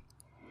stomach.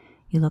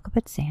 You look up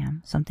at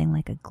Sam, something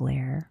like a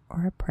glare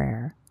or a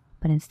prayer,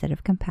 but instead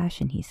of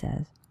compassion, he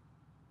says,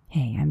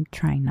 Hey, I'm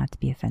trying not to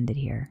be offended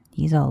here.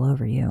 He's all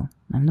over you.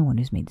 I'm the one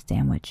who's made the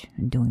sandwich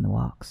and doing the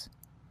walks.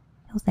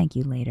 He'll thank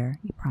you later,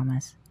 you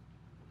promise.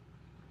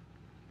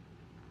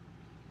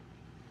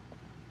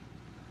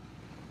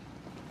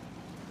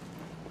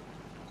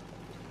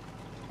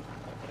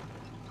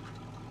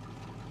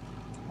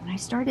 When I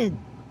started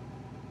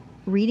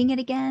reading it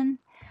again,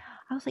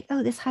 I was like,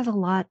 oh, this has a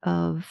lot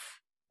of,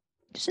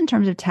 just in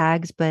terms of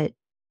tags, but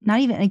not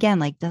even, again,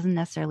 like doesn't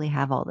necessarily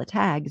have all the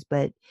tags,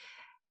 but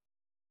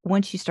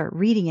once you start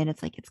reading it,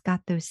 it's like, it's got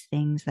those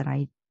things that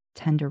I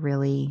tend to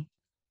really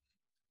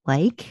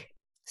like.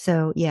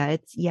 So yeah,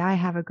 I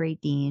Have a Great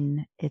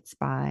Dean. It's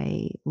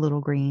by Little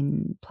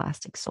Green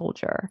Plastic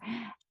Soldier.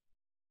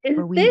 Is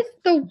this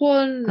the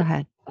one? Go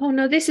ahead. Oh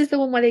no, this is the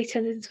one where they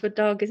turn into a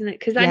dog, isn't it?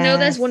 Because I know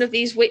there's one of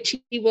these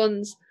witchy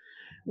ones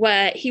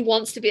where he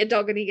wants to be a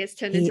dog and he gets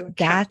turned into a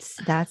cat.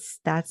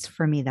 That's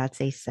for me. That's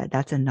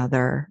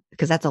another,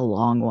 because that's a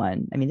long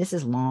one. I mean, this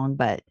is long,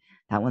 but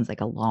that one's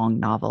like a long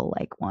novel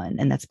like one,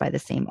 and that's by the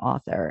same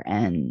author.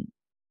 And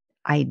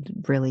I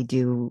really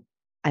do.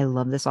 I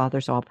love this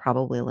author, so I'll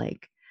probably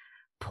like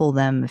pull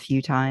them a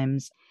few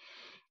times.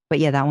 But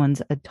yeah, that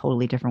one's a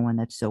totally different one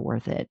that's so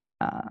worth it.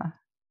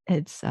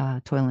 It's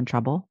Toil and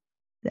Trouble.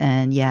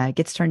 And yeah, he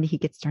gets turned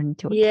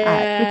into a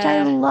cat, which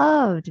I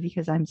loved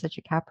because I'm such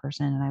a cat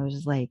person. And I was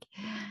just like,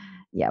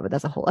 yeah, but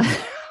that's a whole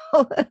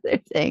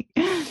other thing.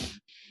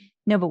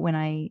 No, but when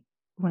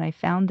I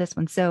found this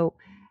one, so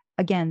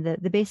again,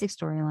 the basic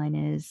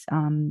storyline is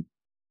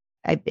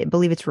I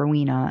believe it's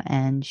Rowena,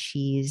 and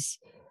she's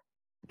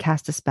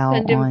cast a spell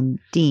Send him. on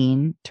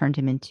Dean, turned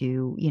him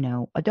into,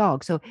 a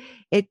dog. So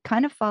it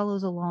kind of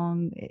follows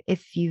along,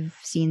 if you've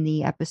seen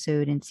the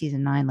episode in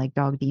season 9, like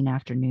Dog Dean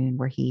Afternoon,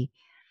 where he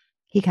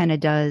kind of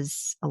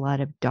does a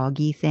lot of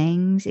doggy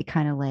things. It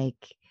kind of like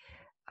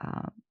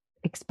uh,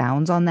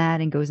 expounds on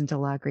that and goes into a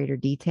lot greater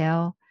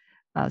detail.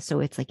 So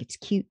it's like it's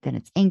cute, then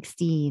it's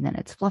angsty, then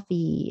it's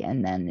fluffy,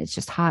 and then it's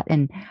just hot.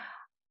 And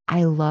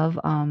I love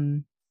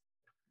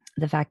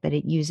the fact that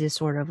it uses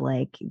sort of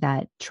like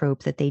that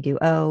trope that they do.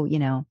 Oh,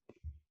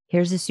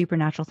 here's a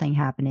supernatural thing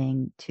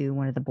happening to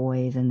one of the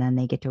boys, and then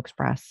they get to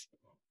express,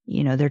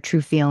 their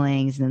true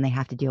feelings, and then they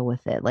have to deal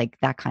with it, like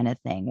that kind of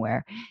thing,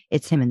 where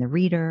it's him and the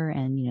reader,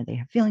 and they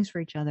have feelings for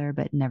each other,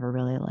 but never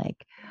really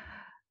like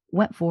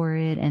went for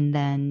it. And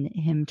then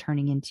him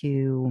turning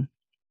into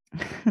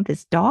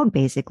this dog,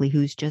 basically,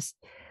 who's just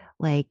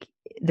like,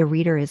 the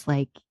reader is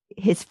like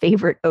his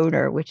favorite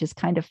owner, which is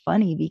kind of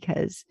funny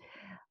because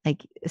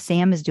like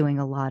Sam is doing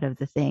a lot of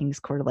the things,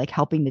 sort of like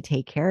helping to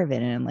take care of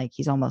it. And like,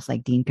 he's almost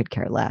like Dean could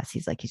care less.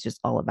 He's like, he's just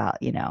all about,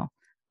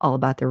 all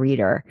about the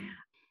reader.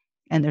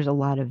 And there's a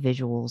lot of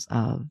visuals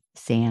of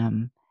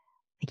Sam,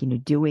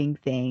 like, doing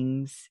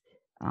things,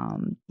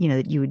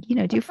 that you would,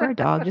 do for a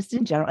dog, just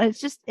in general. And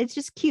it's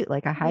just cute.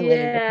 Like I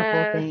highlighted a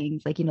couple of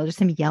things, like, just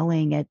him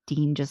yelling at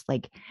Dean, just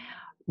like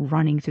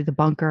running through the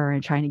bunker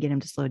and trying to get him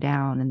to slow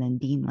down. And then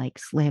Dean like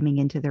slamming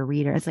into the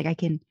reader. It's like, I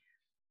can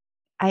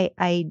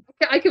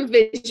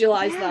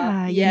visualize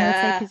that.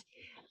 Yeah. It's like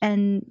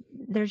and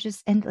there's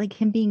just, and like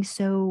him being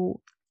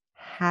so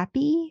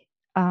happy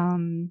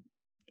in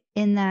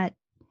that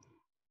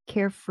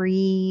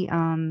carefree,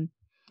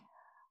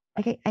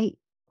 like I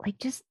like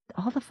just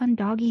all the fun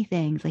doggy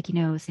things, like,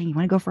 saying you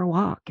want to go for a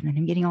walk, and then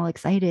him getting all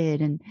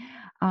excited, and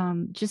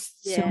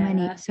just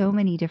so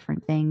many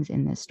different things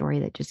in this story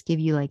that just give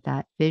you like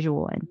that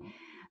visual. And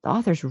the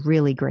author's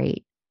really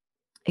great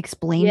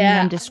explaining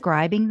and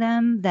describing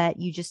them, that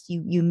you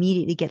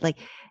immediately get like,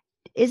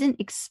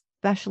 isn't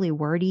especially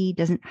wordy,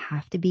 doesn't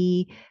have to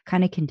be,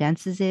 kind of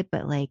condenses it,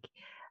 but like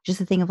just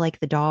the thing of like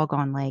the dog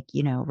on like,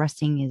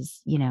 resting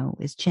his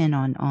chin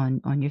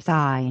on your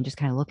thigh, and just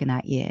kind of looking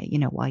at you,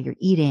 while you're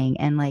eating.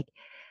 And like,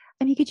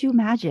 I mean, could you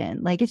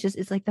imagine? Like,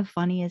 it's like the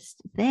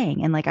funniest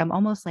thing. And like, I'm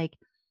almost like,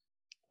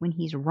 when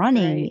he's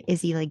running,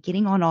 is he like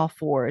getting on all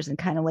fours and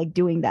kind of like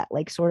doing that,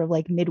 like sort of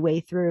like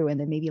midway through, and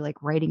then maybe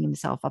like righting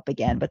himself up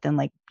again, but then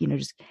like,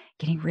 just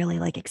getting really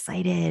like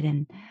excited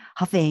and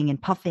huffing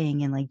and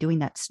puffing and like doing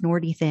that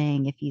snorty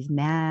thing if he's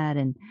mad,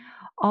 and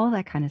all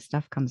that kind of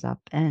stuff comes up.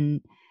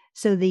 And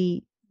so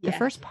the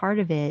first part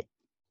of it,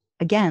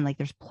 again, like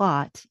there's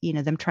plot,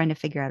 them trying to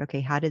figure out, okay,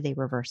 how did they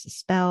reverse the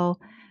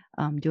spell?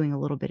 Doing a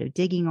little bit of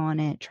digging on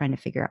it, trying to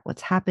figure out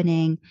what's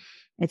happening.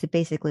 It's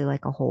basically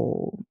like a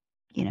whole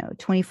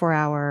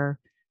 24-hour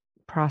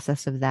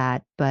process of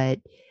that, but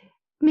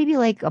maybe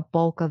like a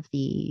bulk of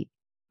the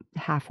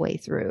halfway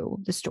through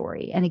the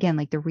story. And again,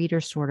 like the reader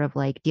sort of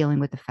like dealing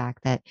with the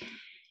fact that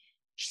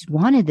she's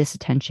wanted this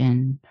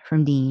attention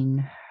from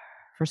Dean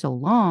for so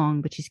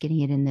long, but she's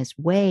getting it in this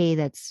way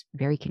that's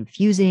very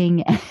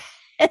confusing.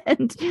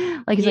 And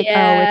like, he's like,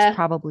 oh, it's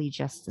probably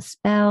just a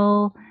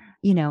spell,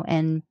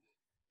 and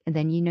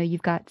then,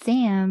 you've got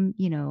Sam,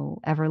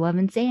 ever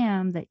loving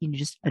Sam, that,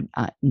 just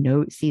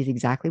sees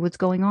exactly what's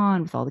going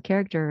on with all the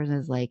characters, and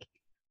is like,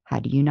 how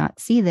do you not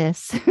see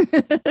this?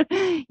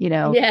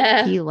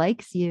 He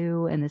likes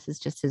you, and this is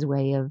just his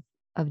way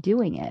of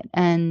doing it.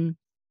 And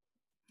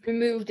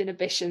removed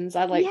inhibitions.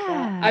 I like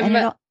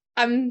that.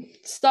 I'm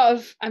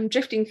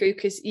drifting through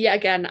because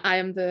again, I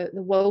am the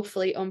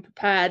woefully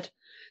unprepared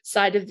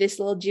side of this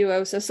little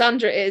duo. So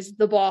Sandra is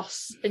the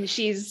boss, and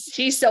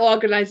she's so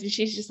organized, and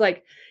she's just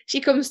like, she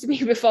comes to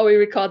me before we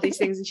record these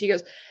things, and she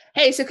goes,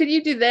 hey, so could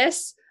you do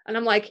this? And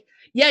I'm like,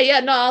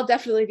 yeah, no, I'll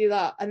definitely do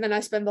that. And then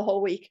I spend the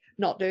whole week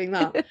not doing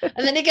that.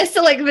 And then it gets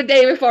to like the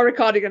day before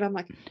recording, and I'm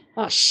like,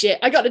 oh shit,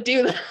 I got to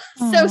do that.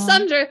 So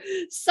Sandra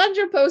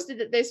posted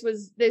that this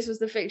was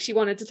the thing she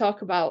wanted to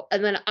talk about,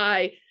 and then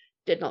I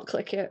did not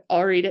click it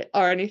or read it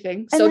or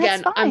anything. So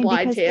again, I'm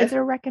blind here. It's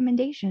a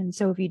recommendation.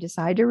 So if you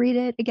decide to read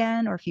it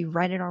again, or if you've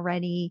read it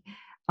already,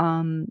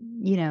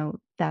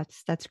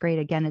 that's great.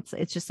 Again,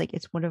 it's just like,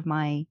 it's one of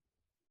my,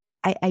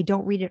 I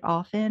don't read it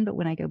often, but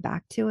when I go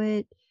back to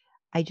it,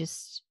 I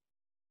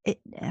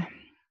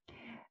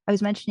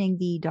was mentioning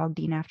the Dog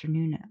Dean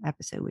Afternoon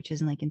episode, which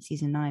isn't like in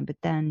season 9, but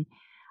then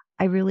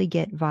I really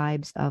get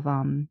vibes of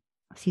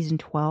season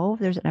 12.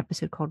 There's an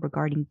episode called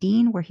Regarding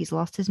Dean, where he's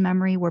lost his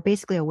memory, where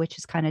basically a witch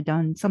has kind of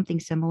done something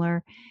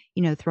similar,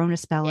 thrown a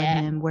spell at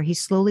him, where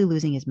he's slowly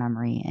losing his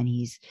memory, and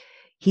he's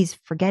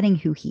forgetting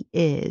who he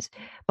is.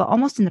 But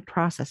almost in the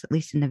process, at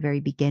least in the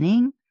very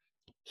beginning,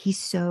 he's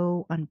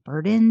so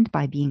unburdened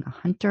by being a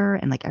hunter,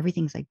 and like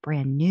everything's like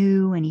brand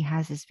new, and he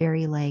has this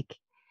very like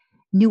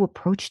new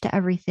approach to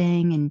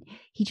everything, and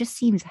he just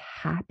seems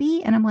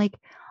happy. And I'm like,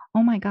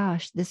 oh my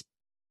gosh, this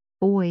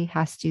boy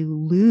has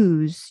to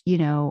lose,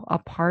 a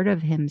part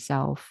of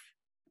himself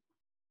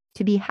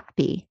to be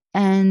happy.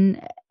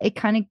 And it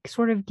kind of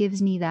sort of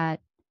gives me that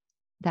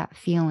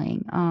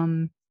feeling.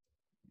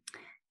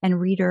 And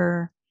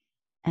Reader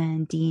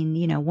and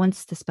Dean,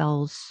 once the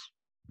spell's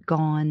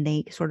gone,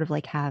 they sort of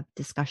like have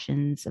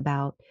discussions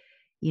about,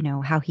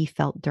 how he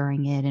felt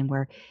during it, and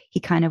where he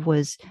kind of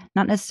was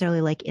not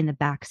necessarily like in the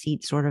back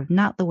seat, sort of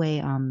not the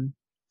way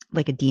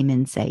like a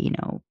demon, say,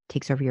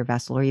 takes over your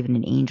vessel, or even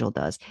an angel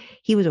does.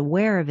 He was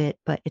aware of it,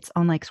 but it's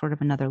on like sort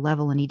of another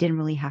level, and he didn't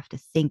really have to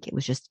think. It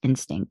was just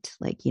instinct,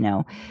 like,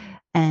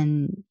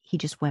 and he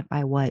just went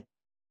by what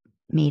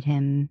made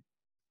him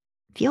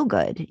feel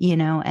good,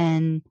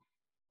 and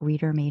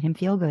Reader made him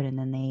feel good. And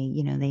then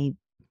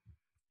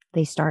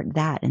they start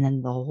that. And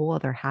then the whole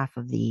other half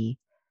of the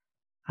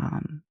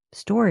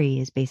story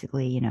is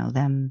basically,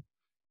 them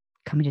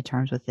coming to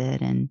terms with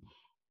it and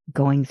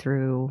going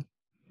through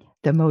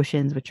the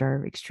emotions, which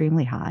are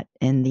extremely hot,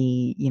 and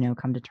the,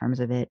 come to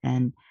terms of it.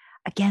 And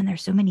again,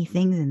 there's so many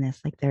things in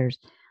this. Like there's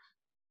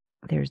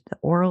the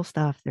oral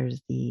stuff, there's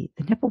the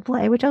nipple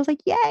play, which I was like,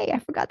 yay, I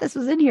forgot this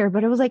was in here.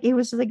 But it was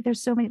just like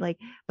there's so many, like,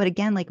 but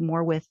again, like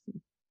more with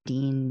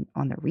Dean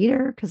on the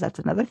Reader, because that's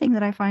another thing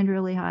that I find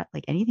really hot.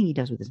 Like anything he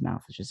does with his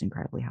mouth is just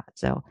incredibly hot.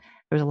 So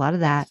there's a lot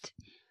of that.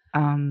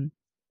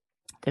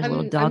 There's a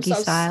little doggy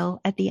style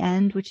at the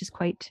end, which is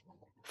quite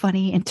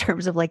funny in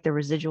terms of like the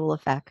residual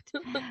effect,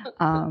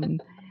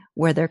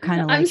 where they're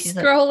kind of like,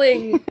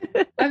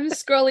 I'm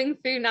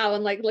scrolling through now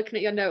and like looking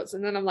at your notes,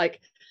 and then I'm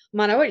like,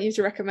 man, I want you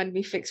to recommend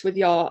me fix with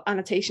your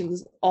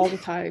annotations all the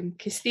time,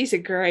 because these are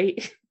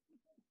great.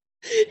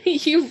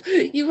 You've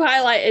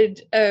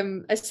highlighted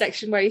a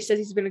section where he says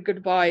he's been a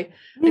good boy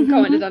and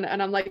commented on it,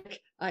 and I'm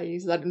like, I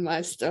use that in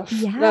my stuff.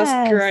 Yes.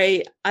 That's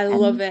great. I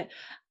love it.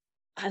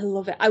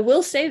 I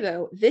will say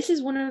though, this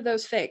is one of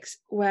those fics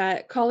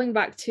where, calling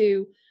back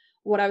to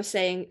what I was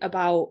saying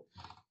about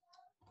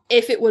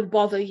if it would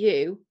bother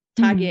you,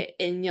 tag it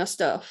in your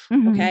stuff.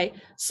 Okay,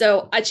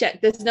 so I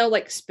checked, there's no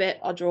like spit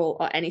or drool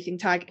or anything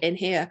tag in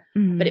here,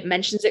 but it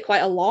mentions it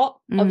quite a lot,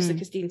 obviously,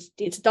 because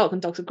Dean's a dog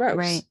and dogs are gross,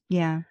 right?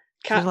 Yeah.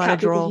 Cat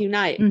people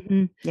unite.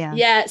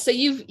 Yeah. So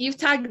you've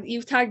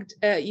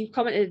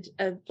commented,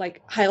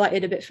 like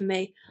highlighted a bit for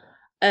me,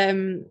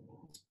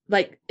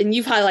 like, and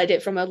you've highlighted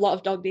it from a lot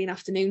of Dog Dean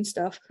afternoon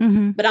stuff.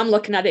 But I'm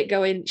looking at it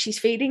going, she's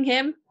feeding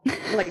him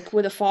like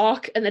with a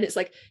fork, and then it's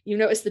like, you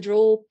notice the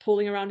drool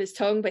pulling around his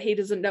tongue, but he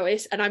doesn't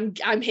notice, and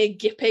I'm here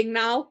gipping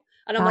now,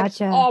 and I'm like,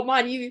 oh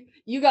man,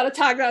 you gotta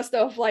tag that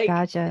stuff, like,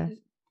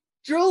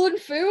 drool and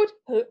food.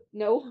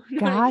 No, you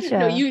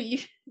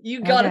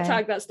gotta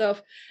tag that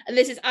stuff. And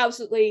this is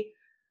absolutely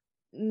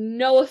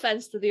no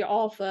offense to the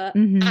author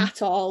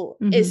at all.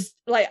 Is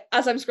like,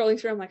 as I'm scrolling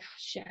through, I'm like, oh,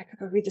 shit, I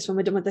gotta read this when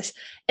we're done with this.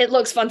 It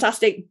looks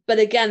fantastic, but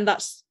again,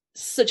 that's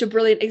such a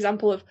brilliant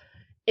example of,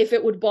 if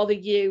it would bother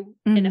you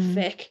in a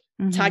fic,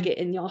 tag it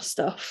in your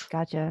stuff.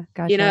 Gotcha.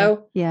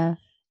 Yeah,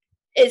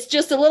 it's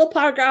just a little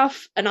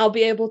paragraph, and I'll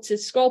be able to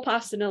scroll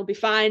past and it'll be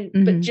fine.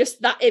 But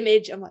just that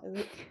image, I'm like,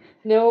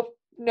 nope.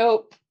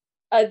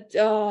 I've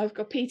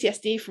got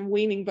PTSD from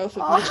weaning both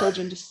of my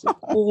children. Just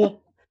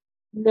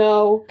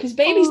no, because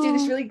babies do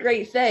this really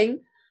great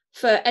thing.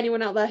 For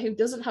anyone out there who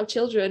doesn't have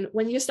children,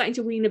 when you're starting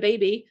to wean a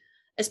baby,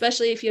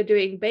 especially if you're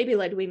doing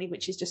baby-led weaning,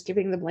 which is just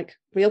giving them like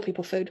real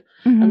people food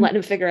and letting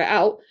them figure it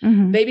out,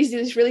 babies do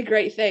this really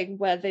great thing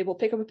where they will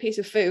pick up a piece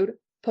of food,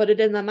 put it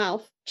in their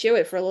mouth, chew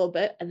it for a little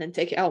bit, and then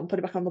take it out and put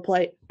it back on the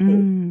plate.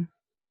 And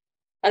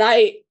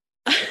I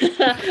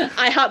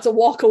had to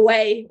walk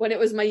away when it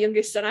was my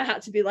youngest son. I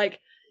had to be like,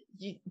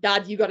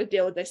 Dad, you got to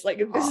deal with this. Like,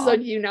 this is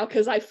on you now,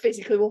 because I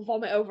physically will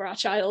vomit over our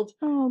child.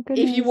 Oh,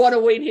 goodness. If you want to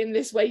wean him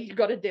this way, you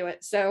got to do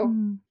it. So,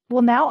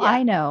 well, now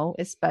I know,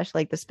 especially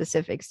like the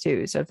specifics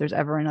too. So if there's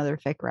ever another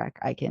fic rec,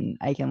 I can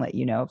let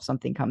you know if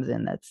something comes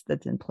in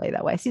that's in play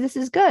that way. See, this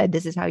is good.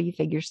 This is how you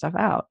figure stuff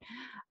out.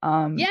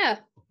 Yeah.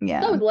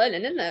 That was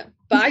learning, isn't it?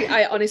 But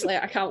I honestly,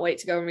 I can't wait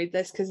to go and read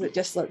this, because it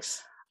just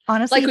looks,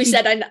 honestly, like we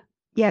said,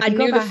 I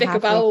knew the fic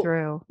about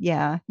through.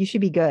 Yeah, you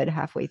should be good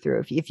halfway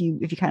through if you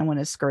kind of want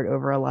to skirt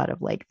over a lot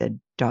of like the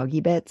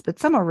doggy bits, but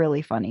some are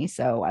really funny.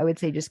 So I would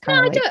say just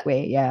kind of like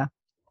wait. Yeah,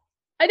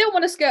 I don't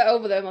want to skirt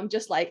over them. I'm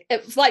just like,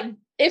 it's like,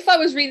 if I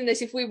was reading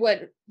this, if we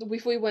weren't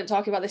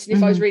talking about this, and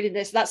if I was reading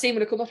this, that scene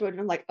would have come afterward,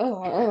 and I'm like,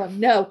 oh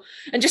no,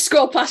 and just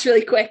scroll past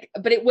really quick.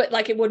 But it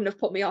wouldn't have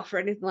put me off or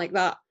anything like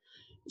that.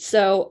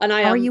 So, and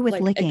are you with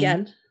licking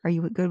again? Are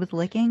you good with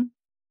licking?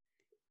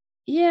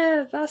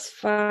 Yeah, that's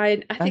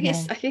fine. I think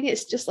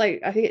it's just like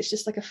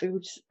a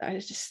food. I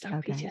just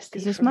have PTSD.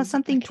 Because there's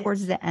something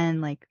towards the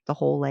end, like the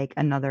whole like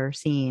another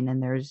scene,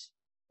 and there's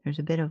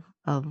a bit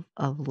of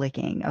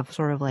licking, of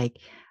sort of like,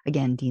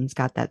 again, Dean's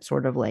got that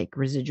sort of like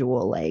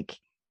residual, like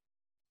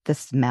the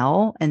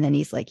smell, and then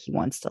he's like, he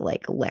wants to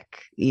like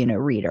lick,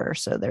 Reader.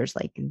 So there's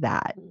like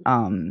that.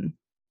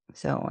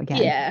 So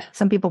again,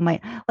 some people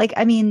might like,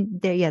 I mean,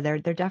 they're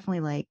definitely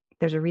like,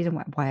 there's a reason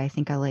why I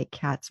think I like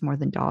cats more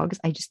than dogs.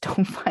 I just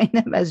don't find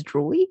them as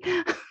drooly.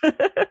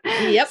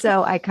 Yep.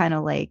 So I kind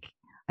of like,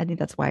 I think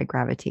that's why I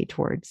gravitate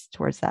towards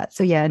that.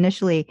 So yeah,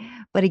 initially,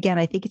 but again,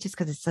 I think it's just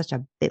because it's such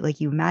a bit, like,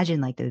 you imagine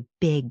like the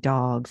big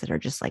dogs that are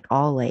just like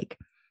all like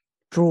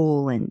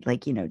drool and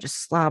like,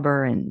 just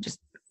slobber and just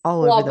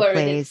all over the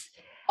place.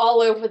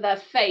 All over their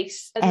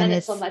face, and then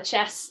it's on their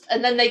chest,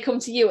 and then they come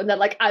to you and they're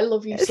like, I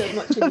love you so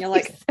much, and you're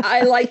like,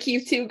 I like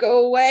you too,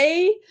 go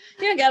away.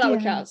 You don't get that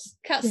with cats.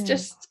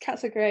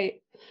 Cats are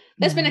great.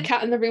 There's been a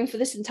cat in the room for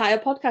this entire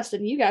podcast,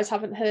 and you guys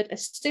haven't heard a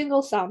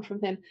single sound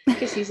from him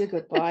because he's a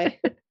good boy.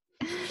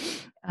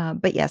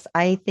 But yes,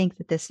 I think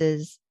that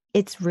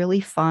it's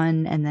really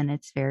fun, and then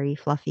it's very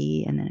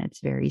fluffy, and then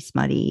it's very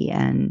smutty,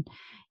 and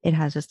it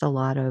has just a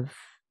lot of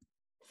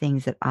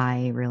things that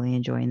I really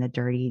enjoy in the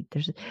dirty.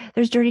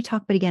 There's dirty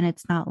talk, but again,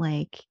 it's not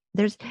like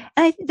there's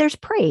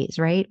praise,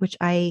 right? Which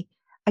I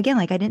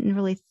didn't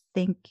really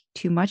think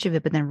too much of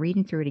it, but then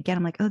reading through it again,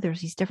 I'm like, oh,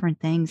 there's these different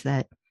things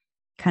that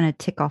kind of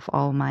tick off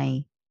all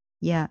my,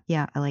 I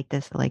like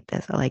this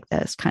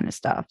kind of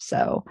stuff.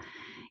 So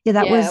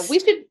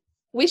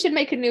we should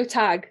make a new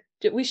tag.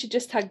 We should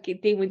just tag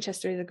Dean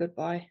Winchester is a good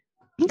boy.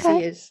 Okay.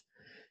 He is.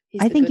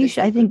 I think you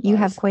should. I think you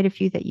have quite a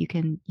few that you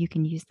can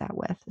use that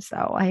with. So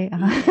I'm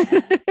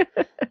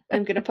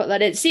going to put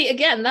that in. See,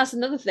 again, that's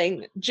another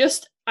thing.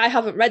 I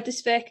haven't read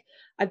this fic.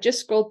 I've just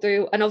scrolled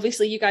through, and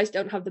obviously you guys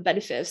don't have the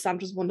benefit of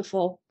Sandra's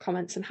wonderful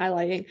comments and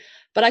highlighting,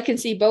 but I can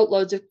see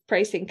boatloads of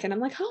praise king, and I'm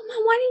like, oh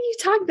man, why didn't you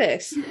tag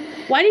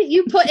this? Why didn't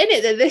you put in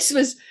it that this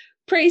was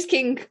praise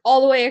king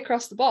all the way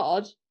across the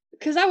board?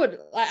 Because I would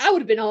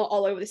have been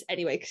all over this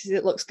anyway because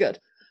it looks good.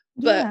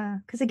 But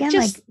because again,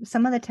 like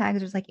some of the tags,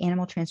 there's like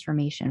animal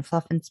transformation,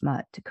 fluff and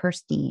smut, to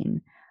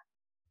Kirstine,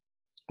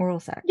 oral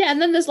sex. Yeah,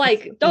 and then there's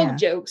like dog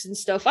jokes and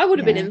stuff. I would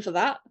have been in for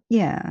that.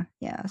 Yeah.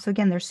 So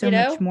again, there's so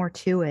much more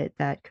to it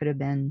that could have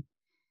been.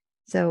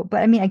 So,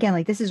 but I mean, again,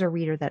 like this is a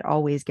reader that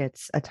always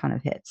gets a ton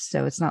of hits.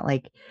 So it's not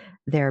like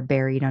they're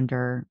buried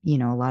under, a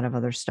lot of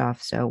other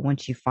stuff. So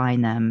once you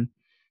find them,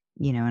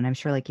 and I'm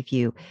sure like if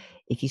you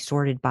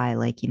sorted by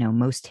like,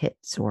 most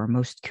hits or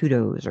most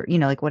kudos or,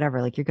 like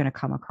whatever, like you're going to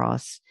come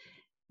across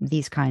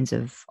these kinds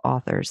of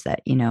authors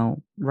that,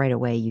 right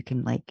away you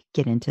can like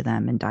get into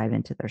them and dive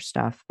into their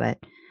stuff. But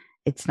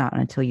it's not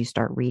until you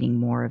start reading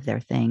more of their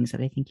things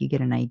that I think you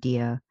get an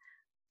idea.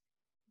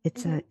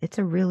 It's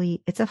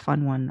a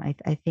fun one.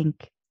 I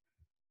think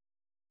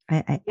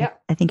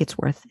it's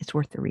worth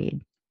the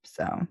read.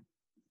 So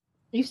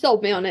you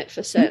sold me on it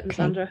for certain, okay.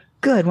 Sandra.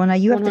 Good. Well, now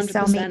you have 100%. To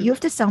sell me. You have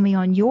to sell me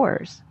on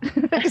yours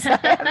because I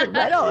haven't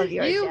read all of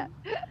yours yet.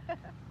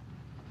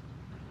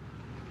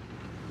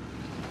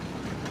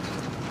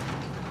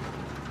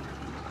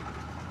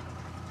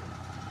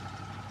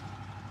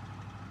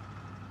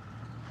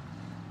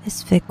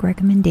 This fic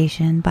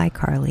recommendation by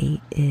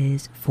Carly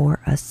is For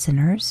Us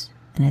Sinners,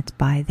 and it's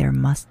by There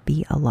Must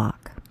Be a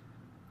Lock.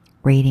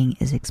 Rating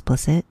is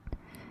explicit.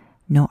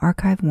 No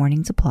archive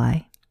warnings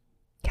apply.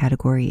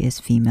 Category is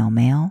female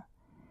male.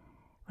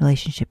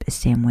 Relationship is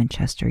Sam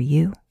Winchester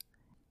you.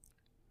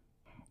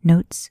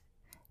 Notes: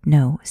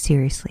 no,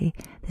 seriously,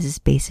 this is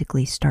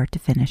basically start to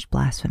finish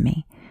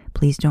blasphemy.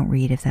 Please don't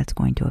read if that's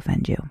going to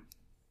offend you.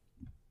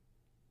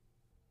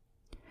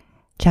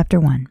 Chapter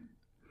 1.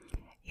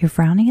 You're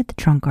frowning at the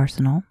trunk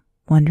arsenal,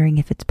 wondering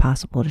if it's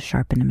possible to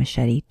sharpen a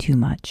machete too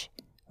much,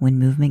 when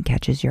movement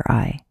catches your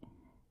eye.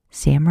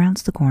 Sam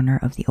rounds the corner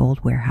of the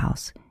old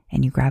warehouse,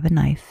 and you grab a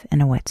knife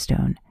and a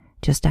whetstone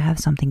just to have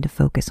something to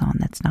focus on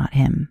that's not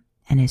him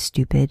and his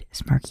stupid,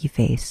 smirky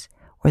face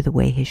or the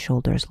way his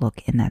shoulders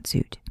look in that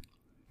suit.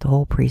 The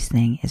whole priest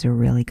thing is a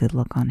really good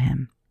look on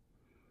him.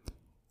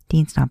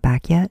 Dean's not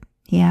back yet?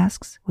 He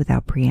asks,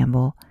 without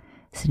preamble,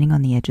 sitting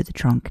on the edge of the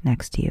trunk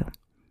next to you.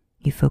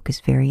 You focus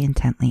very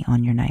intently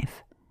on your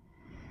knife.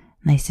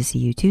 Nice to see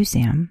you too,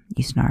 Sam,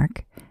 you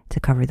snark, to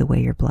cover the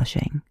way you're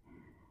blushing.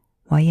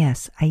 Why,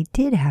 yes, I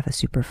did have a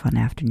super fun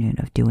afternoon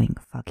of doing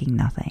fucking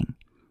nothing.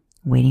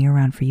 Waiting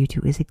around for you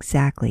two is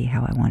exactly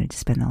how I wanted to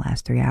spend the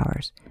last 3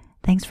 hours.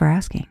 Thanks for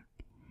asking.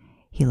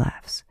 He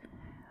laughs.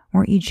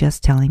 Weren't you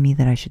just telling me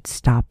that I should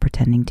stop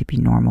pretending to be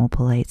normal,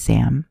 polite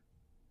Sam?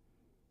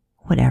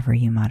 Whatever,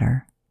 you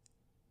mutter.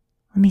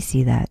 Let me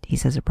see that, he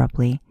says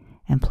abruptly,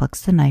 and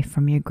plucks the knife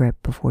from your grip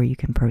before you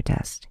can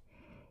protest.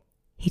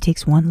 He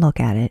takes one look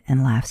at it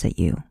and laughs at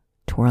you,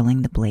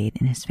 twirling the blade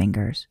in his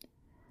fingers.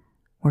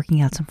 Working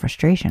out some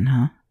frustration,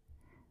 huh?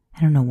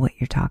 I don't know what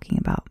you're talking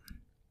about.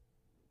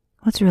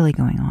 What's really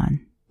going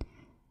on?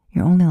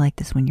 You're only like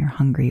this when you're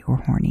hungry or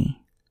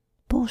horny.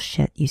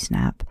 Bullshit, you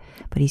snap,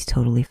 but he's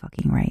totally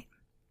fucking right.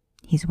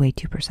 He's way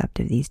too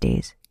perceptive these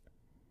days.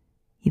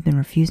 You've been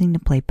refusing to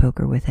play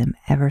poker with him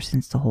ever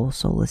since the whole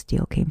soulless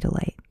deal came to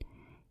light.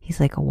 He's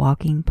like a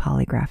walking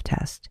polygraph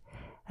test,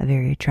 a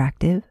very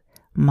attractive,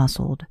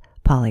 muscled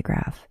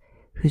polygraph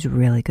who's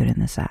really good in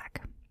the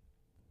sack.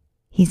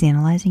 He's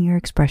analyzing your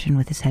expression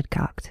with his head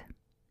cocked.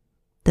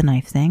 The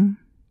knife thing?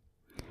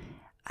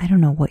 I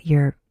don't know what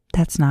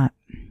that's not.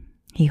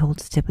 He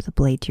holds the tip of the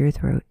blade to your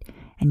throat,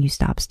 and you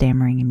stop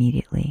stammering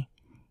immediately.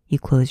 You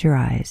close your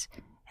eyes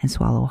and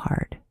swallow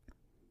hard.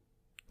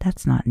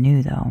 That's not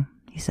new, though,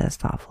 he says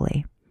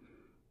thoughtfully.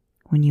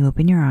 When you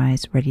open your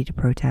eyes, ready to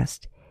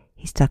protest,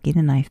 he's tucking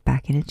the knife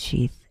back in its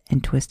sheath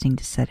and twisting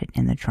to set it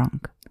in the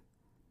trunk.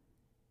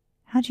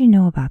 How'd you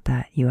know about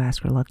that? You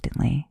ask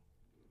reluctantly.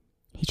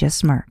 He just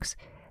smirks,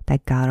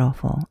 that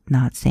god-awful,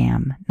 not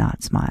Sam,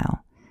 not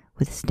smile,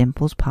 with his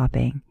dimples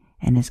popping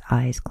and his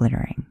eyes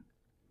glittering.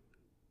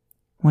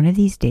 One of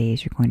these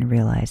days you're going to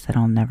realize that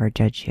I'll never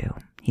judge you,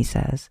 he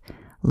says,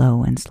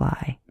 low and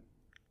sly.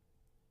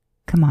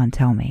 Come on,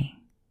 tell me.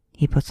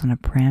 He puts on a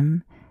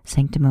prim,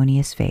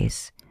 sanctimonious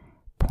face,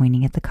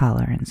 pointing at the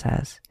collar and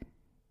says,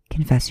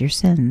 confess your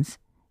sins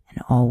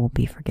and all will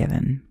be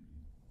forgiven.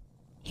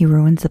 He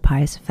ruins the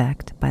pious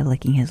effect by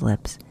licking his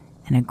lips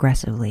and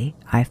aggressively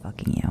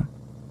eye-fucking you.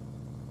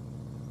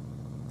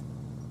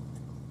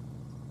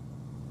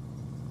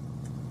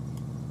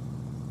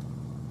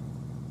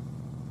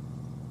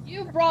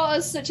 You brought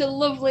us such a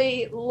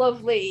lovely,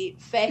 lovely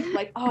fic.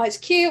 Like, oh, it's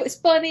cute, it's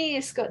funny,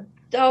 it's got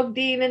Dog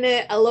Dean in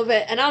it. I love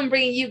it. And I'm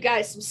bringing you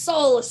guys some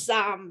Soulless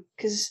Sam,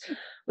 because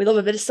we love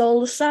a bit of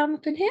Soulless Sam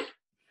up in here.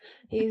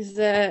 He's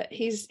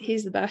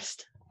the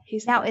best.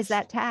 He's now, is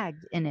that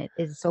tagged in it?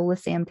 Is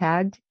Soulless Sam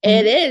tagged?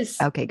 It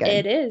is. Okay, good.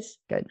 It is.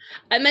 Good.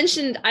 I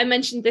mentioned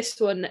this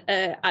one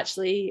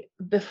actually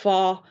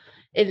before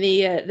in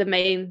the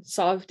main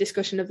sort of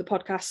discussion of the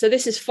podcast. So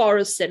this is For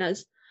Us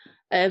Sinners,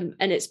 and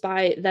it's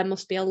by There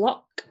Must Be a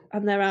Lock,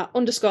 and there are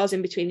underscores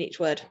in between each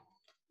word.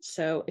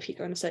 So if you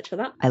go and search for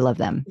that. I love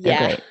them.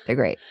 They're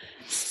great.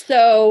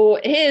 So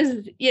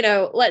here's,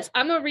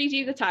 I'm gonna read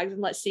you the tags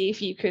and let's see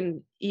if you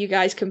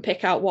guys can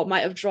pick out what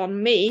might have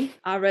drawn me,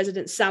 our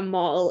resident Sam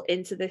mortal,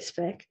 into this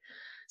fic.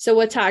 So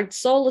we're tagged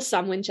Soulless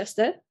Sam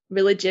Winchester,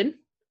 religion,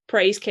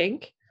 praise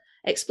kink,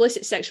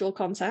 explicit sexual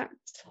contact,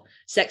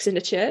 sex in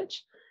a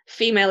church,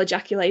 female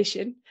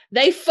ejaculation,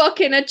 they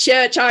fuck in a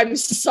church, I'm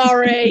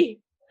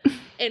sorry,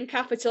 in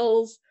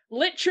capitals,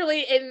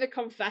 literally in the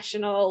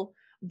confessional,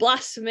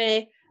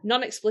 blasphemy,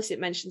 non-explicit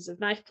mentions of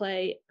knife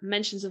play,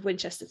 mentions of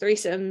Winchester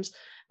threesomes,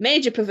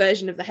 major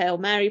perversion of the Hail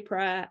Mary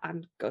prayer,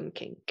 and gun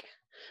kink.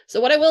 So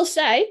what I will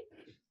say,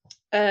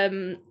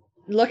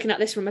 looking at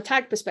this from a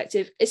tag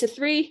perspective, it's a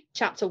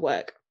 3-chapter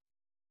work.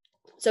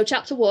 So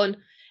chapter 1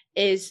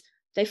 is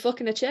they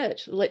fuck in a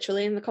church,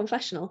 literally in the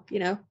confessional.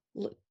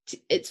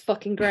 It's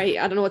fucking great.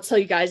 I don't know what to tell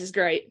you guys, is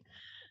great.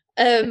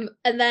 And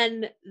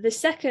then the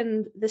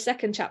second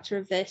chapter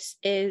of this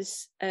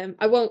is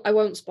I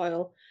won't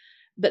spoil,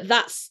 but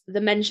that's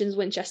the mentions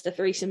Winchester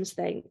threesomes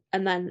thing.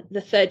 And then the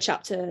 3rd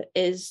chapter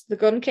is the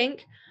gun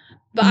kink.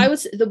 But I would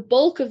say the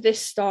bulk of this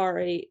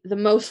story, the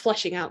most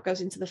fleshing out,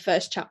 goes into the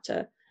 1st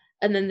chapter.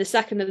 And then the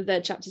 2nd and the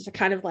 3rd chapters are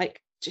kind of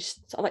like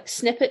just sort of like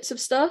snippets of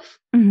stuff.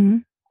 Mm-hmm.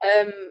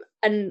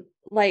 And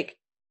like,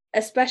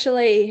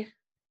 especially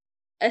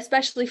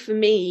for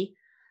me,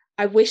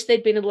 I wish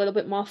they'd been a little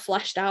bit more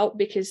fleshed out,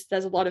 because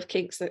there's a lot of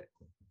kinks that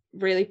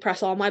really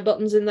press all my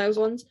buttons in those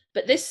ones.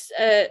 But this,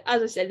 as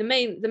I said, the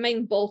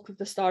main bulk of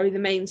the story, the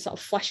main sort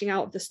of fleshing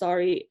out of the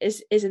story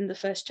is in the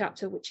 1st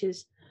chapter, which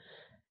is,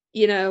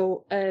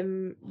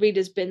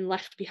 Reda's been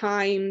left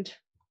behind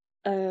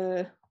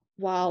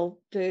while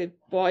the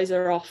boys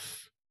are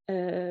off.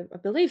 I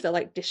believe they're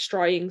like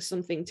destroying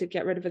something to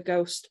get rid of a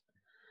ghost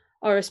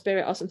or a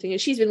spirit or something,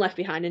 and she's been left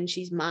behind and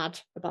she's mad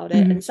about it.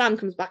 Mm-hmm. And Sam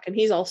comes back and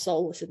he's all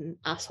soulless and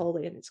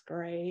assholey, and it's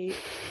great.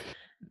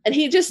 And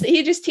he just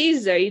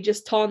teases her, he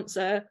just taunts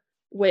her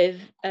with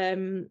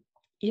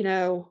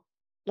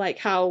like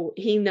how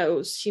he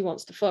knows she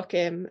wants to fuck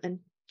him, and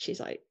she's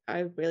like,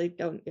 I really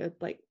don't, you're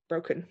like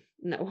broken,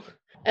 no.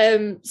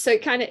 So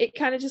it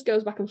kind of just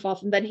goes back and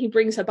forth, and then he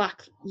brings her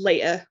back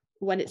later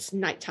when it's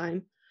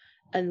nighttime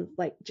and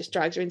like just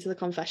drags her into the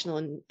confessional,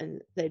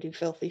 and they do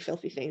filthy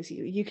things.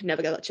 You can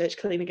never get that church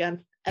clean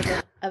again,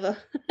 ever.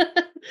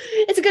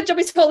 It's a good job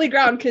it's holy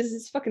ground, because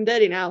it's fucking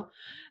dirty now.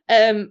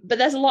 But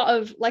there's a lot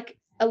of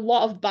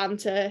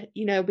banter,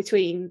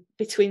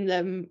 between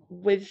them,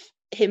 with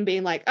him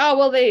being like, oh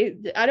well,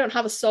 I don't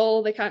have a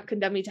soul, they can't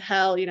condemn me to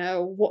hell,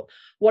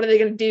 what are they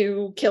going to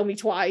do, kill me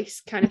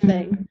twice, kind of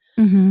thing.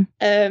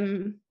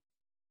 Mm-hmm.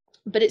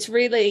 But it's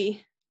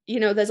really,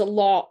 there's a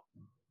lot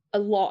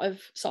of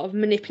sort of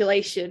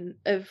manipulation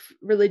of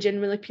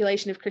religion,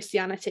 manipulation of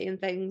Christianity and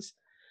things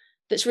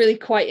that's really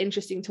quite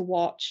interesting to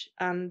watch.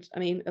 And I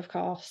mean, of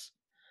course,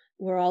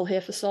 we're all here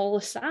for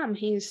Soulless Sam.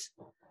 He is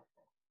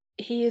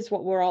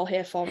what we're all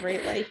here for,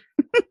 really.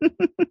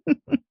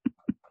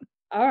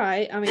 All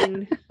right. I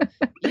mean,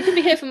 you can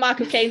be here for Mark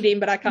of Cain, Dean,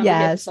 but I can't be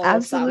here for Soulless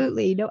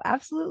absolutely. Sam. No,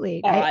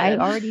 absolutely. Right. I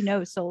already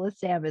know Soulless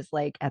Sam is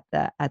like at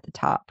the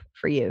top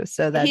for you.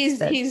 So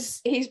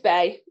he's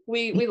bae.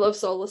 We love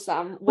Soulless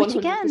Sam. 100%. Which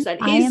again,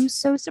 I am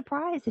so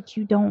surprised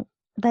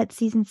that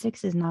season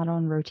 6 is not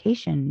on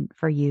rotation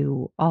for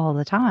you all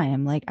the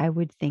time. Like, I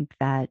would think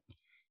that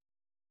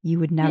you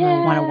would never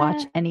want to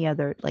watch any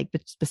other, like,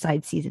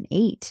 besides season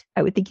 8.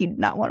 I would think you'd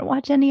not want to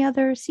watch any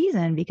other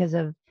season because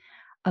of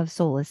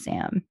Soulless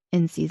Sam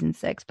in season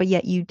 6, but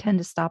yet you tend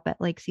to stop at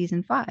like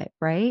season 5,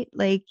 right?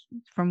 Like,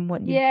 from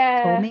what you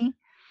told me.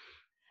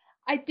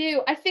 I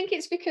do. I think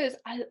it's because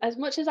as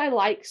much as I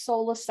like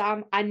Soulless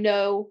Sam, I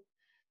know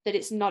that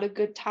it's not a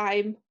good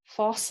time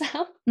for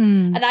Sam.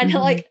 And I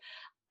know, like,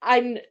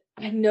 I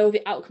know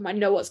the outcome. I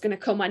know what's going to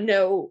come. I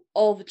know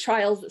all the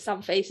trials that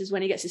Sam faces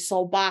when he gets his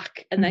soul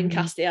back, and then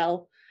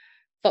Castiel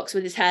fucks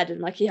with his head,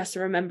 and like he has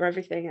to remember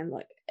everything, and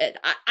like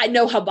I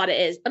know how bad it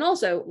is. And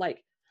also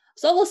like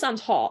Solo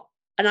Sam's hot,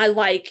 and I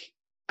like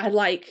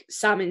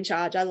Sam in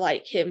charge. I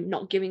like him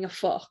not giving a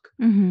fuck.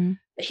 Mm-hmm.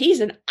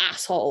 He's an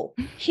asshole.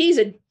 He's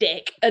a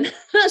dick. And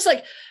that's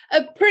like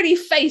a pretty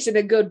face and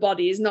a good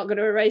body is not going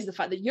to erase the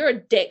fact that you're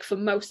a dick for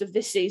most of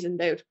this season,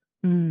 dude.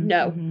 Mm-hmm.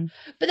 No.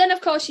 But then,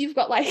 of course, you've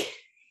got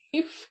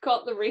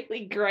the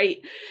really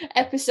great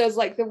episodes,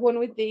 like the one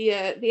with the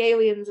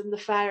aliens and the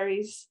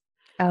fairies.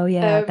 Oh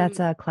yeah, that's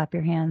clap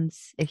your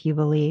hands if you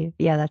believe.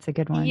 Yeah, that's a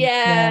good one.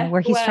 Yeah,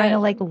 where he's trying to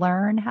like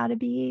learn how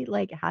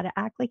to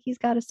act like he's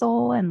got a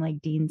soul, and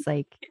like Dean's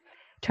like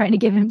trying to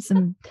give him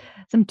some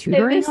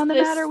tutoring on the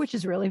matter, which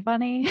is really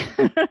funny.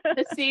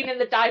 The scene in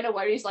the diner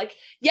where he's like,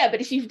 yeah,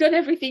 but if you've done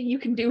everything you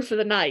can do for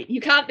the night,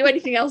 you can't do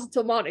anything else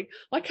until morning.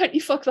 Why can't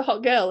you fuck the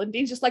hot girl? And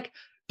Dean's just like,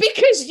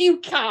 because you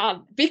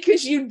can't,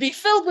 because you'd be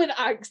filled with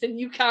angst and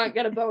you can't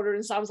get a boner.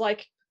 And Sam's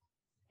like,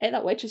 hey,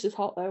 that waitress is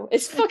hot though.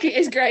 It's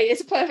great.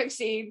 It's a perfect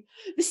scene.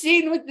 The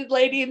scene with the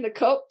lady in the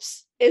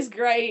cups is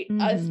great.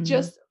 It's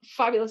just a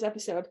fabulous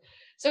episode.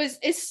 So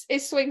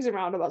it swings and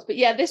roundabouts. But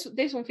yeah, this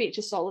one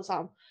features Solo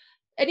Sam.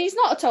 And he's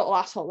not a total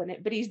asshole in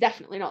it, but he's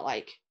definitely not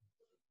like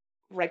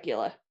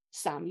regular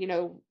Sam, you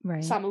know.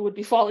 Right. Sam would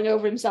be falling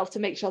over himself to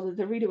make sure that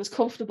the reader was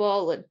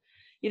comfortable. And,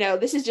 you know,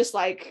 this is just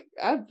like,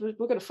 we're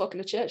going to fuck in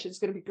a church. It's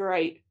going to be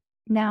great.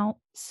 Now,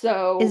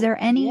 so is there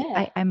any,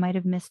 I might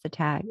have missed the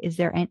tag. Is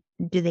there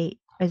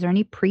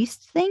any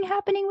priest thing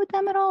happening with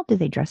them at all? Do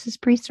they dress as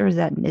priests, or is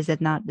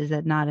that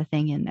not a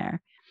thing in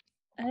there?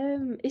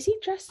 Is he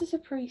dressed as a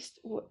priest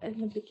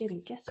in the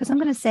beginning? Because I'm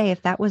going to say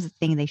if that was a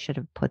thing, they should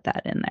have put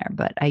that in there,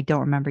 but I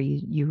don't remember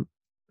you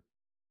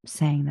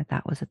saying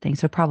that was a thing.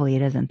 So probably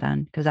it isn't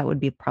then, because that would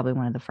be probably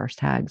one of the first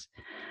tags.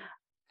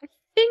 I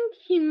think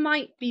he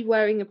might be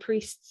wearing a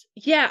priest's.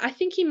 Yeah, I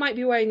think he might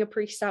be wearing a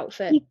priest's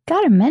outfit. You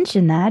got to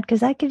mention that, because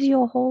that gives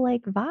you a whole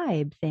like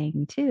vibe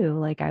thing too.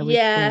 Like I would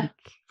think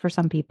for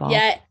some people.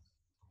 Yeah,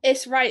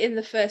 it's right in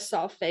the first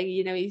sort of thing.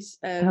 You know, he's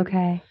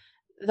okay.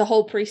 The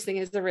whole priest thing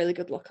is a really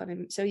good look on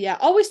him. So yeah,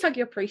 always tag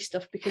your priest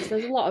stuff, because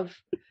there's a lot of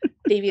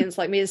deviants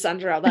like me and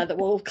Sandra out there that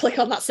will click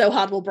on that so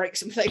hard we'll break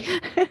something.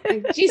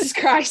 Like, Jesus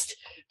Christ,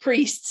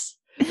 priests.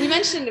 We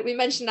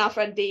mentioned our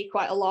friend Dee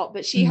quite a lot,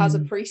 but she has a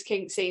priest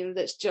kink scene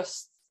that's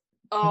just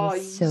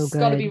so good.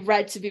 Got to be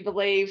read to be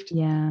believed.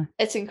 Yeah,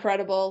 it's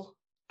incredible.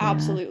 Yeah.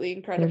 Absolutely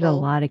incredible. There's a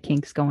lot of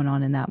kinks going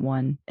on in that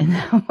one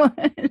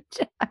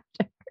chapter.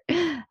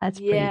 That's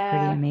pretty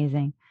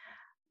amazing.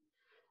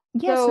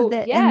 Yeah. So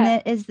and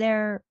that is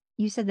there.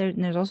 You said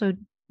there's also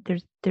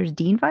there's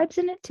Dean vibes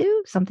in it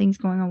too. Something's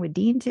going on with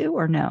Dean too,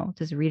 or no?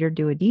 Does the reader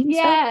do a Dean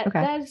stuff? Yeah.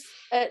 Okay. There's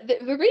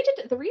the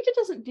reader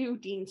doesn't do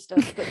Dean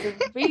stuff, but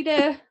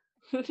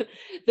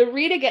the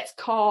reader gets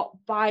caught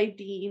by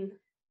Dean.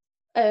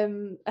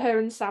 Her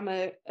and Sam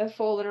are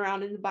falling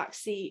around in the back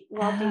seat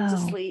while Dean's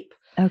asleep.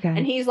 Okay.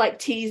 And he's like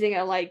teasing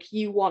her, like,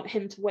 you want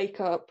him to wake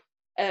up.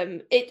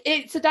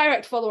 It's a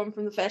direct follow-on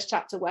from the first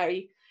chapter where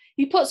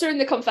he puts her in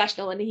the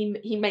confessional and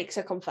he makes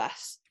her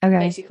confess,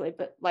 basically,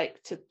 but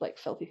like to like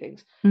filthy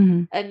things.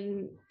 Mm-hmm.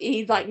 And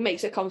he like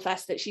makes her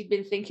confess that she'd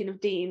been thinking of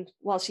Dean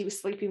while she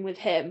was sleeping with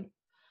him,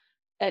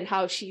 and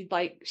how she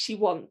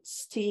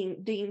wants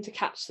Dean to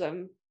catch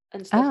them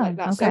and stuff like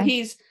that. So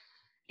he's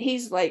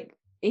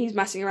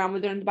messing around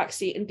with her in the back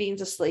seat, and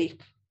Dean's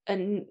asleep,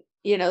 and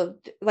you know,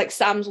 like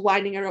Sam's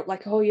winding her up,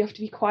 like, oh, you have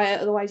to be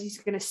quiet, otherwise he's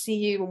going to see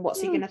you, and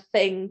what's he going to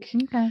think?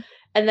 Okay.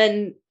 And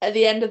then at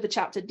the end of the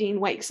chapter, Dean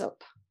wakes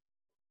up,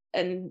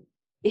 and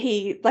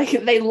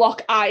they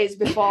lock eyes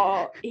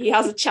before he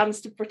has a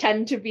chance to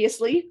pretend to be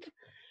asleep.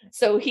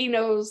 So he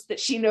knows that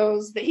she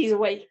knows that he's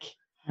awake.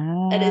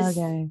 And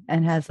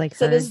has like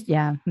so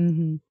her,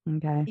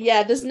 okay.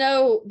 Yeah, there's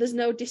no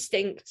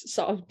distinct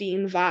sort of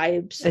Dean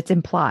vibes. It's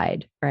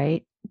implied,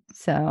 right?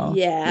 So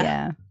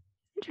yeah.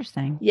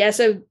 Interesting. Yeah,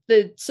 so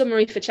the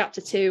summary for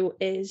chapter 2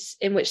 is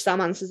in which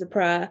Sam answers a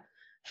prayer,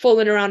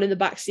 falling around in the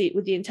back seat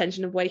with the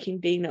intention of waking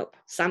Dean up.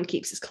 Sam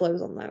keeps his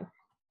clothes on though.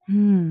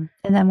 And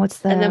then what's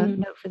the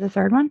note for the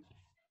third one?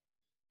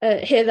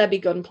 Here there be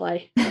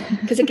gunplay,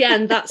 because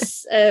again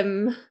that's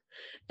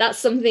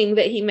something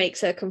that he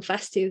makes her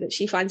confess to, that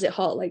she finds it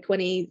hot, like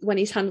when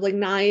he's handling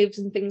knives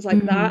and things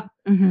like that.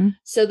 Mm-hmm.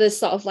 So there's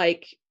sort of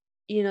like,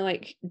 you know,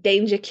 like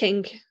danger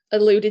kink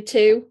alluded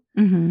to.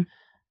 Mm-hmm.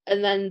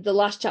 And then the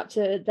last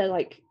chapter, they're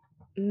like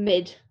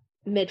mid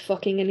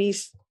fucking, and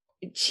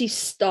she's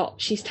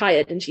stopped, she's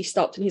tired and she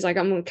stopped, and he's like,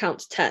 I'm gonna count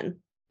to 10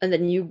 and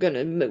then you're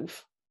gonna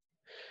move.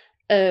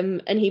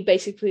 And he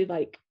basically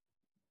like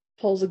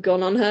pulls a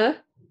gun on her.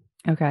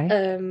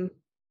 Okay.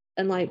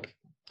 And like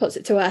puts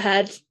it to her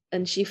head,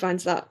 and she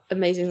finds that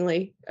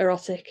amazingly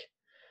erotic,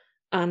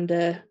 and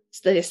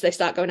they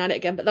start going at it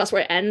again, but that's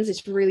where it ends.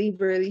 It's really,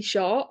 really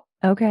short.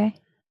 Okay.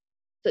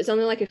 So it's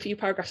only like a few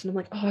paragraphs, and I'm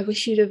like, oh, I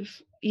wish you'd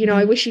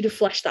have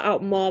fleshed that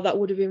out more. That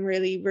would have been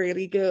really,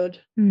 really good.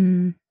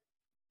 You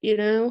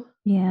know?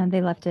 Yeah,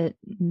 they left it,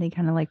 they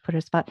kind of like put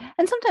a spot.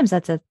 And sometimes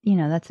that's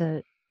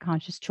a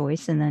conscious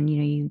choice, and then, you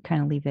know, you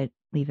kind of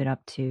leave it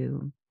up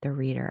to the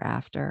reader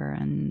after.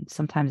 And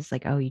sometimes it's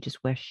like, oh, you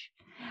just wish.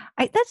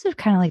 That's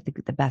kind of like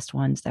the best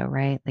ones though,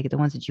 right? Like the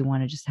ones that you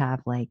want to just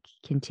have like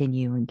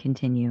continue and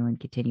continue and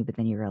continue, but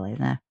then you realize,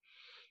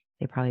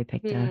 they probably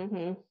picked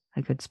a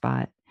good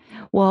spot.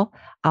 Well,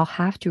 I'll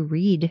have to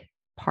read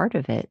part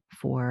of it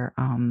for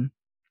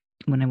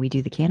when we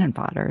do the canon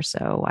fodder.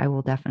 So I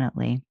will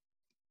definitely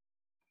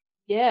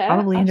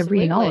probably end up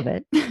reading all of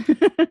it.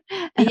 And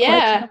I'll let you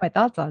know my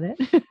thoughts on it.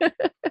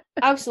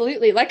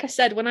 Absolutely. Like I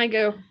said, when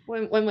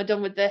we're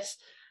done with this,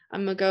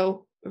 I'm gonna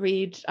go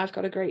read I've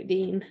Got a Great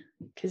Dean,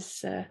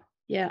 because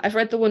I've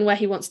read the one where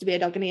he wants to be a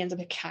dog and he ends up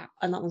a cat,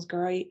 and that one's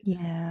great.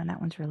 Yeah,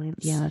 that one's really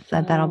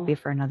that'll be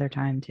for another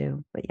time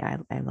too. But yeah,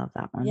 I love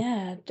that one.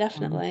 Yeah,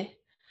 definitely.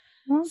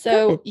 Well,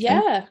 so good.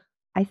 Yeah,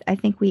 I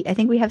think we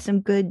have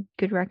some good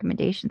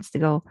recommendations to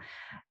go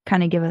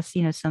kind of give us,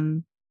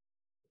 some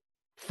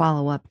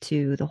follow up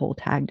to the whole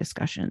tag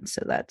discussion.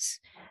 So that's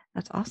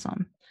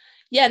awesome.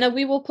 Yeah, no,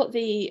 we will put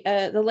the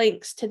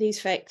links to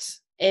these fics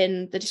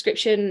in the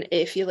description.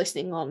 If you're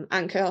listening on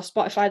Anchor or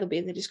Spotify, they'll be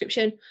in the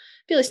description.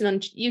 If you're listening on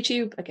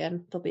YouTube,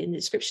 again, they'll be in the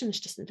description. It's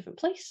just in a different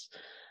place.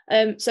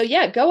 So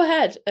yeah, go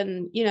ahead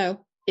and,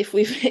 if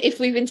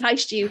we've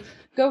enticed you,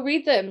 go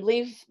read them.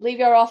 Leave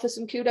your author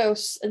some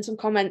kudos and some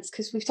comments,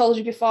 because we've told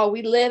you before,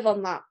 we live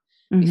on that.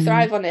 We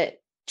thrive on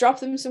it. Drop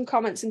them some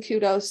comments and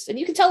kudos, and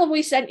you can tell them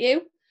we sent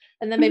you,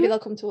 and then maybe they'll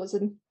come to us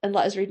and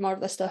let us read more of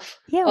their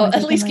stuff. Yeah, or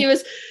at least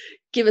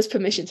give us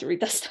permission to read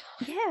that stuff.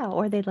 Yeah,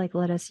 or they'd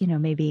let us,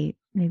 maybe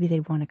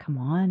they'd want to come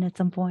on at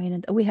some point.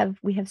 And we have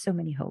so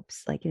many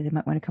hopes. Like they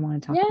might want to come on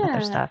and talk about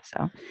their stuff.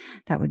 So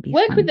that would be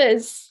fun. Work with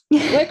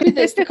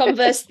us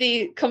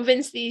to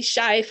convince these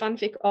shy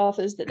fanfic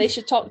authors that they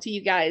should talk to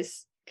you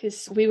guys,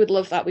 because we would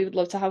love that. We would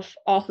love to have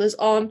authors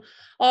on,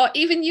 or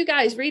even you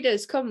guys,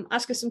 readers, come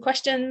ask us some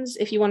questions.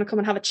 If you want to come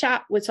and have a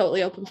chat, we're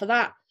totally open for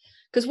that,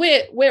 because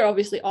we're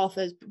obviously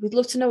authors, but we'd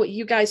love to know what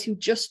you guys who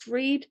just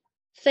read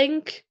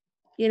think.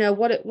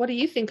 What do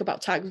you think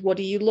about tags? What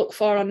do you look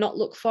for or not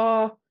look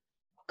for?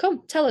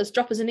 Come, tell us,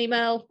 drop us an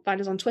email, find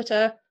us on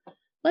Twitter,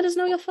 let us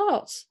know your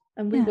thoughts,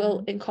 and we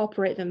will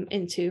incorporate them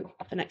into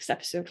the next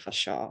episode for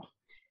sure.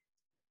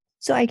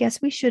 So I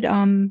guess we should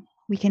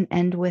we can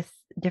end with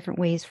different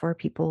ways for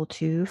people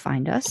to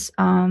find us.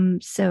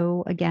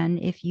 So again,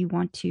 if you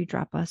want to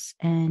drop us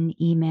an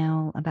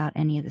email about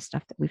any of the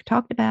stuff that we've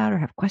talked about, or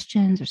have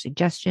questions or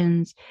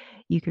suggestions,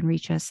 you can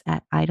reach us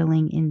at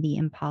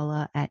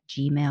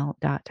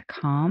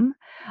idlinginthe@gmail.com.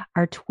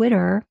 Our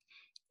Twitter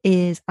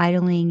is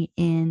idling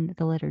in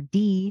the letter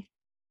D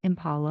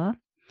Impala.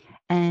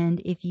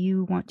 And if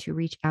you want to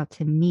reach out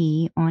to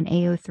me on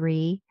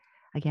AO3,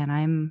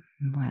 again,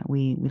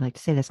 we like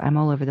to say this, I'm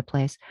all over the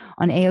place.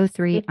 On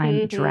AO3,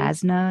 I'm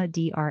Drasna,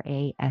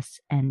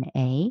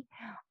 Drasna.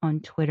 On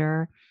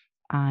Twitter,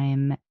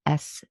 I'm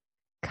S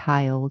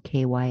Kyle,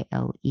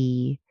 Kyle,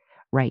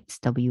 Writes,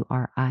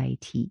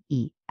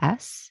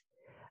 Writes.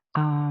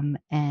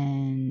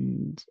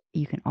 And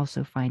you can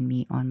also find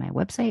me on my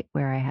website,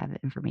 where I have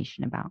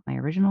information about my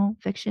original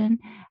fiction,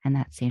 and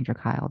that's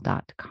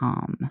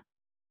sandrakyle.com.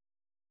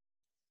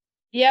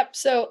 Yep,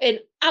 so in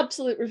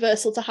absolute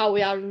reversal to how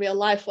we are in real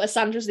life, where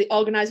Sandra's the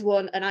organised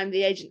one and I'm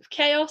the agent of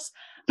chaos,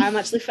 I'm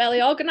actually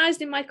fairly organised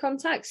in my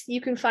contacts.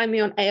 You can find me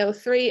on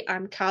AO3,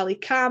 I'm Kali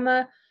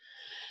Karma.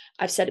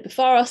 I've said it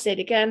before, I'll say it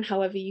again,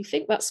 however you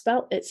think that's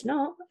spelled, it's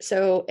not.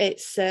 So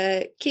it's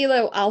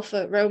Kilo,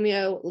 Alpha,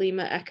 Romeo,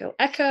 Lima, Echo,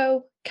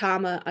 Echo,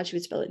 Karma, as you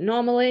would spell it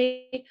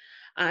normally.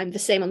 I'm the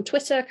same on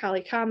Twitter,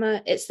 Kali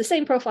Karma. It's the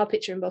same profile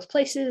picture in both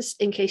places,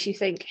 in case you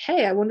think,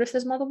 hey, I wonder if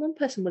there's more than one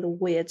person with a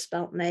weird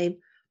spelt name.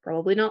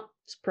 Probably not.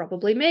 It's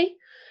probably me.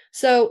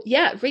 So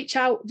yeah, reach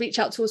out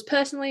to us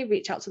personally,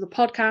 reach out to the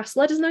podcast.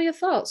 Let us know your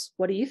thoughts.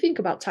 What do you think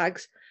about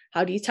tags?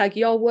 How do you tag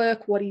your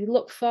work? What do you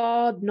look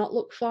for, not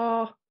look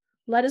for?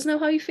 Let us know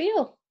how you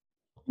feel.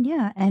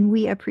 Yeah, and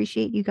we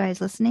appreciate you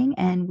guys listening,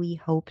 and we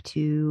hope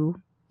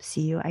to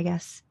see you, I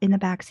guess, in the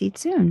backseat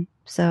soon.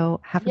 So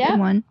have a good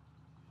one.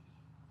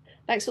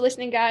 Thanks for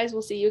listening, guys.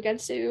 We'll see you again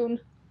soon.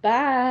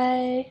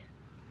 Bye.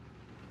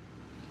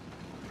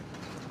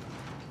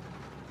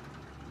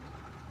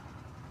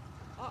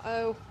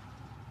 Uh-oh.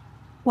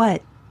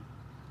 What?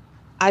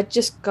 I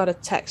just got a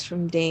text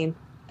from Dean.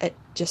 It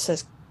just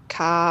says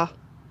car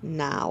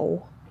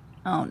now.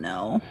 Oh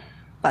no.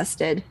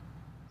 Busted.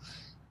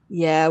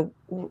 Yeah,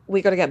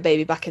 we got to get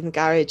baby back in the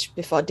garage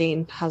before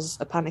Dean has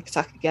a panic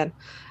attack again.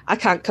 I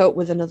can't cope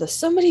with another,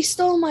 somebody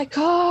stole my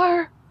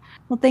car.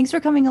 Well, thanks for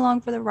coming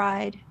along for the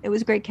ride. It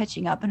was great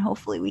catching up, and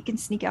hopefully we can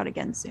sneak out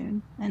again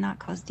soon and not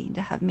cause Dean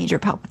to have major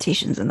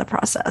palpitations in the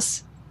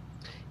process.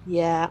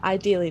 Yeah,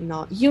 ideally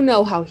not. You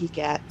know how he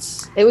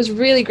gets. It was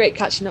really great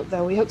catching up,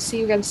 though. We hope to see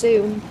you again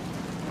soon.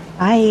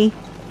 Bye.